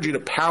types of energy to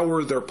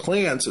power their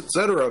plants,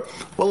 etc.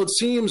 Well, it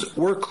seems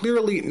we're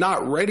clearly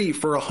not ready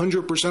for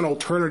 100%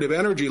 alternative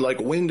energy like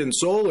wind and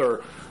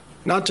solar,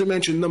 not to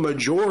mention the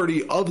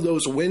majority of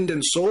those wind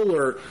and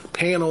solar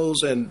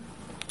panels and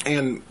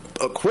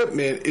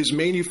equipment is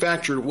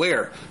manufactured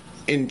where?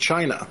 In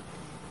China.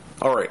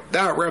 All right,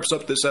 that wraps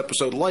up this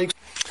episode.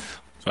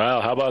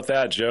 Wow, how about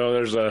that, Joe?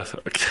 There's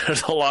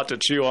a lot to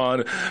chew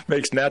on.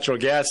 Makes natural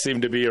gas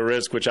seem to be a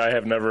risk, which I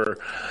have never,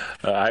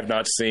 I've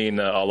not seen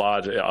a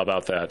lot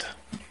about that.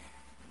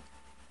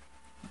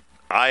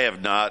 I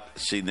have not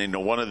seen.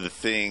 One of the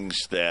things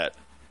that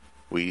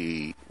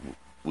we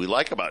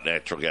like about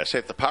natural gas,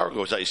 if the power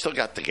goes out, you still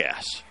got the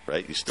gas,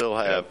 right? You still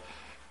have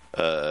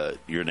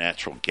your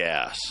natural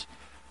gas.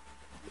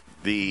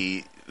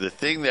 The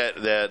thing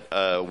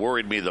that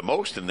worried me the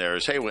most in there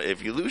is, hey,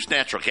 if you lose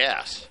natural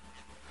gas,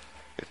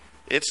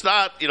 it's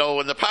not,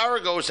 when the power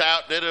goes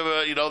out, they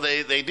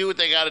do what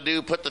they got to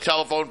do, put the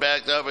telephone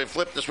back up, and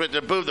flip the switch,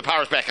 and boom, the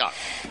power's back on.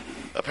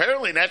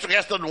 Apparently, natural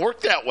gas doesn't work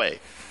that way.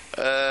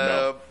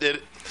 No.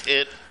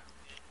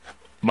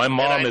 My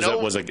mom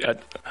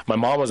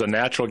was a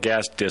natural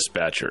gas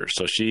dispatcher,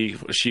 so she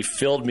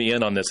filled me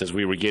in on this as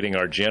we were getting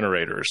our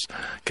generators,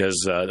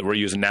 because we're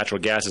using natural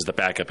gas as the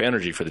backup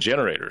energy for the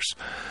generators.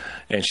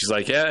 And she's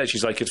like,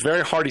 it's a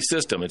very hardy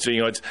system. It's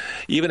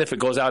even if it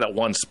goes out at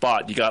one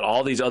spot, you got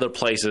all these other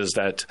places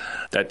that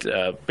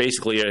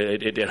basically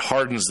it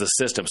hardens the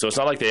system. So it's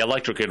not like the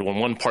electric grid, when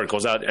one part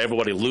goes out,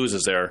 everybody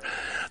loses there.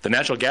 The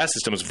natural gas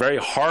system is very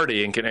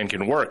hardy and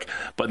can work.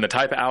 But in the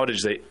type of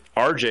outage that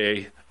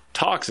RJ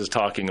Talks is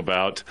talking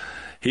about,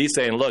 he's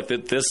saying, look,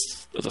 that the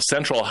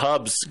central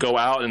hubs go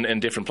out in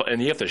different places,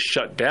 and you have to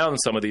shut down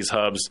some of these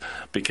hubs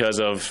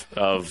because of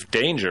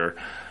danger.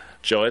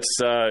 Joe, it's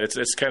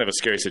kind of a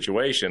scary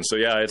situation. So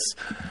yeah, it's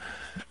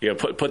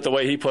put the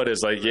way he put it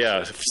is like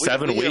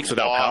 7 weeks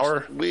without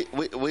power.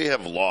 We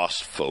have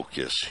lost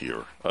focus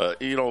here.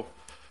 And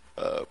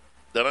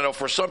I know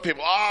for some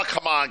people, oh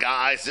come on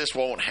guys, this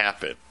won't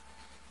happen.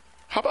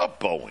 How about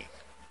Boeing?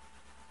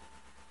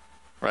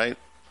 Right?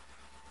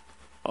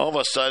 All of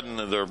a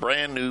sudden, they're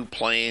brand new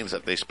planes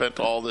that they spent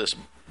all this,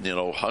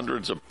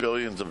 hundreds of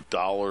billions of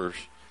dollars.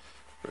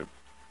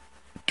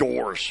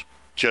 Doors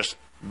just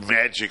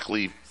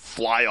magically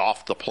fly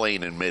off the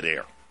plane in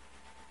midair.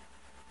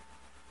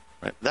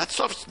 Right? That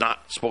stuff's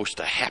not supposed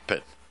to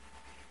happen.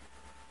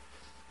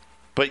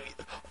 But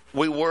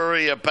we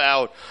worry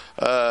about,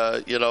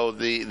 the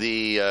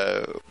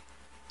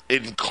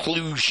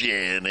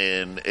inclusion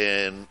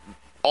and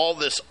all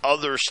this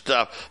other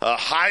stuff,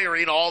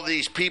 hiring all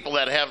these people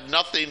that have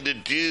nothing to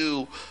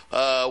do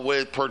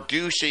with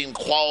producing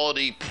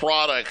quality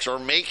products or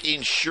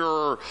making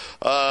sure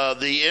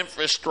the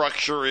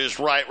infrastructure is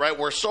right.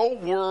 We're so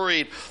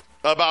worried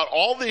about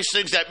all these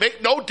things that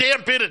make no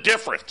damn bit of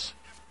difference.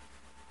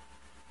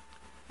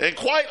 And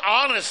quite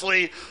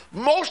honestly,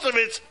 most of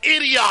it's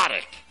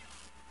idiotic.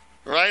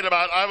 Right?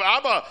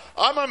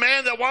 I'm a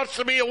man that wants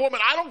to be a woman.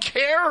 I don't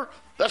care.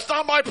 That's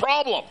not my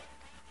problem.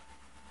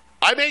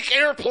 I make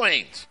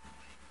airplanes.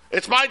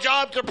 It's my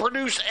job to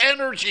produce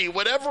energy,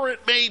 whatever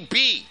it may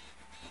be.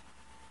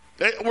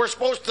 We're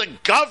supposed to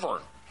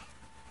govern.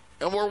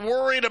 And we're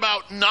worried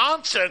about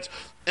nonsense.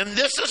 And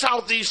this is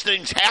how these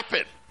things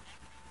happen.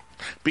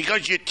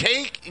 because you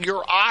take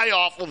your eye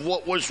off of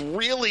what was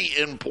really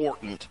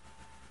important.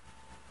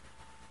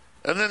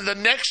 And then the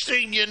next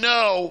thing you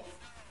know,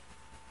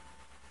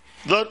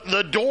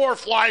 the door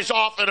flies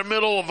off in the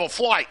middle of a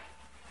flight.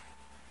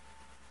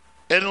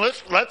 And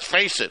let's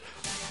face it,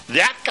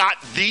 that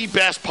got the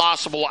best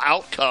possible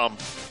outcome,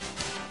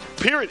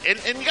 period.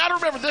 And you got to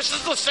remember, this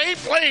is the same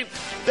plane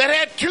that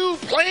had 2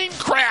 plane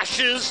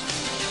crashes,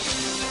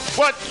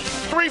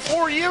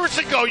 3-4 years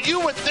ago.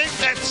 You would think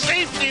that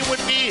safety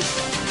would be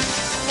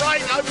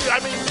right, I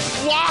mean,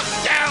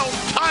 locked down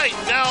tight.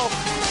 Now,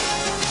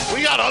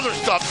 we got other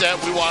stuff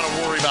that we want to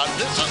worry about.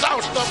 This is how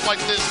stuff like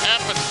this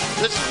happens.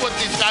 This is what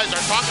these guys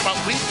are talking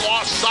about. We've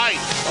lost sight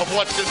of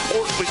what's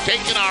important. We've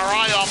taken our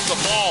eye off the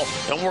ball,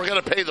 and we're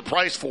going to pay the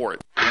price for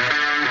it.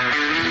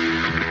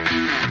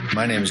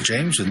 My name is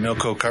James with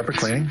Milco Carpet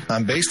Cleaning.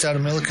 I'm based out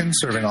of Milliken,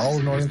 serving all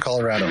of northern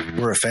Colorado.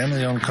 We're a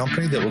family-owned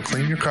company that will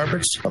clean your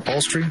carpets,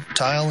 upholstery,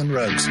 tile, and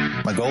rugs.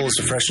 My goal is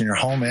to freshen your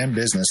home and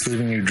business,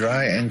 leaving you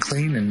dry and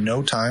clean in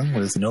no time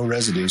with no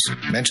residues.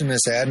 Mention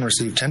this ad and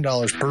receive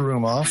 $10 per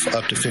room off,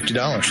 up to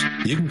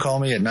 $50. You can call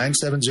me at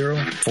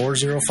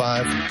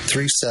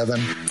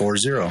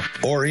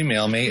 970-405-3740 or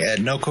email me at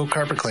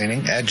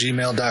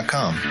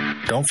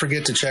nococarpetcleaning@gmail.com. Don't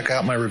forget to check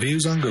out my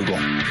reviews on Google.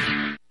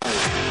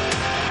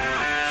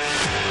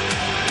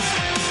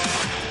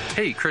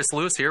 Hey, Chris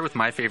Lewis here with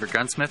My Favorite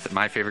Gunsmith at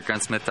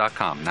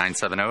myfavoritegunsmith.com,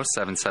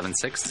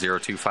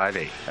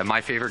 970-776-0258. At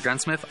My Favorite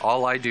Gunsmith,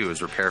 all I do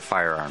is repair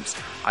firearms.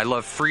 I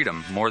love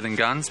freedom more than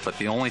guns, but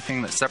the only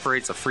thing that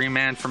separates a free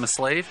man from a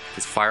slave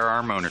is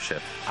firearm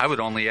ownership. I would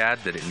only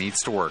add that it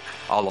needs to work.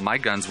 All of my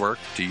guns work.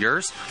 Do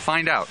yours?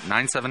 Find out.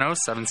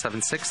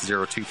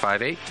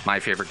 970-776-0258. My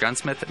Favorite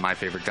Gunsmith at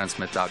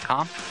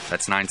myfavoritegunsmith.com.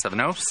 That's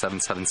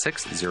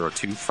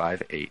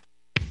 970-776-0258.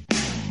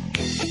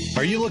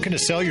 Are you looking to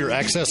sell your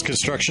excess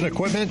construction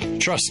equipment?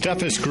 Trust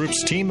Steffes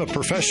Group's team of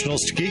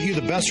professionals to get you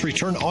the best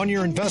return on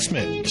your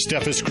investment.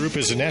 Steffes Group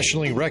is a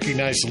nationally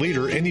recognized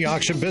leader in the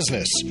auction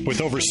business with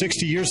over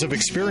 60 years of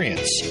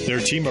experience. Their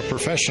team of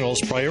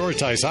professionals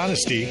prioritize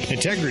honesty,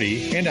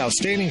 integrity, and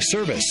outstanding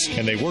service,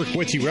 and they work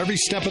with you every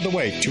step of the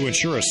way to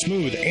ensure a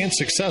smooth and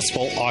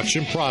successful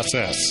auction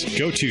process.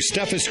 Go to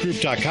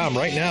SteffesGroup.com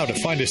right now to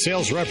find a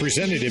sales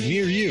representative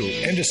near you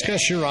and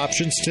discuss your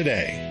options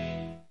today.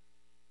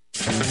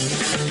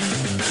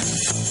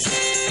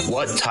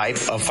 What type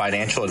of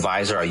financial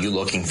advisor are you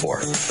looking for?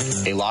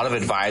 A lot of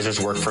advisors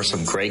work for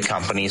some great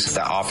companies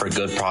that offer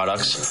good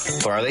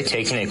products, but are they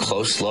taking a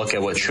close look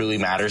at what truly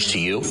matters to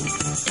you?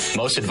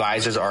 Most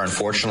advisors are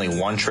unfortunately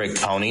one-trick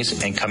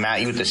ponies and come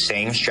at you with the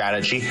same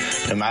strategy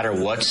no matter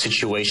what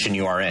situation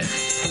you are in.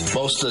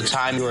 Most of the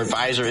time, your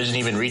advisor isn't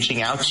even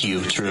reaching out to you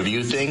to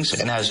review things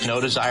and has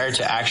no desire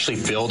to actually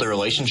build a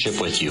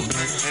relationship with you.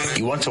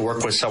 You want to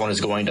work with someone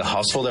who's going to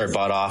hustle their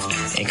butt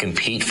off and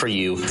compete for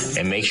you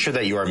and make sure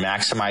that you are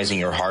maximizing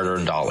your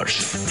hard-earned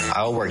dollars.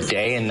 I will work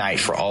day and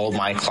night for all of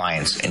my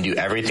clients and do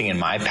everything in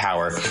my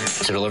power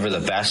to deliver the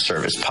best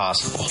service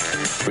possible.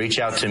 Reach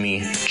out to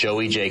me,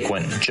 Joey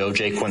Jaquint, Joe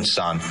Jaquint's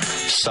son,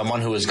 someone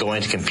who is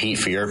going to compete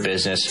for your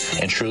business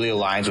and truly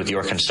aligns with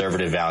your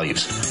conservative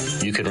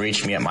values. You can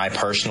reach me at my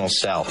personal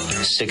cell,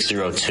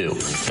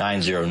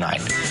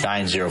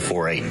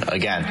 602-909-9048.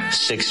 Again,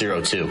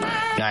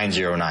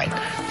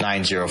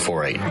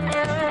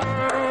 602-909-9048.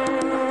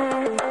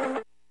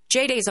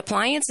 J-Days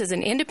Appliance is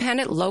an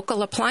independent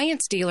local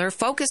appliance dealer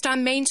focused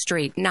on Main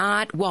Street,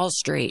 not Wall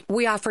Street.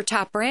 We offer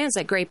top brands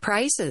at great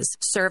prices,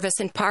 service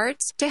and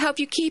parts to help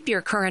you keep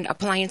your current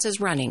appliances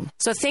running.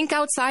 So think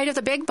outside of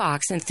the big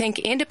box and think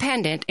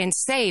independent and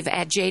save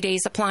at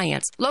J-Days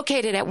Appliance,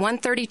 located at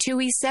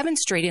 132 East 7th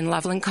Street in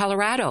Loveland,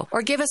 Colorado,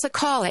 or give us a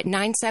call at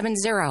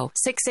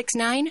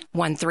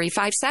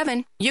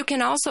 970-669-1357. You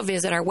can also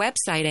visit our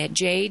website at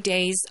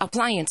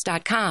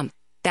jdaysappliance.com.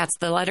 That's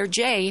the letter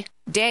J,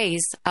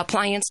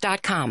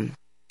 daysappliance.com.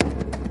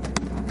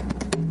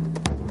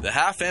 The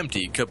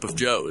Half-Empty Cup of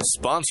Joe is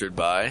sponsored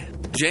by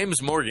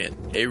James Morgan,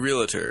 a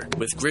realtor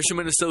with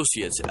Grisham &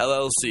 Associates,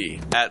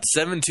 LLC, at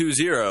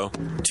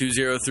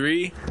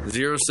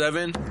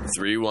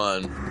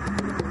 720-203-0731.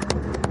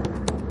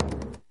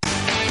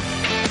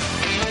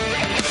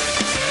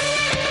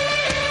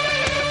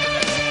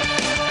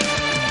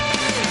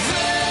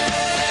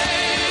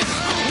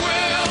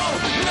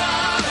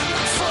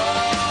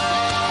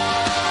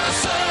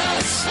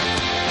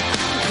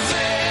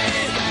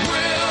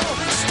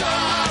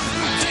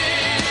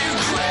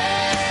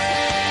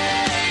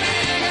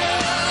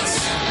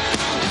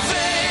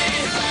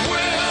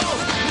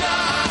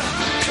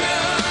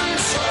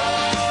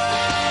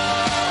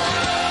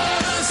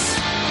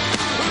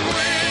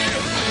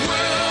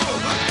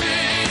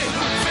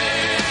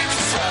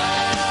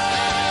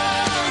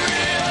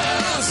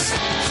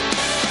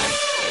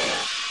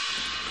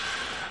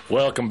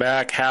 Welcome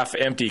back.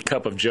 Half-Empty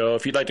Cup of Joe.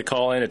 If you'd like to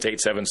call in, it's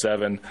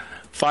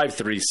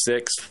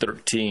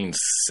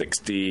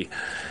 877-536-1360.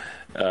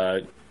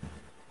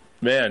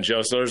 Man,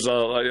 Joe, so there's a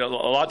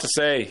lot to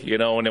say, you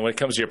know, when it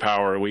comes to your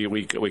power.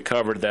 We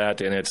covered that,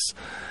 and it's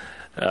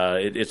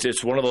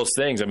It's one of those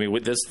things. I mean,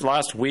 with this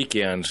last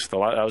weekend,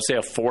 I would say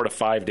a 4 to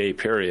 5 day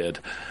period,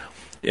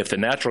 if the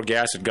natural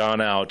gas had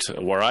gone out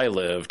where I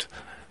lived,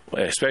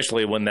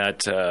 especially when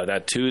that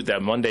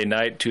Monday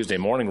night, Tuesday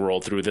morning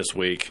rolled through this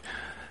week,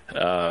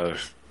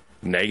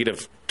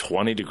 negative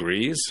 20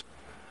 degrees.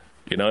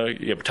 You know,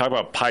 you talk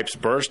about pipes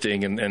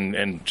bursting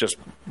and just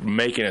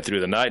making it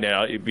through the night.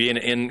 Now, being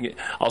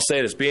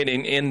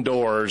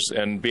indoors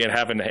and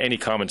having any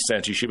common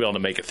sense, you should be able to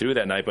make it through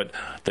that night. But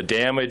the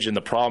damage and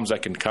the problems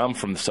that can come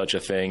from such a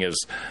thing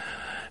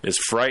is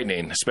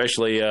frightening,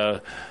 especially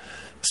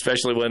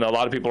when a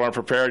lot of people aren't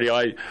prepared.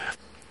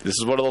 This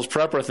is one of those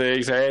prepper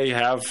things. Hey,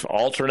 have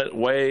alternate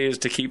ways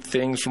to keep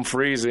things from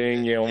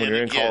freezing. You know, when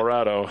you're in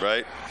Colorado,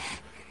 right?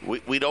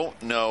 We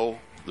don't know.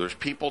 There's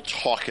people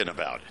talking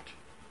about it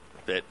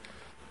that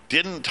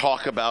didn't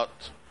talk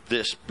about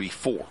this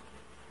before.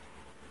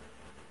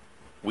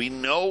 We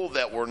know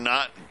that we're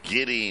not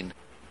getting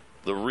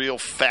the real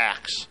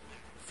facts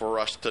for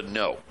us to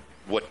know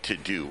what to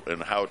do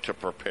and how to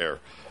prepare.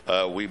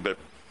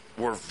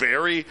 We're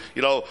very,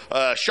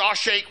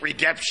 Shawshank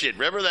Redemption.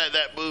 Remember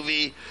that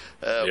movie?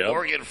 Yep.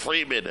 Morgan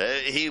Freeman.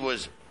 He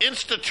was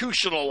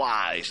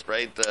institutionalized,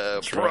 right?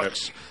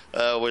 Brooks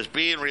was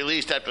being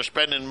released after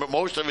spending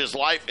most of his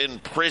life in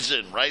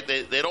prison, right?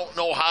 They don't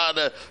know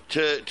how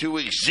to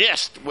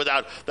exist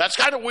without. That's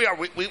kind of weird.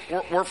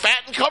 We're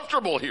fat and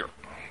comfortable here.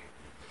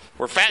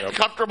 We're fat and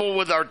comfortable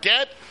with our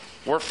debt.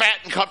 We're fat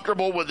and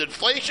comfortable with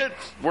inflation.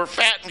 We're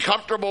fat and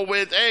comfortable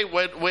with, hey,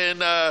 when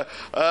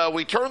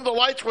we turn the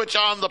light switch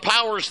on, the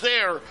power's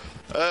there.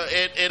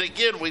 And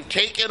again, we've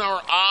taken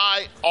our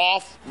eye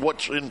off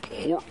what's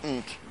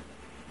important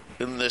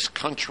in this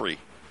country.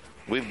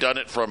 We've done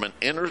it from an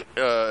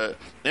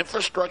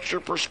infrastructure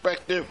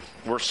perspective.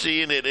 We're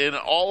seeing it in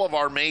all of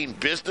our main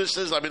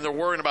businesses. I mean, they're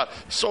worrying about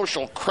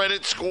social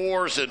credit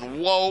scores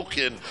and woke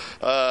and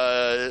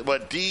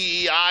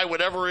DEI,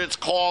 whatever it's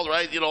called,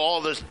 right? You know,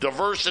 all this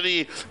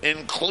diversity,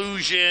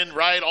 inclusion,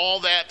 right? All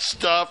that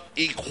stuff,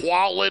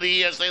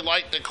 equality, as they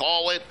like to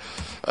call it.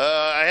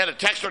 I had a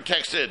texter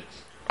text in.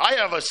 I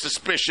have a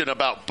suspicion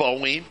about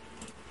Boeing.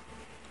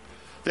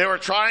 They were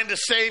trying to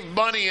save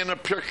money in a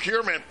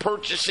procurement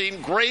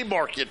purchasing gray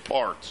market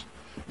parts,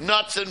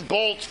 nuts and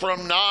bolts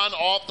from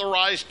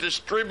non-authorized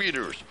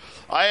distributors.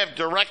 I have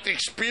direct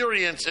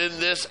experience in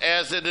this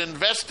as an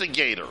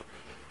investigator.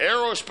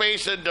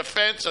 Aerospace and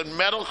defense and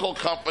medical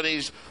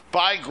companies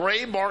buy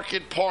gray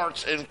market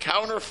parts and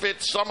counterfeit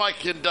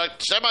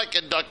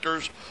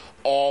semiconductors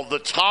all the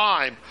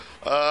time.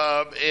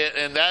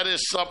 And that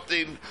is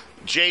something,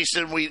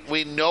 Jason,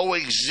 we know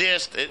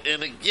exists.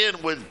 And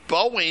again, with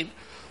Boeing,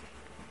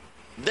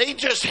 they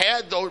just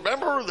had those.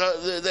 Remember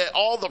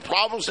all the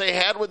problems they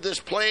had with this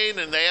plane,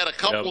 and they had a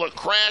couple of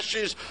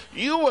crashes.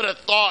 You would have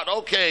thought,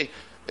 okay,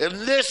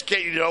 in this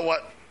case, you know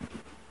what?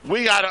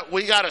 We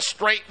gotta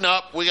straighten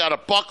up. We gotta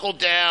buckle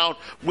down.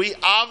 We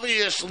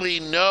obviously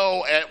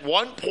know at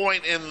one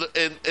point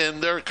in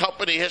their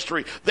company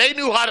history, they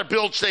knew how to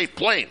build safe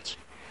planes.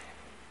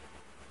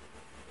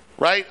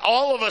 Right?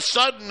 All of a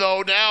sudden,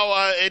 though,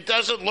 now it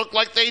doesn't look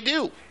like they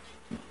do.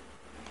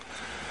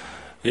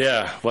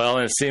 Yeah, well,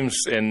 it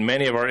seems in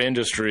many of our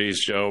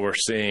industries, Joe, we're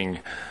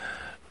seeing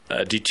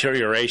a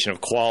deterioration of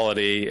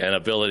quality and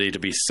ability to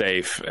be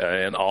safe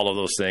and all of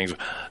those things.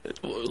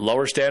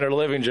 Lower standard of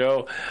living,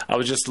 Joe. I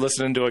was just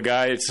listening to a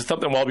guy. It's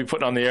something we'll be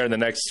putting on the air in the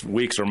next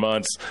weeks or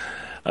months,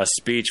 a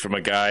speech from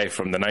a guy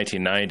from the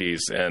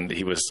 1990s, and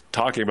he was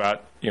talking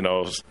about,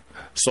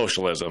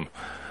 socialism.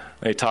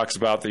 And he talks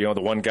about, the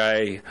one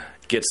guy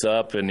gets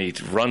up and he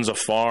runs a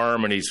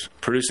farm and he's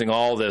producing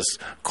all this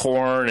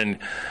corn, and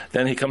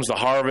then he comes to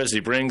harvest,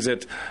 he brings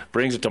it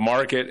to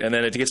market, and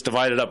then it gets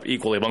divided up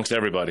equally amongst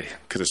everybody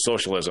because it's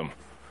socialism.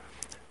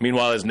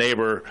 Meanwhile, his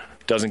neighbor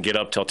doesn't get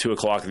up till 2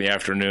 o'clock in the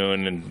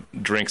afternoon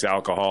and drinks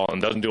alcohol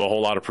and doesn't do a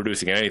whole lot of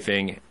producing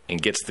anything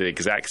and gets the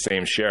exact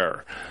same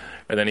share.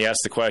 And then he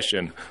asks the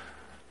question,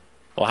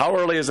 well, how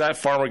early is that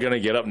farmer going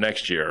to get up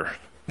next year?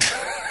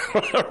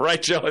 Right,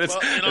 Joe? This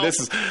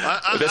is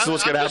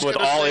what's going to happen with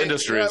all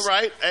industries.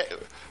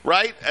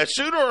 Right.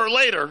 Sooner or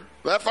later,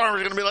 that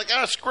farmer's going to be like,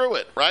 screw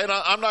it, right?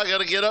 I'm not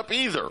going to get up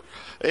either.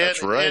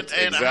 That's right.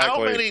 And exactly.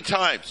 How many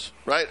times,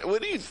 right?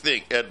 What do you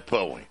think, Ed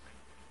Boeing?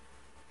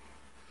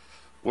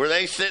 Were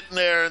they sitting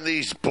there in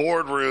these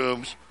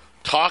boardrooms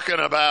talking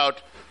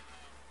about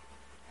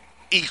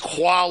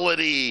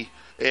equality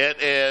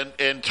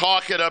and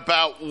talking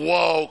about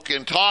woke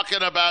and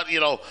talking about,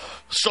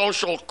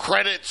 social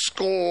credit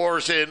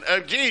scores and,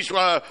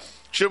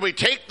 should we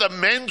take the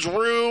men's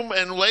room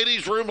and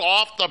ladies' room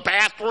off the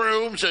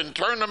bathrooms and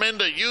turn them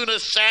into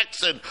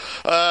unisex? And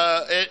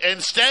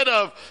instead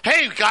of,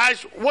 hey,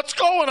 guys, what's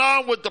going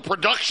on with the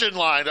production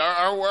line?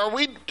 Are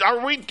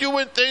we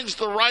doing things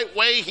the right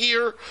way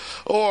here?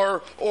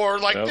 Or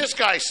like this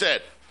guy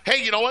said,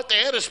 hey, you know what? They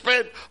had to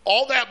spend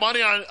all that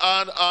money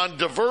on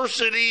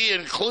diversity,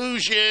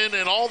 inclusion,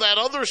 and all that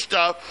other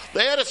stuff.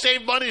 They had to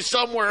save money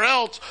somewhere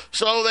else,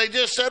 so they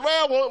just said,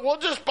 well, we'll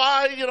just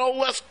buy,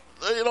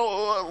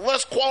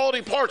 less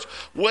quality parts.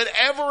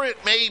 Whatever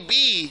it may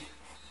be,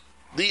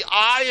 the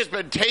eye has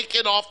been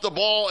taken off the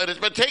ball, and it's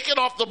been taken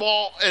off the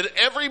ball in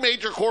every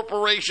major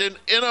corporation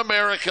in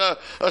America,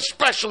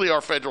 especially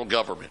our federal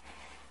government.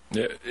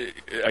 Yeah,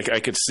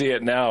 I could see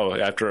it now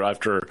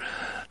after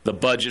the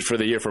budget for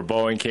the year for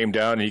Boeing came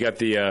down, and you got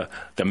the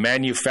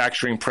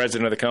manufacturing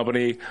president of the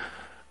company,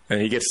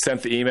 and he gets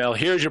sent the email,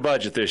 here's your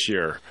budget this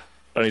year.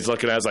 And he's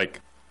looking at it, like,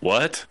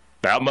 what?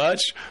 That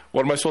much?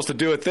 What am I supposed to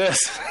do with this?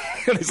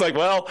 And he's like,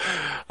 well,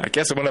 I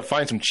guess I'm going to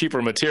find some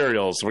cheaper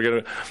materials. We're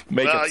going to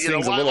make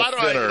things a little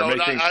thinner.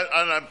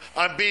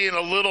 I'm being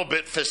a little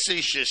bit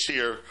facetious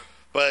here,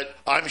 but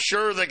I'm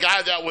sure the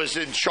guy that was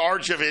in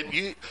charge of it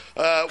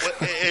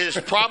is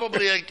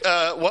probably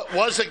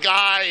was a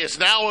guy, is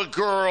now a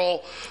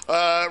girl,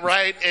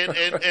 right?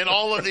 And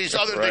all of these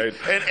other things,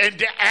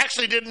 and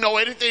actually didn't know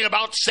anything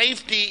about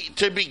safety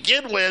to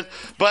begin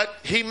with, but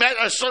he met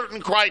a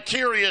certain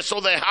criteria, so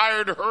they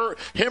hired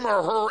him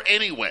or her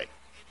anyway.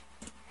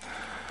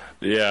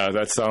 Yeah,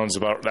 that sounds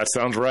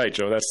right,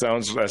 Joe. That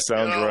sounds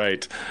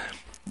right.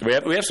 We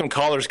have some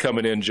callers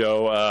coming in,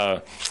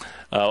 Joe.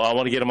 I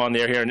want to get them on the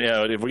air here, and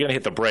if we're going to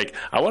hit the break,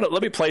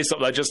 let me play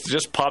something that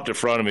just popped in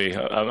front of me.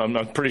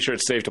 I'm pretty sure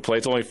it's safe to play.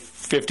 It's only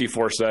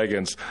 54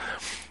 seconds.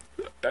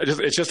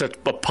 It's just a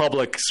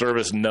public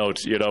service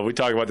note. We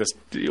talk about this.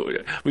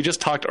 We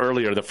just talked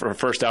earlier, the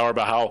first hour,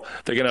 about how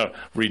they're going to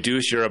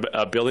reduce your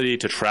ability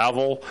to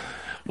travel.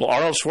 Well,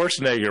 Arnold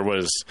Schwarzenegger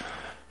was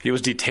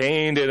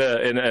detained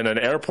in an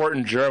airport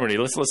in Germany.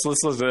 Let's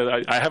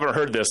listen. I haven't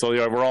heard this, so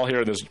we're all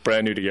hearing this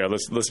brand new together.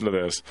 Let's listen to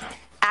this.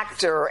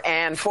 Actor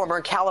and former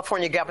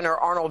California Governor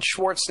Arnold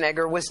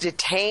Schwarzenegger was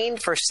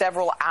detained for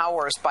several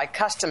hours by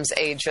customs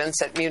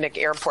agents at Munich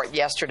Airport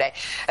yesterday.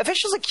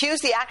 Officials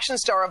accused the action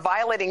star of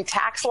violating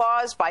tax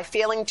laws by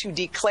failing to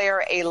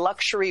declare a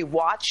luxury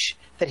watch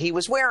that he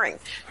was wearing.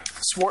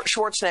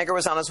 Schwarzenegger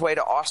was on his way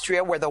to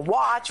Austria, where the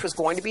watch was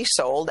going to be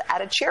sold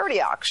at a charity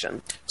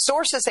auction.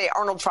 Sources say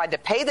Arnold tried to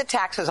pay the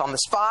taxes on the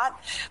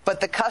spot, but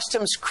the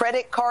customs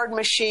credit card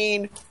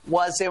machine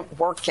wasn't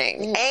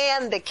working.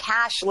 And the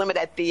cash limit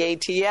at the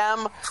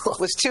ATM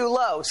was too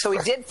low. So he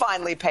did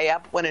finally pay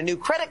up when a new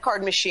credit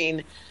card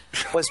machine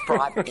was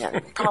brought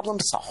in. Problem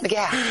solved.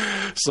 Yeah.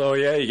 So,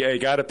 you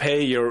got to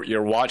pay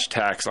your watch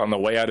tax on the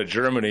way out of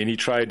Germany. And he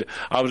tried,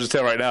 I was just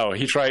telling right now,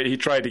 he tried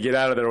to get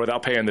out of there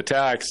without paying the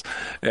tax.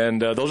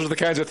 And those are the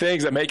kinds of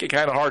things that make it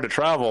kind of hard to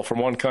travel from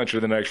one country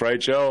to the next, right,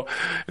 Joe?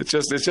 It's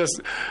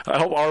just, I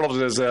hope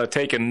Arnold is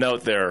taking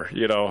note there.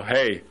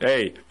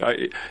 Hey,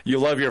 you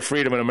love your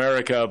freedom in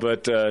America,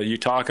 but you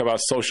talk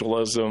about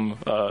socialism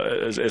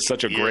is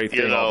such a great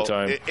thing all the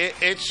time.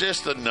 It's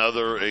just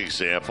another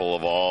example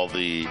of all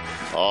the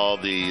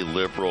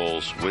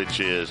liberals, which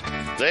is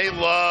they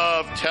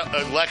love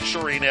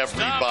lecturing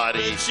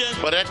everybody,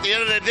 but at the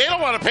end of the day, they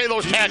don't want to pay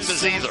those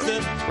taxes either,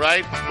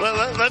 right?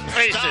 Let's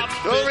face it.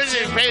 The only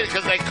reason they paid it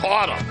because they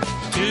caught them.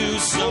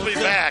 We'll be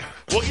back.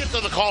 We'll get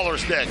to the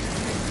callers next.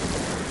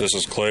 This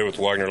is Clay with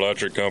Wagner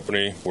Electric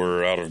Company.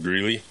 We're out of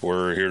Greeley.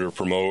 We're here to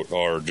promote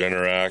our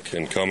Generac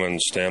and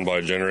Cummins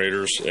standby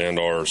generators and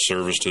our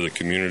service to the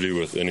community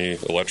with any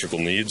electrical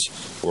needs.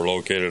 We're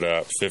located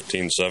at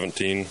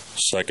 1517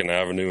 2nd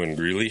Avenue in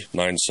Greeley,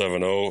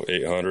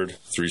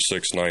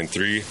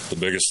 970-800-3693. The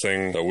biggest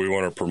thing that we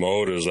want to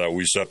promote is that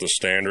we set the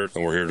standard,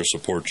 and we're here to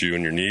support you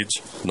and your needs.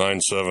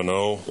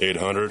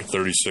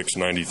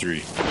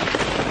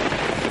 970-800-3693.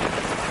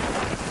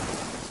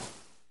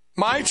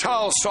 My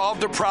Towels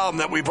solved a problem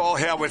that we've all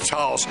had with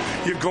towels.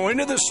 You go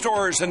into the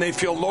stores and they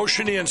feel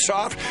lotiony and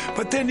soft,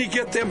 but then you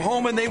get them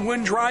home and they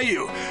wind dry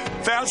you.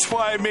 That's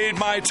why I made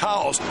My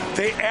Towels.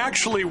 They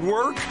actually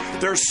work,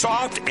 they're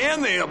soft,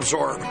 and they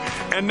absorb.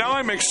 And now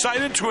I'm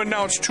excited to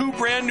announce 2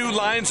 brand new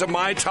lines of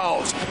My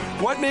Towels.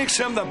 What makes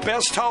them the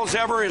best towels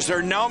ever is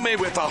they're now made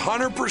with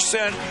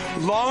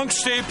 100% long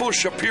staple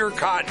Shapir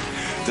cotton.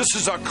 This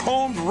is a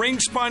combed ring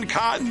spun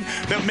cotton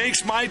that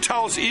makes My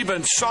Towels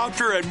even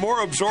softer and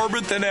more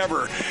absorbent than ever.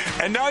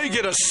 And now you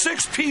get a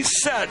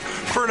 6-piece set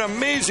for an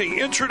amazing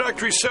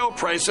introductory sale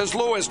price as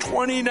low as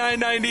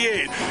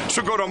 $29.98.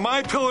 So go to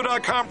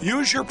MyPillow.com,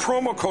 use your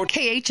promo code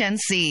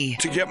KHNC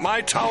to get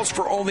My Towels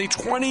for only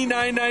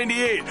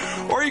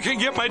 $29.98. Or you can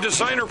get my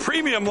designer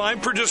premium line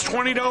for just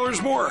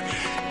 $20 more.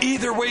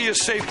 Either way, you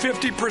save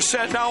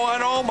 50% now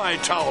on all My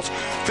Towels.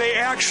 They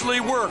actually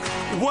work.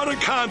 What a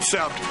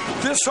concept.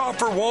 This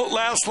offer won't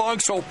last long,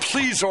 so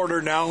please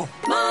order now.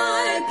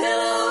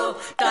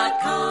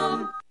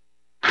 MyPillow.com.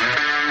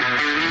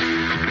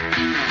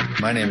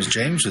 My name is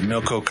James with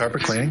Milco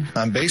Carpet Cleaning.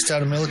 I'm based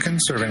out of Milliken,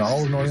 serving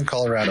all of northern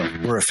Colorado.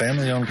 We're a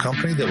family-owned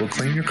company that will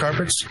clean your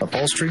carpets,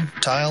 upholstery,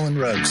 tile, and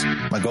rugs.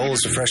 My goal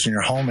is to freshen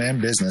your home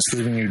and business,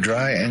 leaving you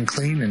dry and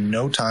clean in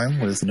no time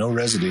with no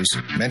residues.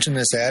 Mention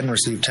this ad and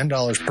receive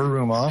 $10 per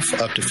room off,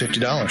 up to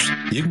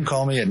 $50. You can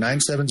call me at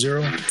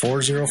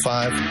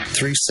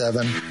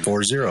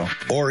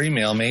 970-405-3740 or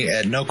email me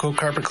at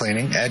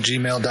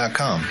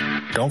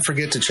nococarpetcleaning@gmail.com. Don't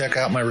forget to check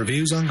out my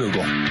reviews on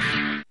Google.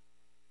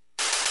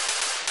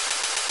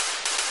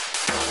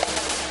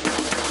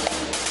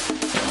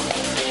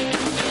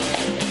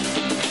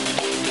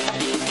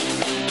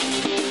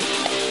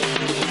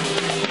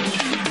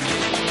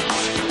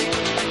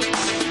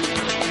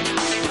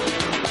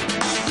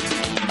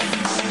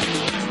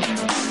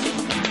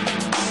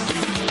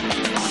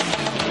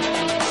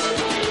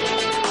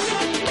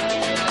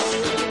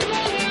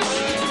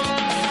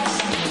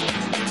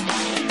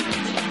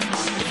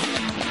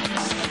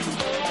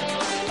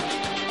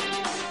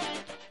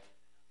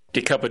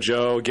 Cup of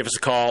Joe. Give us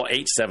a call,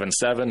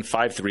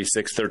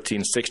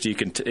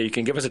 877-536-1360. You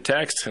can give us a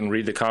text and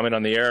read the comment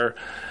on the air.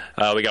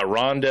 We got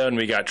Rhonda and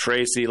we got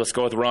Tracy. Let's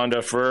go with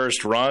Rhonda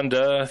first.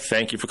 Rhonda,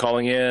 thank you for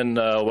calling in.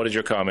 What is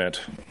your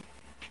comment?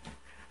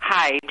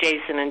 Hi,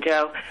 Jason and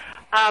Joe.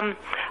 I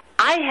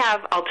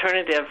have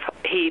alternative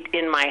heat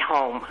in my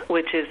home,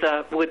 which is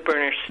a wood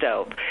burner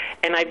stove.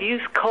 And I've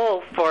used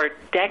coal for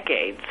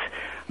decades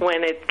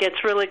when it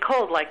gets really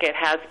cold, like it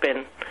has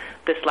been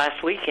this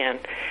last weekend.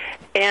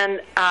 And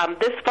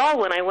this fall,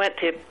 when I went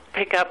to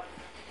pick up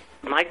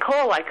my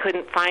coal, I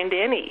couldn't find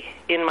any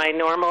in my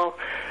normal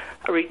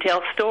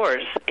retail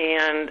stores.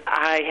 And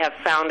I have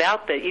found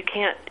out that you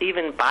can't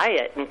even buy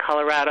it in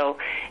Colorado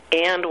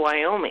and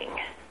Wyoming.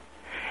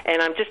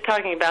 And I'm just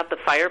talking about the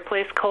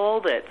fireplace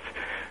coal that's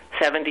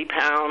 70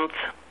 pounds,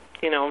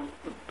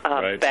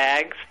 right.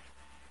 Bags.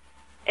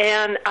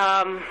 And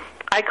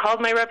I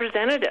called my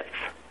representatives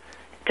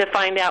to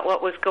find out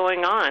what was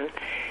going on.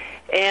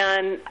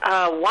 And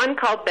one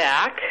called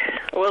back.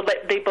 Well,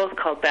 they both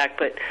called back,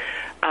 but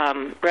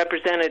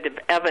Representative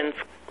Evans'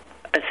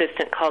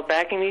 assistant called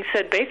back, and he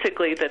said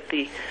basically that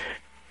the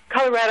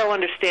Colorado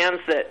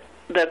understands that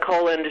the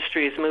coal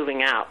industry is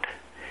moving out,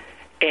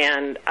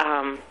 and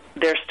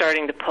they're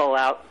starting to pull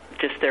out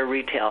just their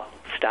retail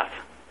stuff.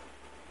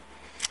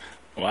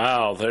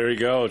 Wow, there you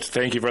go.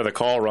 Thank you for the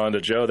call,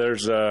 Rhonda. Joe,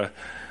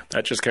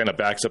 that just kind of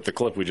backs up the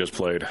clip we just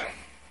played.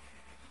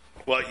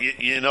 Well,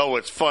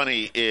 what's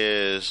funny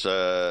is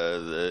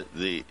the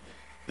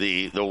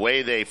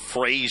way they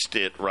phrased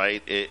it,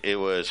 right? It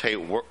was, hey,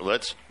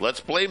 let's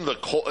blame the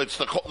coal. It's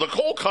the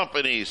coal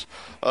companies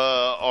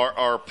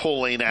are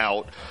pulling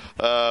out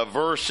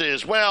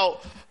versus,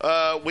 well,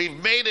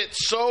 we've made it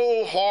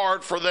so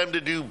hard for them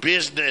to do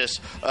business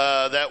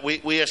that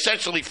we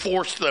essentially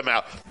forced them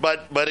out.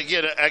 But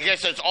again, I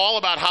guess it's all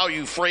about how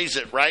you phrase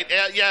it, right?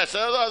 Yes,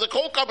 the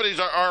coal companies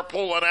are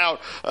pulling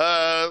out,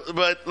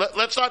 but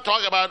let's not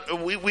talk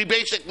about we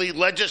basically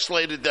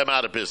legislated them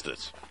out of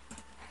business.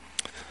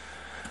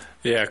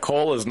 Yeah,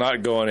 coal is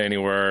not going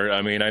anywhere.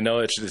 I mean, I know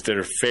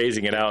they're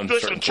phasing it out in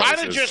certain places.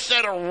 China just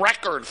set a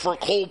record for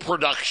coal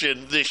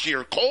production this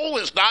year. Coal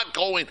is not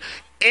going,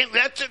 and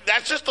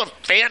that's just a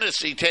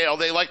fantasy tale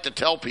they like to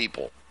tell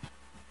people.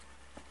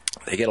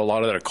 They get a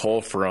lot of their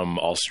coal from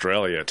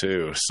Australia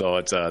too, so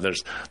it's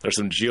there's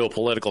some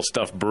geopolitical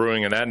stuff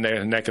brewing in that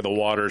neck of the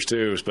waters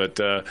too.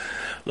 But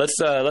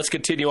let's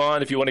continue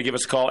on. If you want to give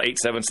us a call,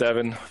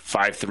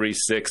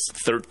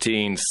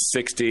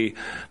 877-536-1360.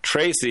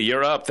 Tracy,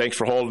 you're up. Thanks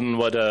for holding.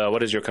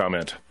 What is your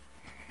comment?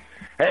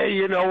 Hey,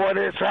 you know what?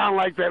 It sounded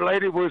like that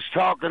lady was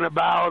talking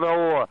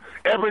about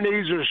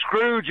Ebenezer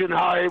Scrooge and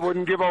how he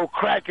wouldn't give old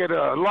Crackett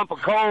a lump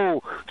of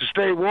coal to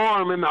stay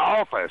warm in the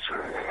office.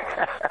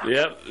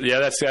 Yep, yeah,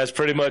 that's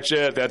pretty much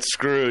it. That's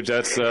Scrooge.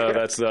 That's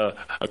a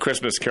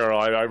Christmas Carol.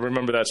 I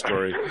remember that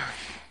story.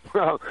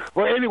 Well,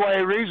 anyway,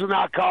 the reason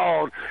I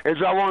called is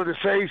I wanted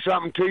to say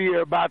something to you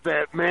about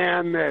that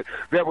man that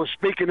was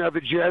speaking of the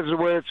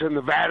Jesuits and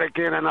the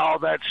Vatican and all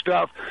that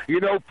stuff.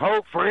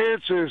 Pope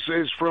Francis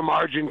is from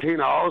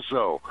Argentina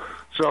also.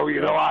 So,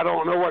 I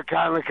don't know what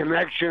kind of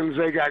connections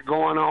they got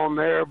going on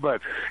there,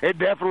 but it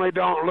definitely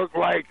don't look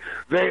like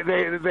they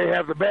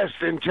have the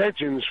best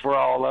intentions for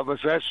all of us.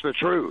 That's the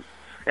truth.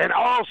 And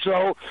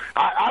also,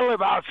 I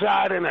live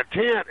outside in a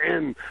tent,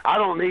 and I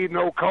don't need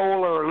no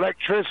coal or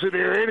electricity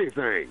or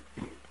anything.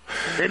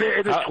 It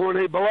is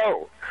 20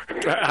 below.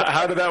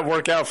 How did that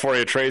work out for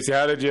you, Tracy?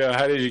 How did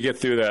you get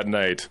through that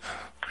night?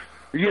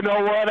 You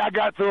know what? I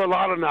got through a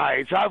lot of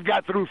nights. I've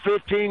got through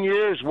 15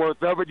 years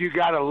worth of it. You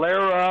got to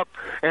layer up,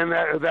 and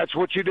that's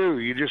what you do.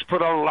 You just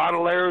put on a lot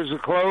of layers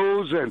of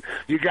clothes, and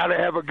you got to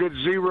have a good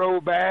zero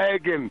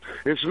bag, and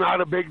it's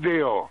not a big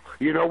deal.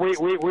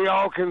 We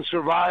all can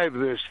survive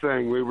this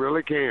thing. We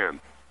really can.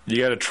 You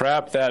got to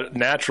trap that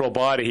natural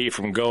body heat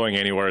from going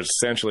anywhere,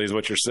 essentially, is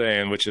what you're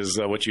saying, which is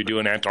what you do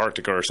in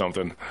Antarctica or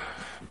something.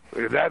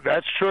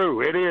 That's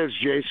true. It is,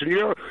 Jason.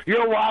 You're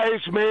a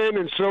wise man,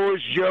 and so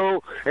is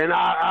Joe, and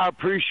I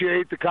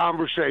appreciate the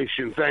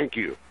conversation. Thank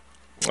you.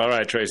 All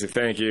right, Tracy,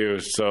 thank you.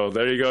 So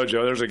there you go,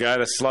 Joe. There's a guy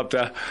that slept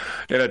in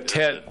a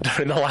tent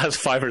in the last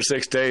 5 or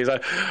 6 days.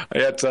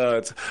 It's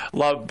a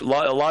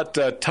lot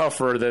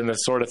tougher than the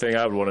sort of thing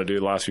I would want to do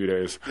the last few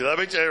days. Let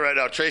me tell you right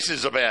now,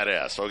 Tracy's a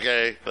badass.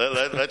 Okay,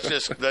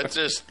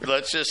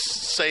 let's just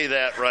say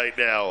that right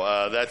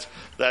now. That's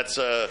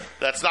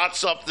not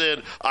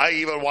something I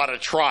even want to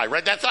try.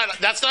 Right? That's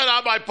not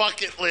on my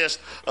bucket list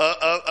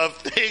of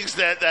things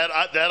that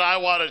I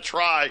want to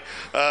try.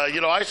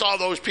 I saw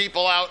those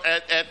people out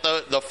at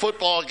the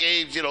football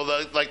games,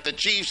 like the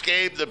Chiefs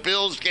game, the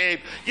Bills game.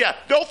 Yeah,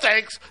 no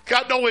thanks.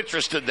 Got no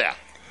interest in that.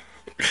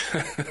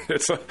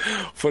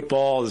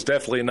 Football is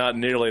definitely not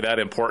nearly that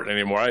important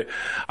anymore.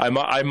 I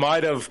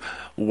might have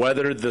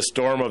weathered the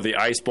storm of the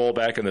Ice Bowl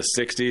back in the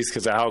 60s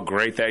because of how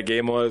great that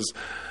game was.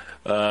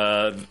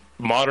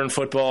 Modern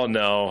football,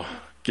 no.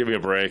 Give me a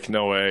break.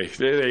 No way.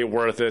 It ain't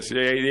worth it.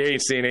 You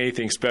ain't seen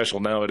anything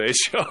special nowadays,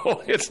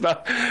 Joe. It's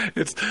not.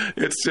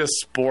 It's just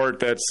sport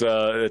that's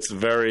it's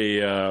very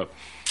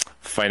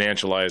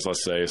financialized,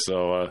 let's say.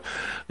 So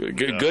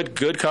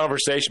good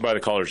conversation by the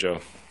caller, Joe.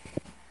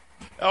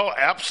 Oh,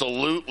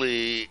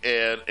 absolutely.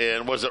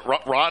 And was it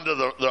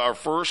Rhonda, our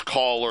first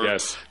caller?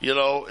 Yes. You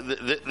know,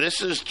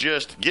 this is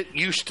just get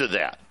used to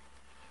that,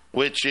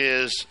 which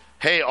is,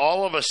 hey,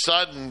 all of a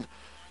sudden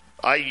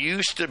I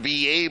used to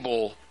be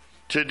able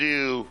to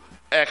do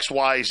X,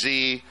 Y,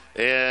 Z,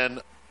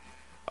 and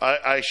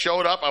I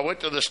showed up, I went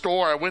to the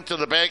store, I went to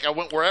the bank, I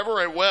went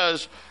wherever it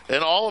was,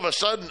 and all of a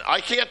sudden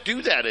I can't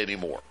do that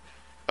anymore.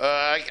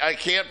 I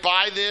can't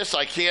buy this.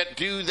 I can't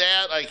do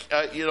that.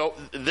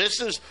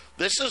 This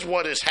is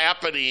what is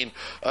happening.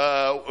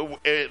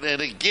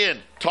 And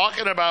again,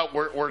 talking about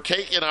we're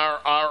taking our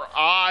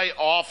eye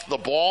off the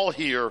ball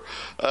here.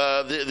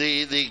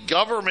 The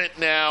government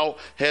now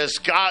has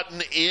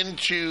gotten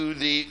into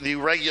the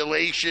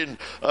regulation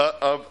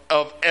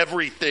of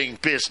everything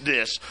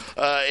business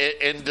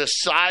and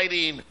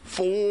deciding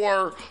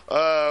for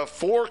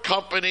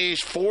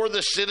companies, for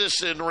the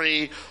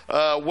citizenry,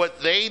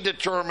 what they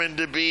determine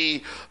to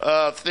be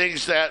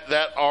things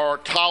that are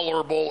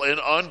tolerable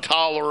and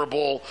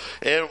intolerable.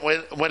 And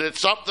when it's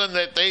something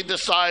that they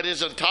decide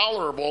isn't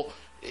tolerable,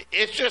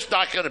 it's just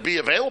not going to be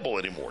available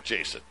anymore,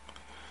 Jason.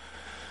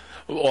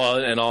 Well,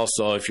 and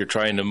also if you're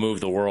trying to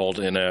move the world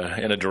in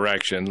a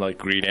direction like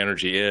green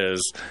energy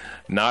is,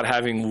 not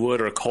having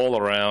wood or coal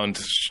around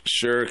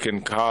sure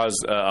can cause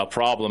a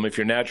problem if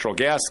your natural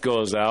gas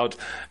goes out.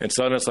 And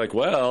suddenly it's like,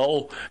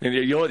 well, and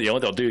you know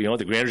what they'll do? You know what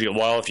the green energy?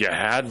 Well, if you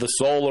had the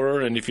solar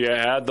and if you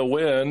had the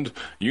wind,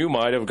 you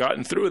might have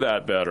gotten through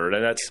that better.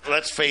 And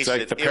let's face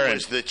it, it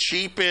was the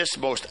cheapest,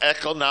 most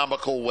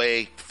economical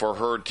way for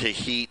her to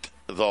heat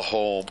the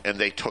home, and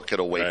they took it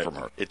away from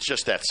her. It's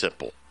just that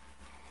simple.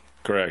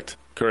 Correct.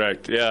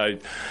 Yeah,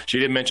 she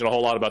didn't mention a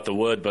whole lot about the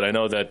wood, but I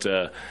know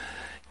that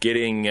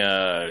getting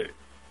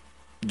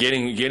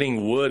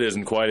wood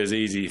isn't quite as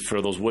easy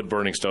for those wood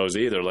burning stoves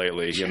either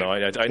lately. You know,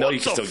 I know you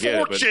can still get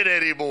it, but it's a fortune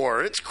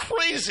anymore. It's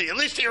crazy. At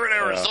least here in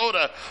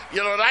Arizona,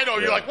 you know. And I know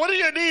you're like, what do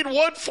you need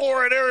wood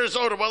for in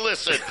Arizona? Well,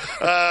 listen,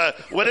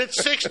 when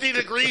it's 60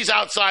 degrees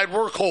outside,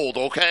 we're cold.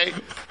 Okay.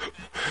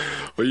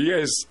 Well, you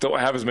guys don't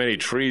have as many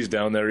trees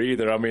down there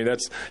either. I mean,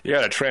 you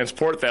got to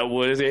transport that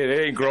wood. It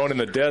ain't growing in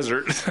the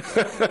desert.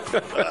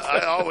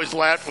 I always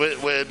laugh when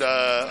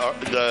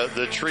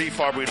the tree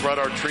farm, we'd run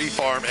our tree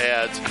farm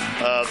ads.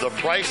 The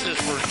prices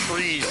for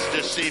trees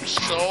just seem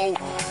so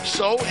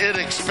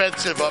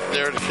inexpensive up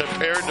there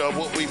compared to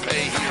what we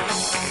pay here.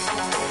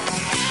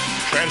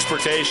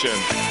 Transportation.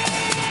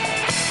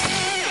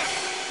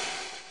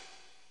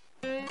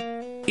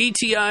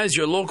 ETI is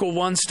your local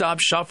one-stop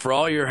shop for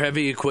all your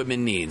heavy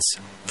equipment needs.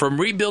 From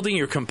rebuilding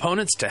your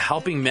components to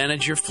helping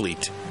manage your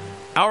fleet.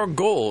 Our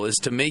goal is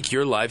to make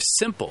your life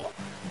simple.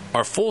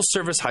 Our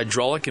full-service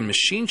hydraulic and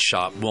machine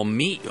shop will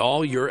meet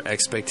all your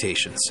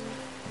expectations.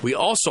 We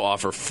also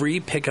offer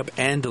free pickup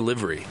and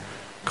delivery.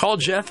 Call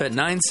Jeff at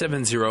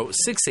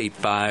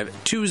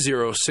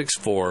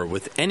 970-685-2064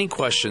 with any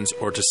questions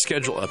or to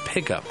schedule a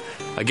pickup.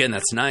 Again,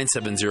 that's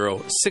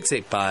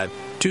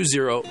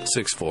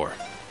 970-685-2064.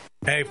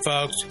 Hey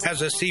folks,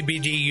 as a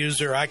CBD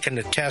user, I can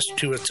attest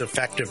to its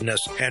effectiveness,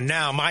 and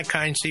now My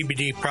Kind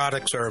CBD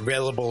products are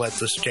available at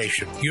the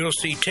station. You'll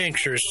see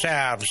tinctures,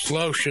 salves,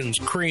 lotions,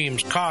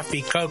 creams,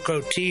 coffee,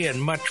 cocoa, tea,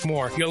 and much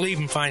more. You'll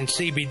even find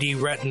CBD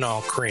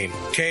retinol cream.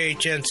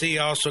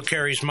 KHNC also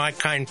carries My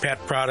Kind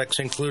pet products,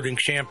 including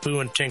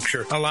shampoo and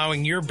tincture,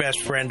 allowing your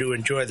best friend to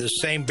enjoy the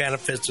same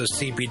benefits of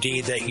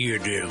CBD that you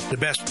do. The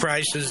best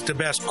prices, the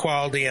best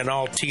quality, and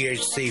all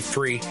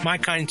THC-free. My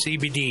Kind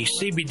CBD.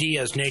 CBD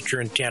as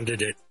nature intended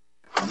it.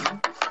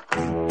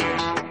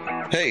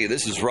 Hey,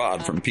 this is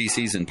Rod from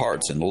PCs and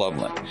Parts in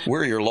Loveland.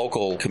 We're your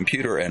local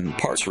computer and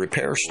parts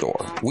repair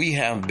store. We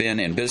have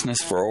been in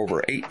business for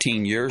over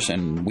 18 years,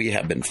 and we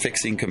have been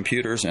fixing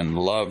computers and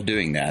love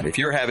doing that. If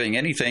you're having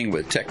anything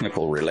with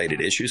technical related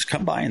issues,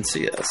 come by and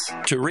see us.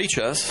 To reach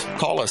us,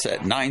 call us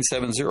at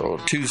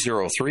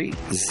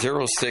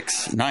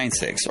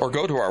 970-203-0696 or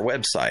go to our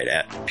website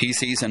at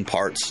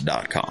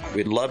pcsandparts.com.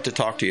 We'd love to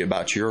talk to you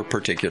about your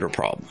particular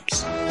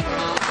problems.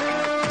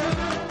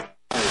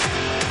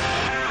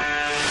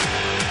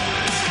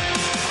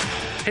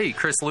 Hey,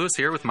 Chris Lewis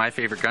here with My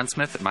Favorite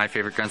Gunsmith at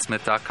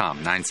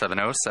myfavoritegunsmith.com,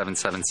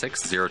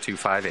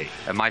 970-776-0258.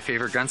 At My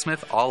Favorite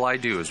Gunsmith, all I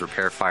do is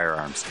repair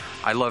firearms.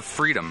 I love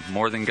freedom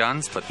more than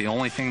guns, but the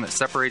only thing that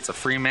separates a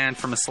free man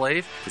from a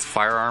slave is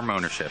firearm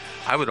ownership.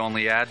 I would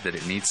only add that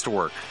it needs to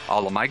work.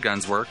 All of my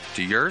guns work.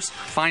 Do yours?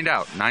 Find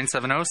out.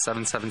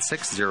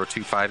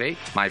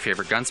 970-776-0258. My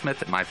Favorite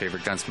Gunsmith at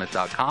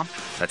myfavoritegunsmith.com.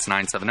 That's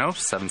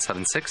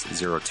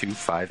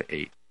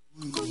 970-776-0258.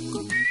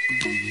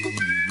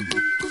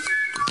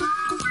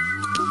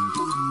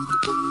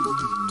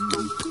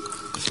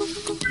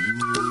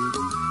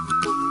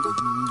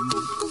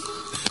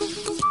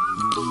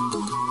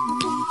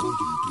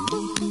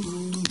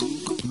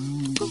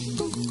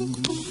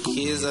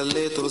 Here's a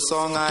little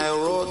song I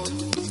wrote.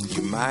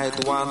 You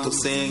might want to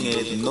sing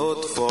it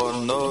note for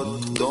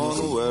note.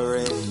 Don't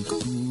worry.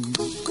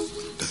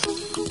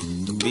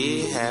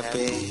 Be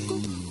happy.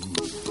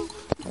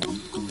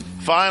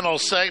 Final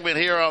segment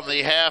here on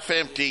the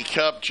half-empty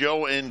cup.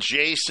 Joe and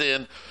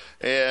Jason.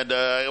 And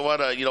I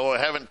want to, I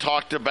haven't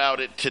talked about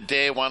it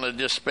today. I want to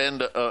just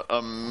spend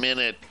a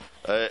minute.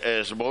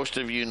 As most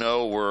of you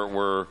know,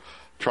 we're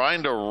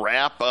trying to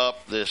wrap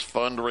up this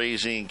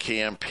fundraising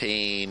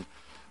campaign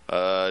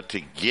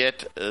to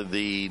get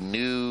the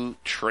new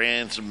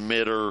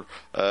transmitter.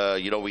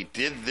 We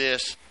did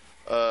this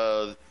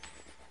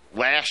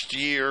last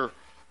year,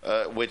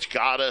 which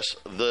got us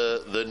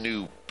the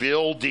new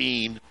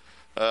building.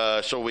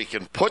 So we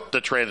can put the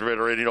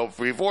transmitter in.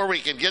 Before we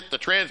could get the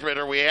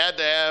transmitter, we had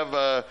to have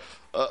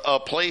a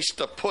place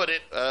to put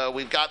it.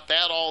 We've got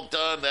that all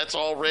done. That's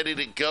all ready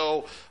to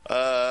go.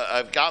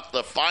 I've got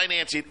the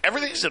financing.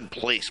 Everything's in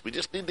place. We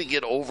just need to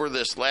get over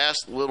this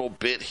last little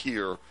bit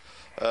here.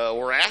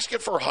 We're asking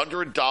for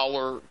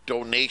 $100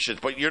 donations,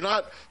 but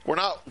we're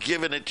not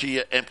giving it to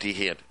you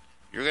empty-handed.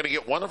 You're going to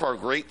get one of our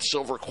great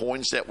silver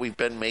coins that we've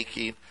been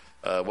making,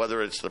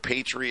 whether it's the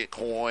Patriot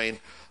coin,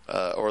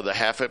 or the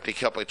half-empty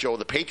cup of Joe.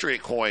 The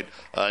Patriot coin,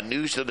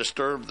 news to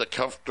disturb the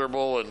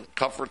comfortable and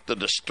comfort the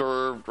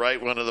disturbed, right?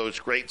 One of those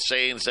great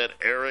sayings that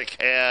Eric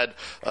had.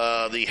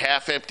 The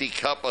half-empty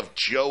cup of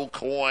Joe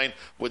coin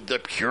with the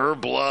pure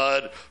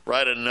blood,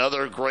 right?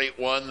 Another great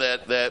one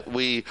that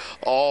we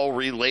all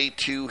relate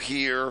to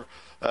here.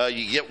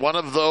 You get one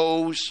of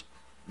those.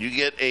 You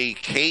get a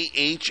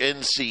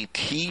KHNC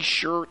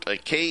T-shirt, a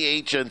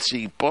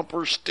KHNC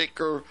bumper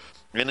sticker.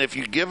 And if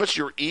you give us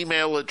your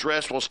email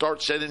address, we'll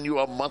start sending you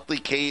a monthly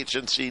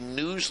KHNC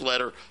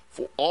newsletter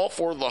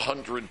for the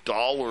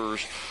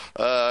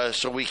 $100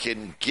 so we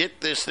can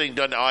get this thing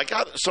done. Now, I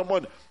got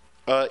someone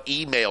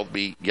emailed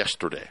me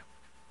yesterday,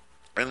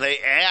 and they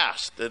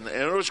asked, and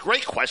it was a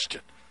great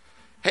question.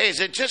 Hey, is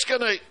it just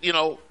going to,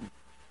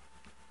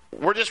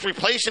 we're just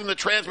replacing the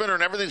transmitter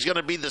and everything's going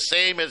to be the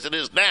same as it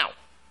is now?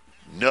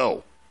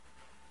 No,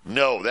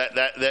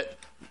 that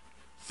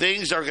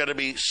things are going to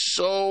be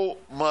so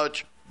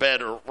much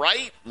better.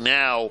 Right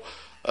now,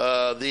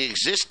 the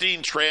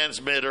existing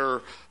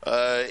transmitter,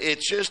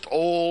 it's just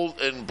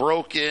old and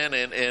broken,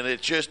 and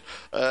it's just,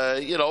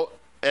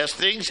 as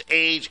things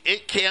age,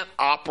 it can't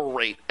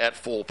operate at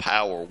full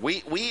power.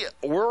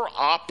 We're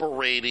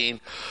operating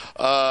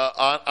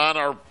on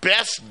our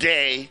best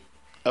day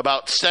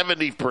about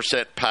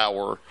 70%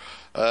 power.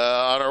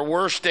 On our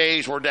worst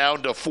days, we're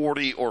down to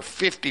 40 or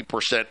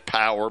 50%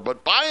 power,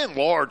 but by and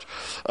large,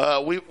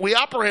 we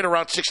operate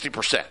around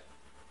 60%.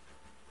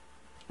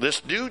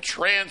 This new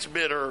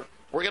transmitter,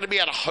 we're going to be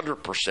at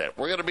 100%.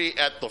 We're going to be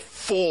at the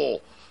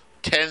full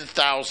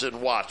 10,000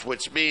 watts,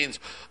 which means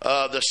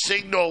the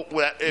signal,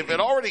 if it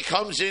already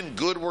comes in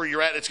good where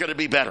you're at, it's going to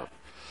be better.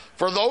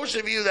 For those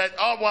of you that,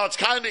 it's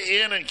kind of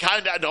in and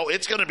kind of, no,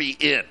 it's going to be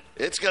in.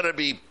 It's going to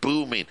be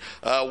booming.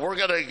 We're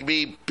going to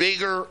be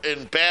bigger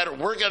and better.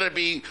 We're going to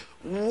be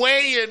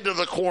way into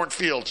the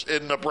cornfields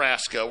in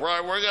Nebraska.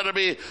 We're going to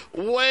be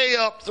way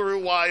up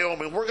through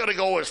Wyoming. We're going to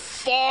go as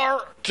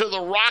far to the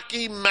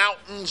Rocky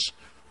Mountains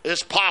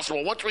as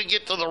possible. Once we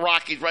get to the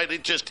Rockies, right,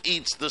 it just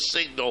eats the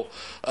signal.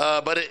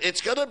 But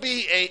it's going to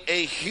be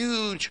a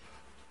huge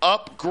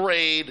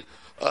upgrade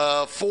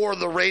for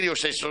the radio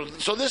station.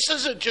 So this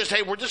isn't just,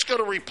 hey, we're just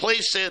going to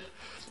replace it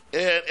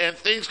and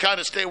things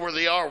kind of stay where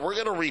they are. We're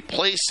going to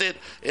replace it,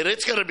 and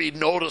it's going to be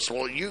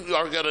noticeable. You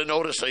are going to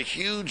notice a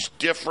huge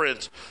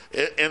difference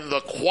in the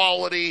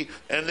quality,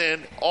 and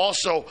then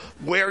also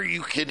where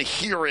you can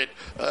hear it.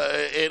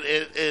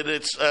 And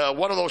it's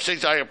one of those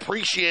things. I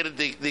appreciated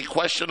the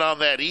question on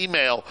that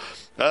email.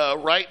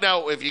 Right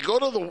now, if you go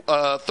to the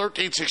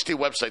 1360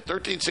 website,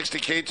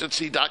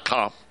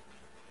 1360khnc.com,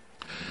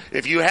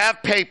 if you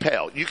have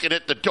PayPal, you can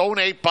hit the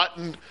donate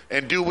button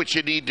and do what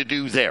you need to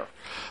do there.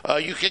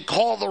 You can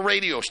call the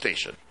radio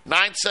station,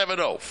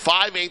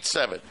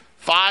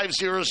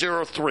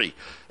 970-587-5003,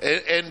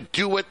 and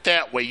do it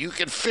that way. You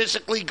can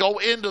physically go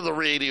into the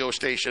radio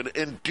station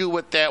and do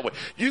it that way.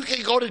 You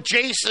can go to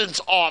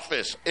Jason's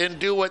office and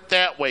do it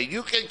that way.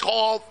 You can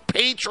call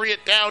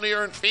Patriot down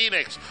here in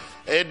Phoenix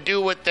and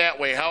do it that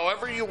way,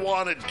 however you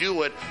want to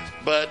do it.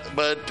 But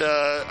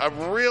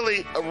I'm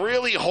really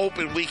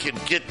hoping we can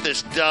get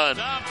this done,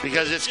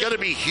 because it's going to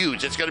be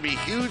huge. It's going to be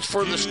huge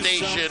for the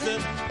station.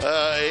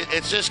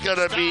 It's just going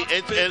to be,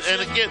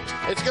 and again,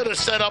 it's going to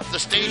set up the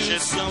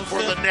station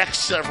for the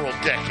next several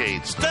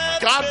decades.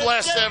 God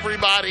bless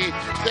everybody.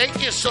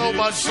 Thank you so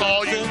much to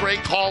all you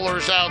great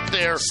callers out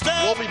there.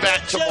 We'll be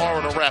back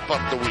tomorrow to wrap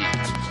up the week.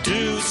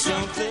 Do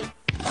something.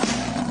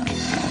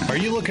 Are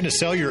you looking to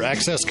sell your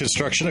excess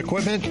construction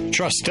equipment?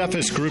 Trust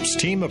Steffes Group's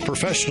team of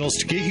professionals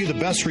to get you the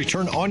best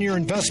return on your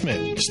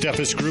investment.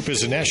 Steffes Group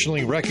is a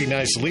nationally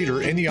recognized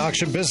leader in the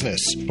auction business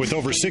with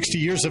over 60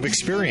 years of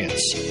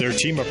experience. Their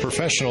team of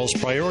professionals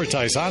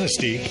prioritize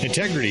honesty,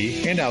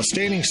 integrity, and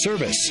outstanding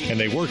service, and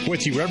they work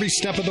with you every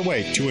step of the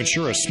way to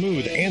ensure a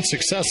smooth and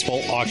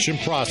successful auction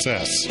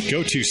process.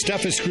 Go to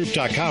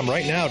SteffesGroup.com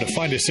right now to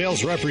find a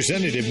sales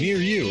representative near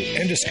you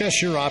and discuss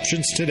your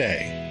options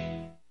today.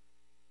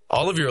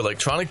 All of your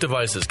electronic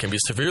devices can be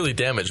severely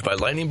damaged by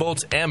lightning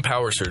bolts and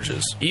power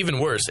surges. Even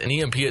worse, an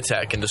EMP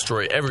attack can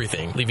destroy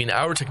everything, leaving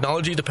our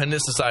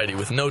technology-dependent society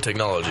with no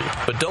technology.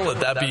 But don't let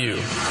that be you.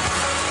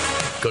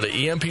 Go to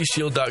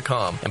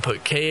EMPShield.com and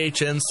put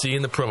KHNC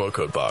in the promo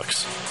code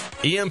box.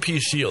 EMP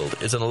Shield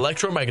is an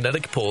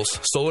electromagnetic pulse,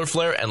 solar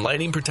flare, and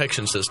lightning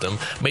protection system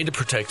made to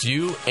protect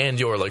you and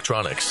your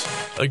electronics.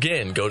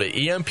 Again, go to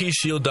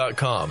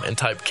EMPShield.com and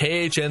type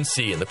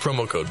KHNC in the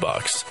promo code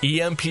box.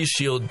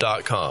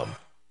 EMPShield.com.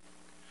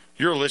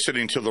 You're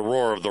listening to the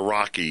Roar of the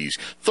Rockies,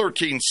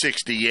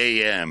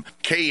 1360 AM,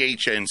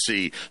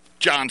 KHNC,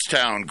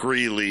 Johnstown,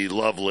 Greeley,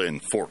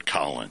 Loveland, Fort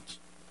Collins.